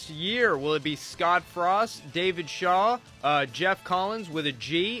best year? Will it be Scott Frost, David Shaw, Jeff Collins with a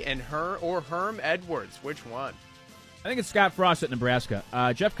G, and Herm Edwards? Which one? I think it's Scott Frost at Nebraska.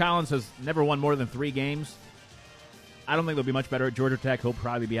 Jeff Collins has never won more than 3 games. I don't think they'll be much better at Georgia Tech. He'll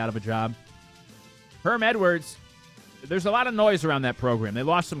probably be out of a job. Herm Edwards, there's a lot of noise around that program. They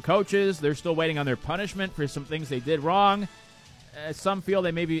lost some coaches. They're still waiting on their punishment for some things they did wrong. Some feel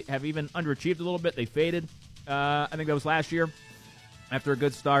they maybe have even underachieved a little bit. They faded. I think that was last year after a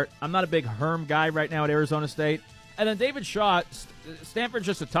good start. I'm not a big Herm guy right now at Arizona State. And then David Shaw, Stanford's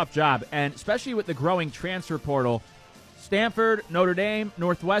just a tough job. And especially with the growing transfer portal, Stanford, Notre Dame,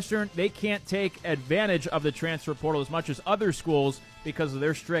 Northwestern, they can't take advantage of the transfer portal as much as other schools because of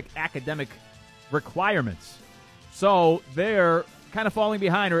their strict academic requirements. So they're kind of falling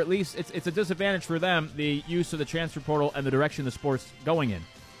behind, or at least it's a disadvantage for them, the use of the transfer portal and the direction the sport's going in.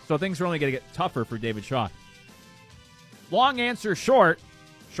 So things are only going to get tougher for David Shaw. Long answer shorter.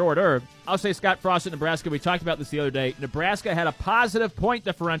 I'll say Scott Frost at Nebraska. We talked about this the other day. Nebraska had a positive point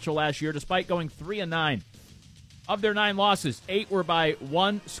differential last year despite going 3-9. Of their 9 losses, 8 were by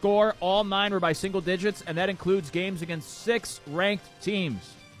 1 score. All 9 were by single digits, and that includes games against 6 ranked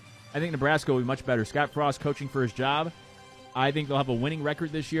teams. I think Nebraska will be much better. Scott Frost coaching for his job. I think they'll have a winning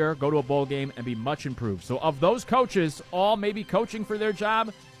record this year, go to a bowl game, and be much improved. So of those coaches, all maybe coaching for their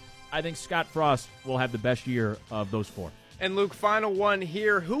job, I think Scott Frost will have the best year of those 4. And Luke, final one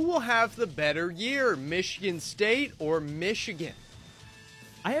here. Who will have the better year, Michigan State or Michigan?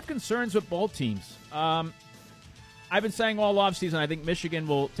 I have concerns with both teams. I've been saying all offseason I think Michigan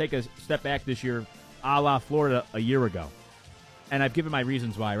will take a step back this year, a la Florida a year ago. And I've given my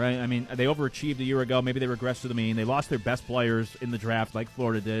reasons why, right? I mean, they overachieved a year ago. Maybe they regressed to the mean. They lost their best players in the draft like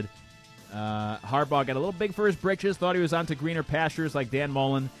Florida did. Harbaugh got a little big for his britches, thought he was on to greener pastures like Dan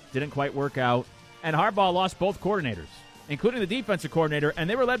Mullen. Didn't quite work out. And Harbaugh lost both coordinators, including the defensive coordinator, and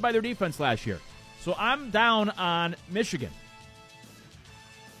they were led by their defense last year. So I'm down on Michigan.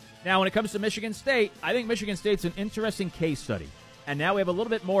 Now, when it comes to Michigan State, I think Michigan State's an interesting case study. And now we have a little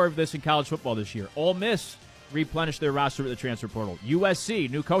bit more of this in college football this year. Ole Miss replenished their roster with the transfer portal.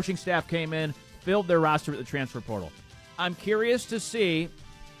 USC, new coaching staff came in, filled their roster with the transfer portal. I'm curious to see,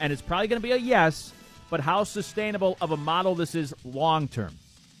 and it's probably going to be a yes, but how sustainable of a model this is long-term.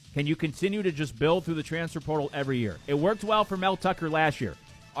 Can you continue to just build through the transfer portal every year? It worked well for Mel Tucker last year.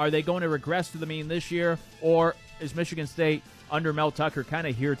 Are they going to regress to the mean this year, or is Michigan State under Mel Tucker kind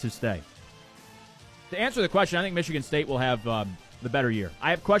of here to stay? To answer the question, I think Michigan State will have the better year.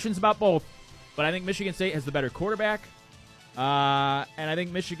 I have questions about both, but I think Michigan State has the better quarterback. And I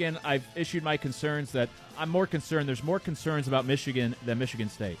think Michigan, I've issued my concerns that I'm more concerned. There's more concerns about Michigan than Michigan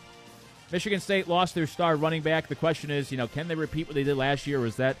State. Michigan State lost their star running back. The question is, can they repeat what they did last year, or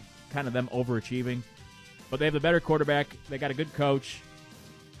is that kind of them overachieving? But they have the better quarterback. They got a good coach.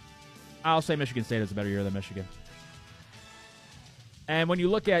 I'll say Michigan State has a better year than Michigan. And when you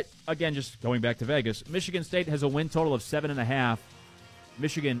look at, again, just going back to Vegas, Michigan State has a win total of 7.5.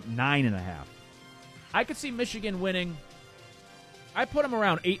 Michigan, 9.5. I could see Michigan winning. I put them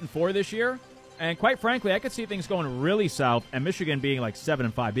around 8-4 this year. And quite frankly, I could see things going really south and Michigan being like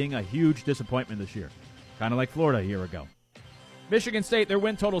 7-5, being a huge disappointment this year. Kind of like Florida a year ago. Michigan State, their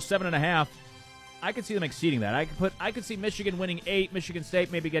win total 7.5. I could see them exceeding that. I could see Michigan winning 8, Michigan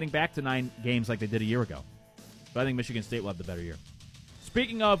State maybe getting back to 9 games like they did a year ago. But I think Michigan State will have the better year.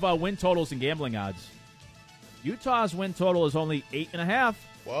 Speaking of win totals and gambling odds, Utah's win total is only 8.5.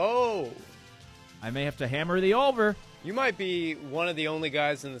 Whoa. I may have to hammer the over. You might be one of the only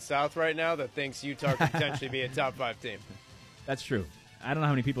guys in the South right now that thinks Utah could potentially be a top 5 team. That's true. I don't know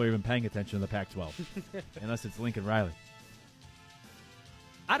how many people are even paying attention to the Pac-12, unless it's Lincoln Riley.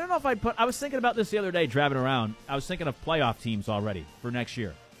 I don't know if I'd put... I was thinking about this the other day, driving around. I was thinking of playoff teams already for next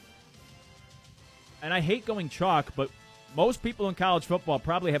year. And I hate going chalk, but most people in college football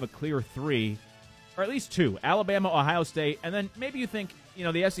probably have a clear 3, or at least 2. Alabama, Ohio State, and then maybe you think,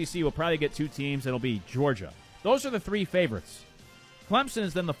 the SEC will probably get 2 teams. It'll be Georgia. Those are the 3 favorites. Clemson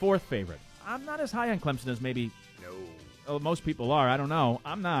is then the 4th favorite. I'm not as high on Clemson as maybe most people are. I don't know.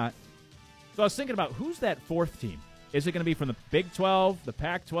 I'm not. So I was thinking about who's that 4th team. Is it going to be from the Big 12, the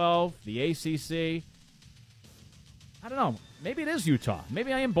Pac-12, the ACC? I don't know. Maybe it is Utah.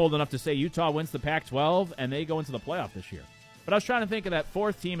 Maybe I am bold enough to say Utah wins the Pac-12 and they go into the playoff this year. But I was trying to think of that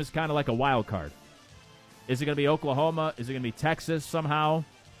 4th team as kind of like a wild card. Is it going to be Oklahoma? Is it going to be Texas somehow?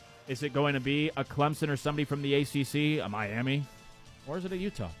 Is it going to be a Clemson or somebody from the ACC, a Miami? Or is it a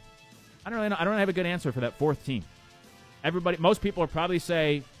Utah? I don't really know. I don't have a good answer for that 4th team. Most people will probably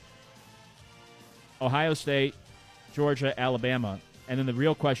say Ohio State, Georgia, Alabama. And then the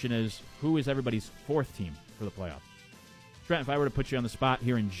real question is, who is everybody's 4th team for the playoff? Trent, if I were to put you on the spot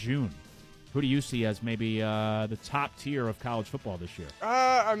here in June, who do you see as maybe the top tier of college football this year?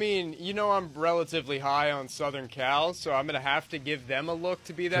 I'm relatively high on Southern Cal, so I'm going to have to give them a look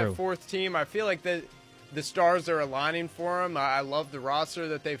to be that True. 4th team. I feel like the stars are aligning for them. I love the roster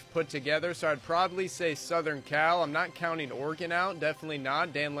that they've put together, so I'd probably say Southern Cal. I'm not counting Oregon out, definitely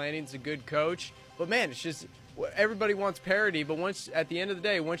not. Dan Lanning's a good coach. But, man, it's just everybody wants parity, but at the end of the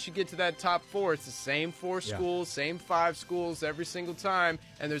day, once you get to that top 4, it's the same 4 schools, same 5 schools every single time,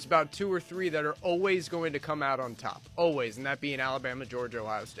 and there's about 2 or 3 that are always going to come out on top. Always, and that being Alabama, Georgia,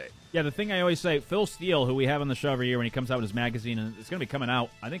 Ohio State. Yeah, the thing I always say, Phil Steele, who we have on the show every year when he comes out with his magazine, and it's going to be coming out,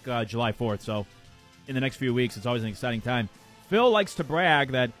 I think, July 4th, so in the next few weeks, it's always an exciting time. Phil likes to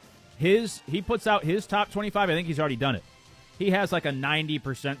brag that he puts out his top 25, I think he's already done it. He has like a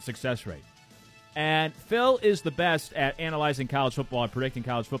 90% success rate. And Phil is the best at analyzing college football and predicting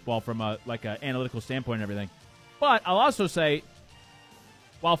college football from an analytical standpoint and everything. But I'll also say,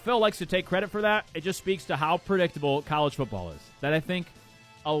 while Phil likes to take credit for that, it just speaks to how predictable college football is. That I think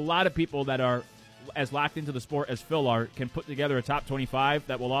a lot of people that are as locked into the sport as Phil are can put together a top 25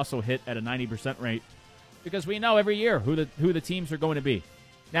 that will also hit at a 90% rate because we know every year who the teams are going to be.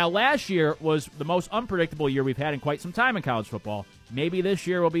 Now, last year was the most unpredictable year we've had in quite some time in college football. Maybe this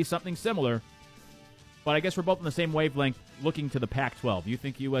year will be something similar. But I guess we're both on the same wavelength looking to the Pac-12. You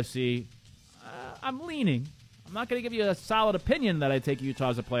think USC? I'm leaning. I'm not going to give you a solid opinion that I take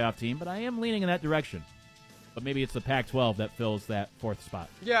Utah as a playoff team, but I am leaning in that direction. But maybe it's the Pac-12 that fills that 4th spot.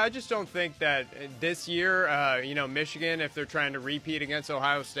 Yeah, I just don't think that this year, Michigan, if they're trying to repeat against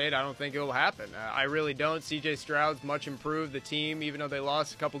Ohio State, I don't think it will happen. I really don't. C.J. Stroud's much improved the team, even though they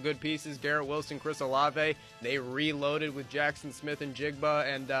lost a couple good pieces. Garrett Wilson, Chris Olave, they reloaded with Jackson Smith and Jigba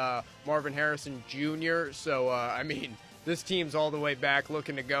and Marvin Harrison Jr. So, this team's all the way back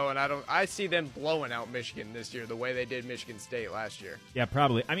looking to go, and I see them blowing out Michigan this year the way they did Michigan State last year. Yeah,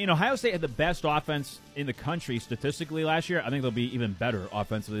 probably. Ohio State had the best offense in the country statistically last year. I think they'll be even better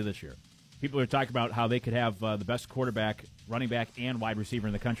offensively this year. People are talking about how they could have the best quarterback, running back, and wide receiver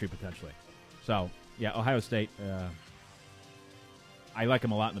in the country potentially. So, yeah, Ohio State, I like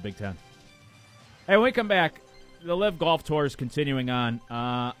them a lot in the Big Ten. Hey, when we come back, the LIV Golf Tour is continuing on.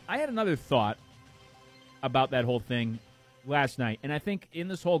 I had another thought about that whole thing last night. And I think in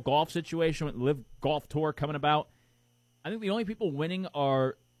this whole golf situation with LIV Golf Tour coming about, I think the only people winning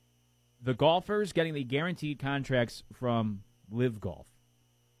are the golfers getting the guaranteed contracts from LIV Golf.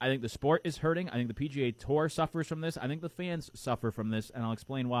 I think the sport is hurting. I think the PGA Tour suffers from this. I think the fans suffer from this, and I'll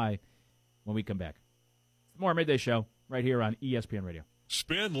explain why when we come back. More Midday Show right here on ESPN Radio.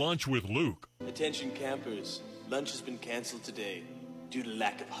 Spend lunch with Luke. Attention campers, lunch has been canceled today due to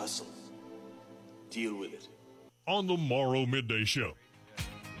lack of hustle. Deal with it. On the Morrow Midday Show.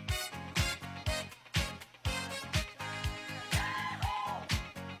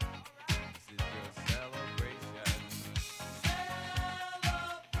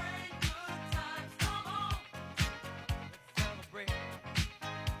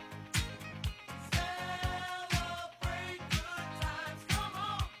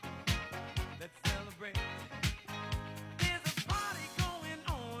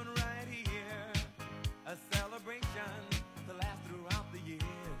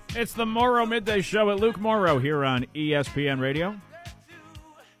 It's the Morrow Midday Show with Luke Morrow here on ESPN Radio.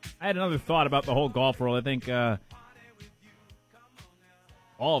 I had another thought about the whole golf world. I think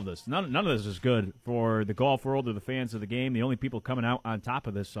all of this, none of this is good for the golf world or the fans of the game. The only people coming out on top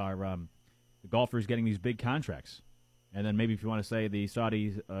of this are the golfers getting these big contracts. And then maybe if you want to say the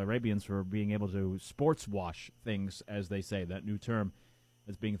Saudi Arabians for being able to sports wash things, as they say, that new term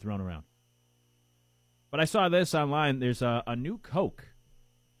that's being thrown around. But I saw this online. There's a new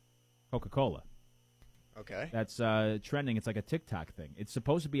Coca-Cola. Okay. That's trending. It's like a TikTok thing. It's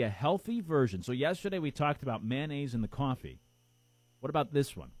supposed to be a healthy version. So yesterday we talked about mayonnaise in the coffee. What about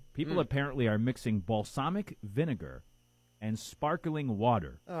this one? People apparently are mixing balsamic vinegar and sparkling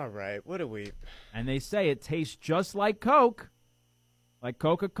water. All right. What do we... And they say it tastes just like Coke, like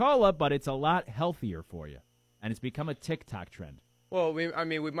Coca-Cola, but it's a lot healthier for you. And it's become a TikTok trend. Well,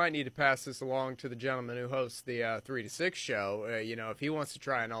 we might need to pass this along to the gentleman who hosts the 3 to 6 show. If he wants to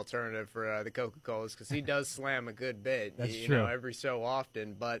try an alternative for the Coca-Colas, because he does slam a good bit, That's true. Every so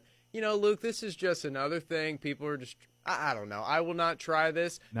often. But, Luke, this is just another thing. People are just, I don't know. I will not try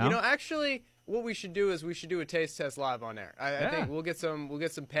this. No? Actually, what we should do is we should do a taste test live on air. I think we'll get some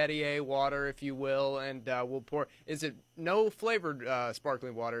Perrier water, if you will, and we'll pour. Is it no flavored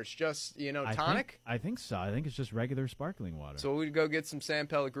sparkling water? It's just tonic. I think so. I think it's just regular sparkling water. So we'd go get some San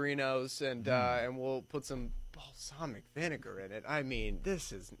Pellegrinos and we'll put some balsamic vinegar in it. I mean,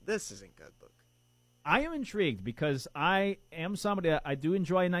 this isn't good, Luke. I am intrigued because I am somebody that I do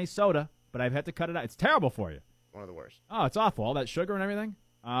enjoy a nice soda, but I've had to cut it out. It's terrible for you. One of the worst. Oh, it's awful. All that sugar and everything.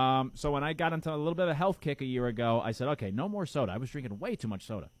 So when I got into a little bit of a health kick a year ago, I said, okay, no more soda. I was drinking way too much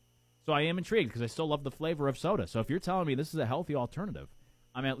soda. So I am intrigued because I still love the flavor of soda. So if you're telling me this is a healthy alternative,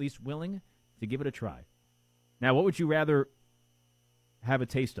 I'm at least willing to give it a try. Now, what would you rather have a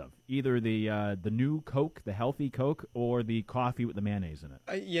taste of? Either the new Coke, the healthy Coke, or the coffee with the mayonnaise in it?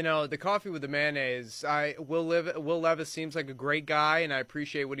 The coffee with the mayonnaise, Will Levis seems like a great guy, and I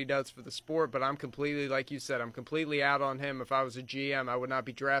appreciate what he does for the sport, but I'm completely, like you said, I'm completely out on him. If I was a GM, I would not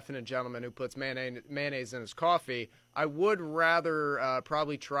be drafting a gentleman who puts mayonnaise in his coffee. I would rather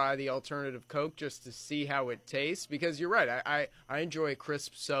probably try the alternative Coke just to see how it tastes, because you're right. I enjoy a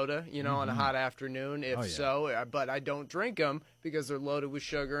crisp soda, on a hot afternoon, but I don't drink them because they're loaded with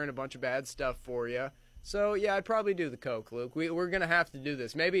sugar and a bunch of bad stuff for you. So, yeah, I'd probably do the Coke, Luke. We're going to have to do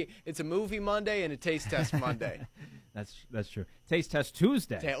this. Maybe it's a movie Monday and a taste test Monday. That's true. Taste test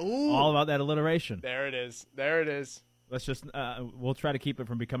Tuesday. Ooh. All about that alliteration. There it is. Let's just we'll try to keep it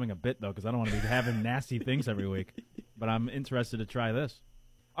from becoming a bit, though, because I don't want to be having nasty things every week. But I'm interested to try this.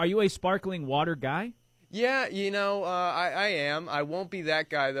 Are you a sparkling water guy? Yeah, I am. I won't be that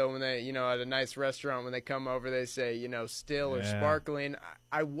guy, though, when they, at a nice restaurant, when they come over, they say, still or sparkling.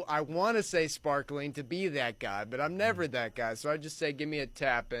 I want to say sparkling to be that guy, but I'm never that guy. So I just say, give me a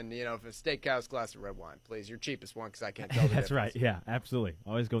tap and, if a steakhouse glass of red wine, please. Your cheapest one, because I can't tell the That's difference. right. Yeah, absolutely.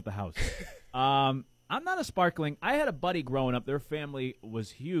 Always go with the house. I'm not a sparkling. I had a buddy growing up. Their family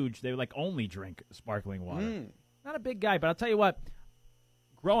was huge. They would only drink sparkling water. Not a big guy, but I'll tell you what.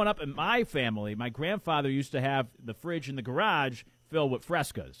 Growing up in my family, my grandfather used to have the fridge in the garage filled with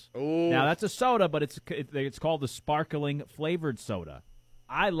Frescas. Ooh. Now, that's a soda, but it's called the sparkling flavored soda.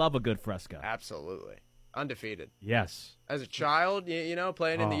 I love a good Fresca. Absolutely. Undefeated. Yes. As a child,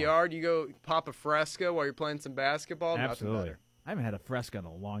 playing in the yard, you go pop a Fresca while you're playing some basketball. Absolutely. Nothing better. I haven't had a Fresca in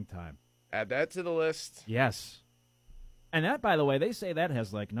a long time. Add that to the list. Yes. And that, by the way, they say that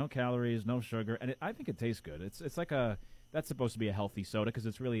has no calories, no sugar, and I think it tastes good. It's like that's supposed to be a healthy soda because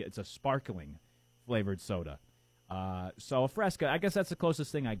it's a sparkling flavored soda. So a Fresca, I guess that's the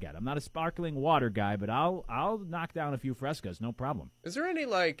closest thing I get. I'm not a sparkling water guy, but I'll knock down a few Frescas, no problem. Is there any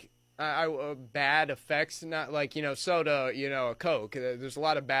bad effects? Not soda, a Coke. There's a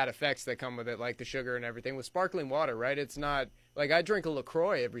lot of bad effects that come with it, like the sugar and everything. With sparkling water, right? It's not. I drink a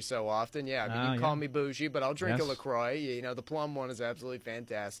LaCroix every so often. Yeah, you can call me bougie, but I'll drink a LaCroix. The plum one is absolutely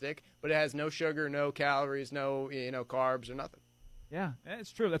fantastic, but it has no sugar, no calories, no carbs or nothing. Yeah,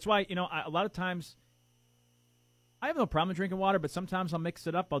 it's true. That's why a lot of times I have no problem drinking water, but sometimes I'll mix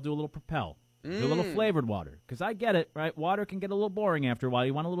it up. I'll do a little Propel, do a little flavored water, because I get it, right? Water can get a little boring after a while.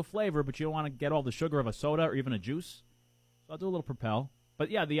 You want a little flavor, but you don't want to get all the sugar of a soda or even a juice. So I'll do a little Propel.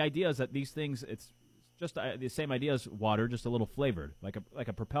 But yeah, the idea is that these things, it's just the same idea as water, just a little flavored, like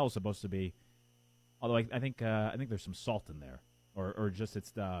a Propel is supposed to be. Although I think there's some salt in there, or just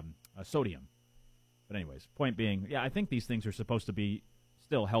it's sodium. But anyways, point being, yeah, I think these things are supposed to be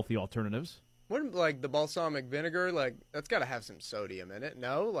still healthy alternatives. Wouldn't the balsamic vinegar that's got to have some sodium in it?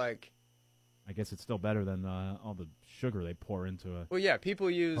 No, I guess it's still better than all the sugar they pour into it. Well, yeah, people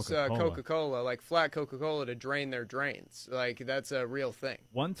use Coca-Cola. Coca-Cola, like flat Coca-Cola, to drain their drains. Like, that's a real thing.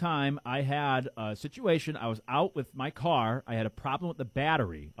 One time I had a situation. I was out with my car. I had a problem with the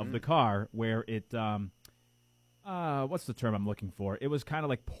battery of the car where it, what's the term I'm looking for? It was kind of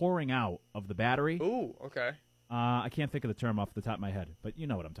like pouring out of the battery. Ooh, okay. I can't think of the term off the top of my head, but you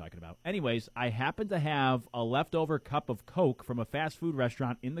know what I'm talking about. Anyways, I happened to have a leftover cup of Coke from a fast food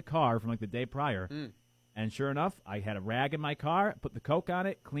restaurant in the car from like the day prior. And sure enough, I had a rag in my car, put the Coke on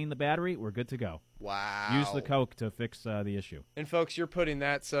it, cleaned the battery, we're good to go. Wow. Use the Coke to fix the issue. And folks, you're putting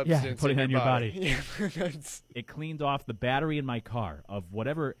that substance putting it in your body. Yeah. It cleaned off the battery in my car of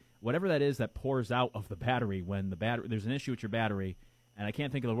whatever that is that pours out of the battery when the battery, there's an issue with your battery, and I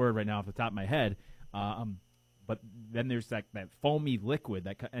can't think of the word right now off the top of my head. But then there's that foamy liquid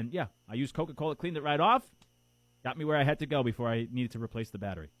I used Coca-Cola, cleaned it right off, got me where I had to go before I needed to replace the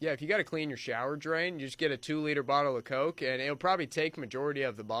battery. Yeah, if you got to clean your shower drain, you just get a 2-liter bottle of Coke, and it'll probably take majority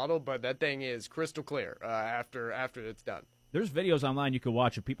of the bottle, but that thing is crystal clear after it's done. There's videos online you can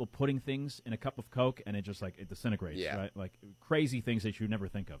watch of people putting things in a cup of Coke, and it just it disintegrates, right? Like crazy things that you never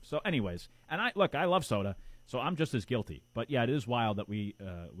think of. So, anyways, and I love soda, so I'm just as guilty. But yeah, it is wild that we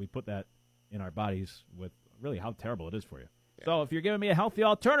put that in our bodies with really how terrible it is for you. Yeah. So if you're giving me a healthy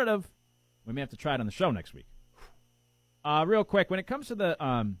alternative, we may have to try it on the show next week. Real quick, when it comes to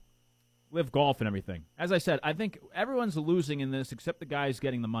the Live Golf and everything, as I said, I think everyone's losing in this except the guys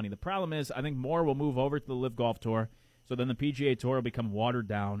getting the money. The problem is I think more will move over to the Live Golf Tour, so then the PGA Tour will become watered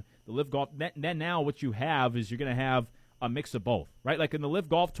down. The Live Golf, then now what you have is you're going to have a mix of both, right? Like in the Live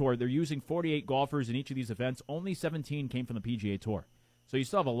Golf Tour, they're using 48 golfers in each of these events. Only 17 came from the PGA Tour. So you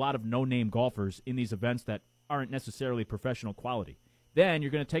still have a lot of no-name golfers in these events that aren't necessarily professional quality. Then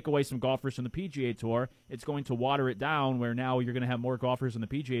you're going to take away some golfers from the PGA Tour. It's going to water it down where now you're going to have more golfers on the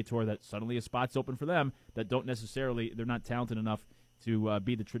PGA Tour that suddenly a spot's open for them that don't necessarily, they're not talented enough to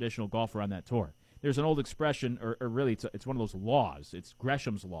be the traditional golfer on that tour. There's an old expression, or really it's one of those laws. It's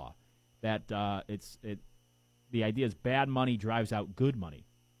Gresham's Law, that the idea is bad money drives out good money.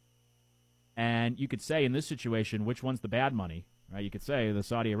 And you could say in this situation, which one's the bad money? Right? You could say the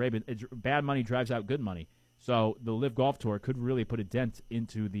Saudi Arabian, bad money drives out good money. So the Live Golf Tour could really put a dent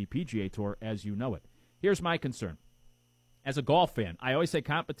into the PGA Tour as you know it. Here's my concern. As a golf fan, I always say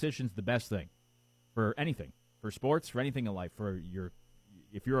competition's the best thing for anything, for sports, for anything in life.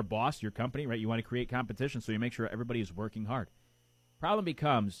 If you're a boss, your company, right, you want to create competition so you make sure everybody is working hard. Problem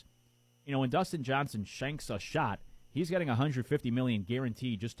becomes, when Dustin Johnson shanks a shot, he's getting $150 million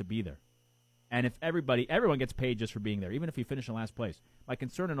guaranteed just to be there. And if everyone gets paid just for being there, even if you finish in last place. My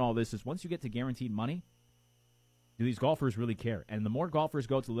concern in all this is once you get to guaranteed money, do these golfers really care? And the more golfers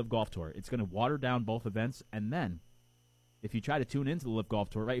go to the Live Golf Tour, it's going to water down both events. And then if you try to tune into the Live Golf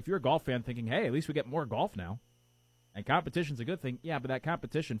Tour, right, if you're a golf fan thinking, hey, at least we get more golf now, and competition's a good thing, yeah, but that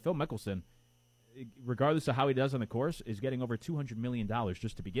competition, Phil Mickelson, regardless of how he does on the course, is getting over $200 million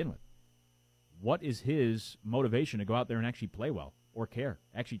just to begin with. What is his motivation to go out there and actually play well? Or care,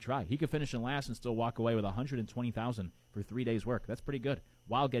 actually try. He could finish in last and still walk away with $120,000 for 3 days' work. That's pretty good,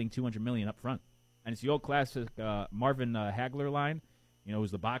 while getting $200 million up front. And it's the old classic Marvin Hagler line,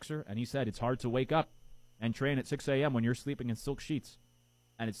 who's the boxer, and he said it's hard to wake up and train at 6 a.m. when you're sleeping in silk sheets.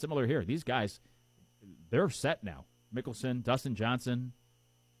 And it's similar here. These guys, they're set now. Mickelson, Dustin Johnson,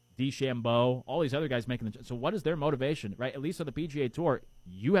 DeChambeau, all these other guys making the. So what is their motivation, right? At least on the PGA Tour,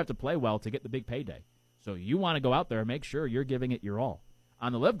 you have to play well to get the big payday. So you want to go out there and make sure you're giving it your all.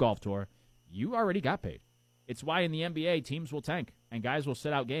 On the Live Golf Tour, you already got paid. It's why in the NBA, teams will tank and guys will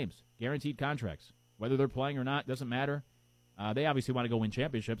sit out games, guaranteed contracts. Whether they're playing or not, doesn't matter. They obviously want to go win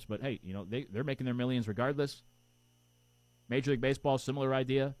championships, but hey, they're making their millions regardless. Major League Baseball, similar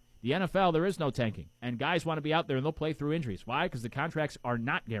idea. The NFL, there is no tanking, and guys want to be out there and they'll play through injuries. Why? Because the contracts are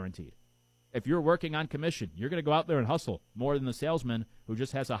not guaranteed. If you're working on commission, you're going to go out there and hustle more than the salesman who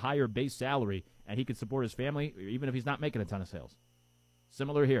just has a higher base salary and he can support his family even if he's not making a ton of sales.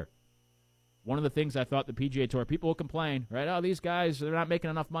 Similar here. One of the things I thought the PGA Tour, people will complain, right? Oh, these guys, they're not making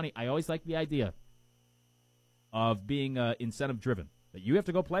enough money. I always like the idea of being incentive-driven, that you have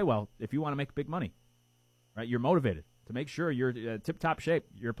to go play well if you want to make big money, right? You're motivated to make sure you're tip-top shape.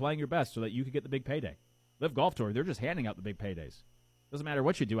 You're playing your best so that you can get the big payday. Live Golf Tour, they're just handing out the big paydays. Doesn't matter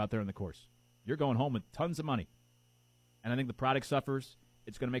what you do out there on the course. You're going home with tons of money. And I think the product suffers.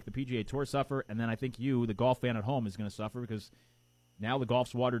 It's going to make the PGA Tour suffer. And then I think you, the golf fan at home, is going to suffer because now the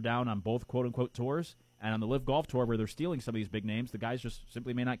golf's watered down on both quote-unquote tours. And on the Live Golf Tour where they're stealing some of these big names, the guys just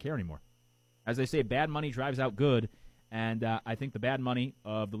simply may not care anymore. As they say, bad money drives out good. And I think the bad money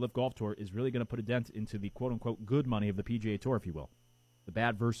of the Live Golf Tour is really going to put a dent into the quote-unquote good money of the PGA Tour, if you will. the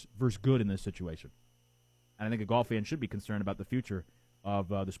bad versus good in this situation. And I think a golf fan should be concerned about the future of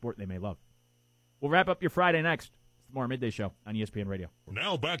the sport they may love. We'll wrap up your Friday next. It's the Morrow Midday Show on ESPN Radio.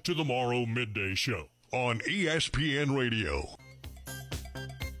 Now back to the Morrow Midday Show on ESPN Radio.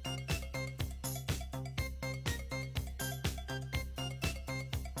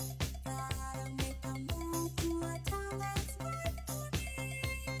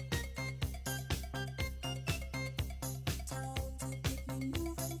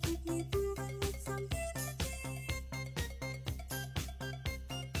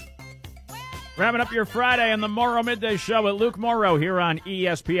 Wrapping up your Friday on the Morrow Midday Show with Luke Morrow here on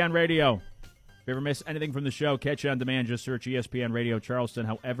ESPN Radio. If you ever miss anything from the show, catch it on demand. Just search ESPN Radio Charleston,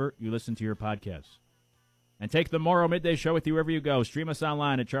 however you listen to your podcasts. And take the Morrow Midday Show with you wherever you go. Stream us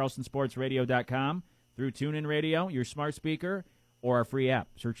online at charlestonsportsradio.com, through TuneIn Radio, your smart speaker, or our free app.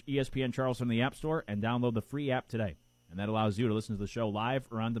 Search ESPN Charleston in the App Store and download the free app today. And that allows you to listen to the show live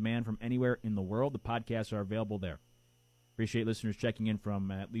or on demand from anywhere in the world. The podcasts are available there. Appreciate listeners checking in from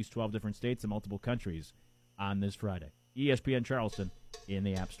at least 12 different states and multiple countries on this Friday. ESPN Charleston in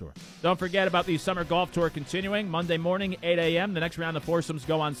the App Store. Don't forget about the Summer Golf Tour continuing Monday morning, 8 a.m. The next round of foursomes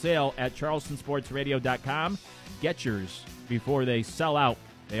go on sale at charlestonsportsradio.com. Get yours before they sell out.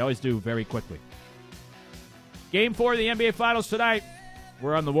 They always do very quickly. Game 4 of the NBA Finals tonight.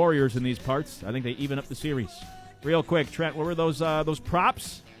 We're on the Warriors in these parts. I think they even up the series. Real quick, Trent, what were those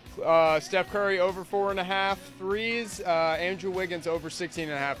props? Steph Curry over 4.5 threes. Andrew Wiggins over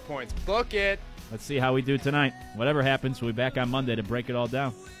 16.5 points. Book it. Let's see how we do tonight. Whatever happens, we'll be back on Monday to break it all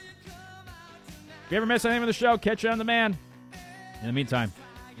down. If you ever miss anything of the show, catch it on demand. In the meantime,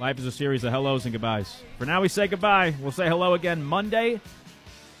 life is a series of hellos and goodbyes. For now, we say goodbye. We'll say hello again Monday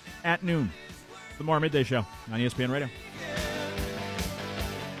at noon. The Morrow Midday Show on ESPN Radio.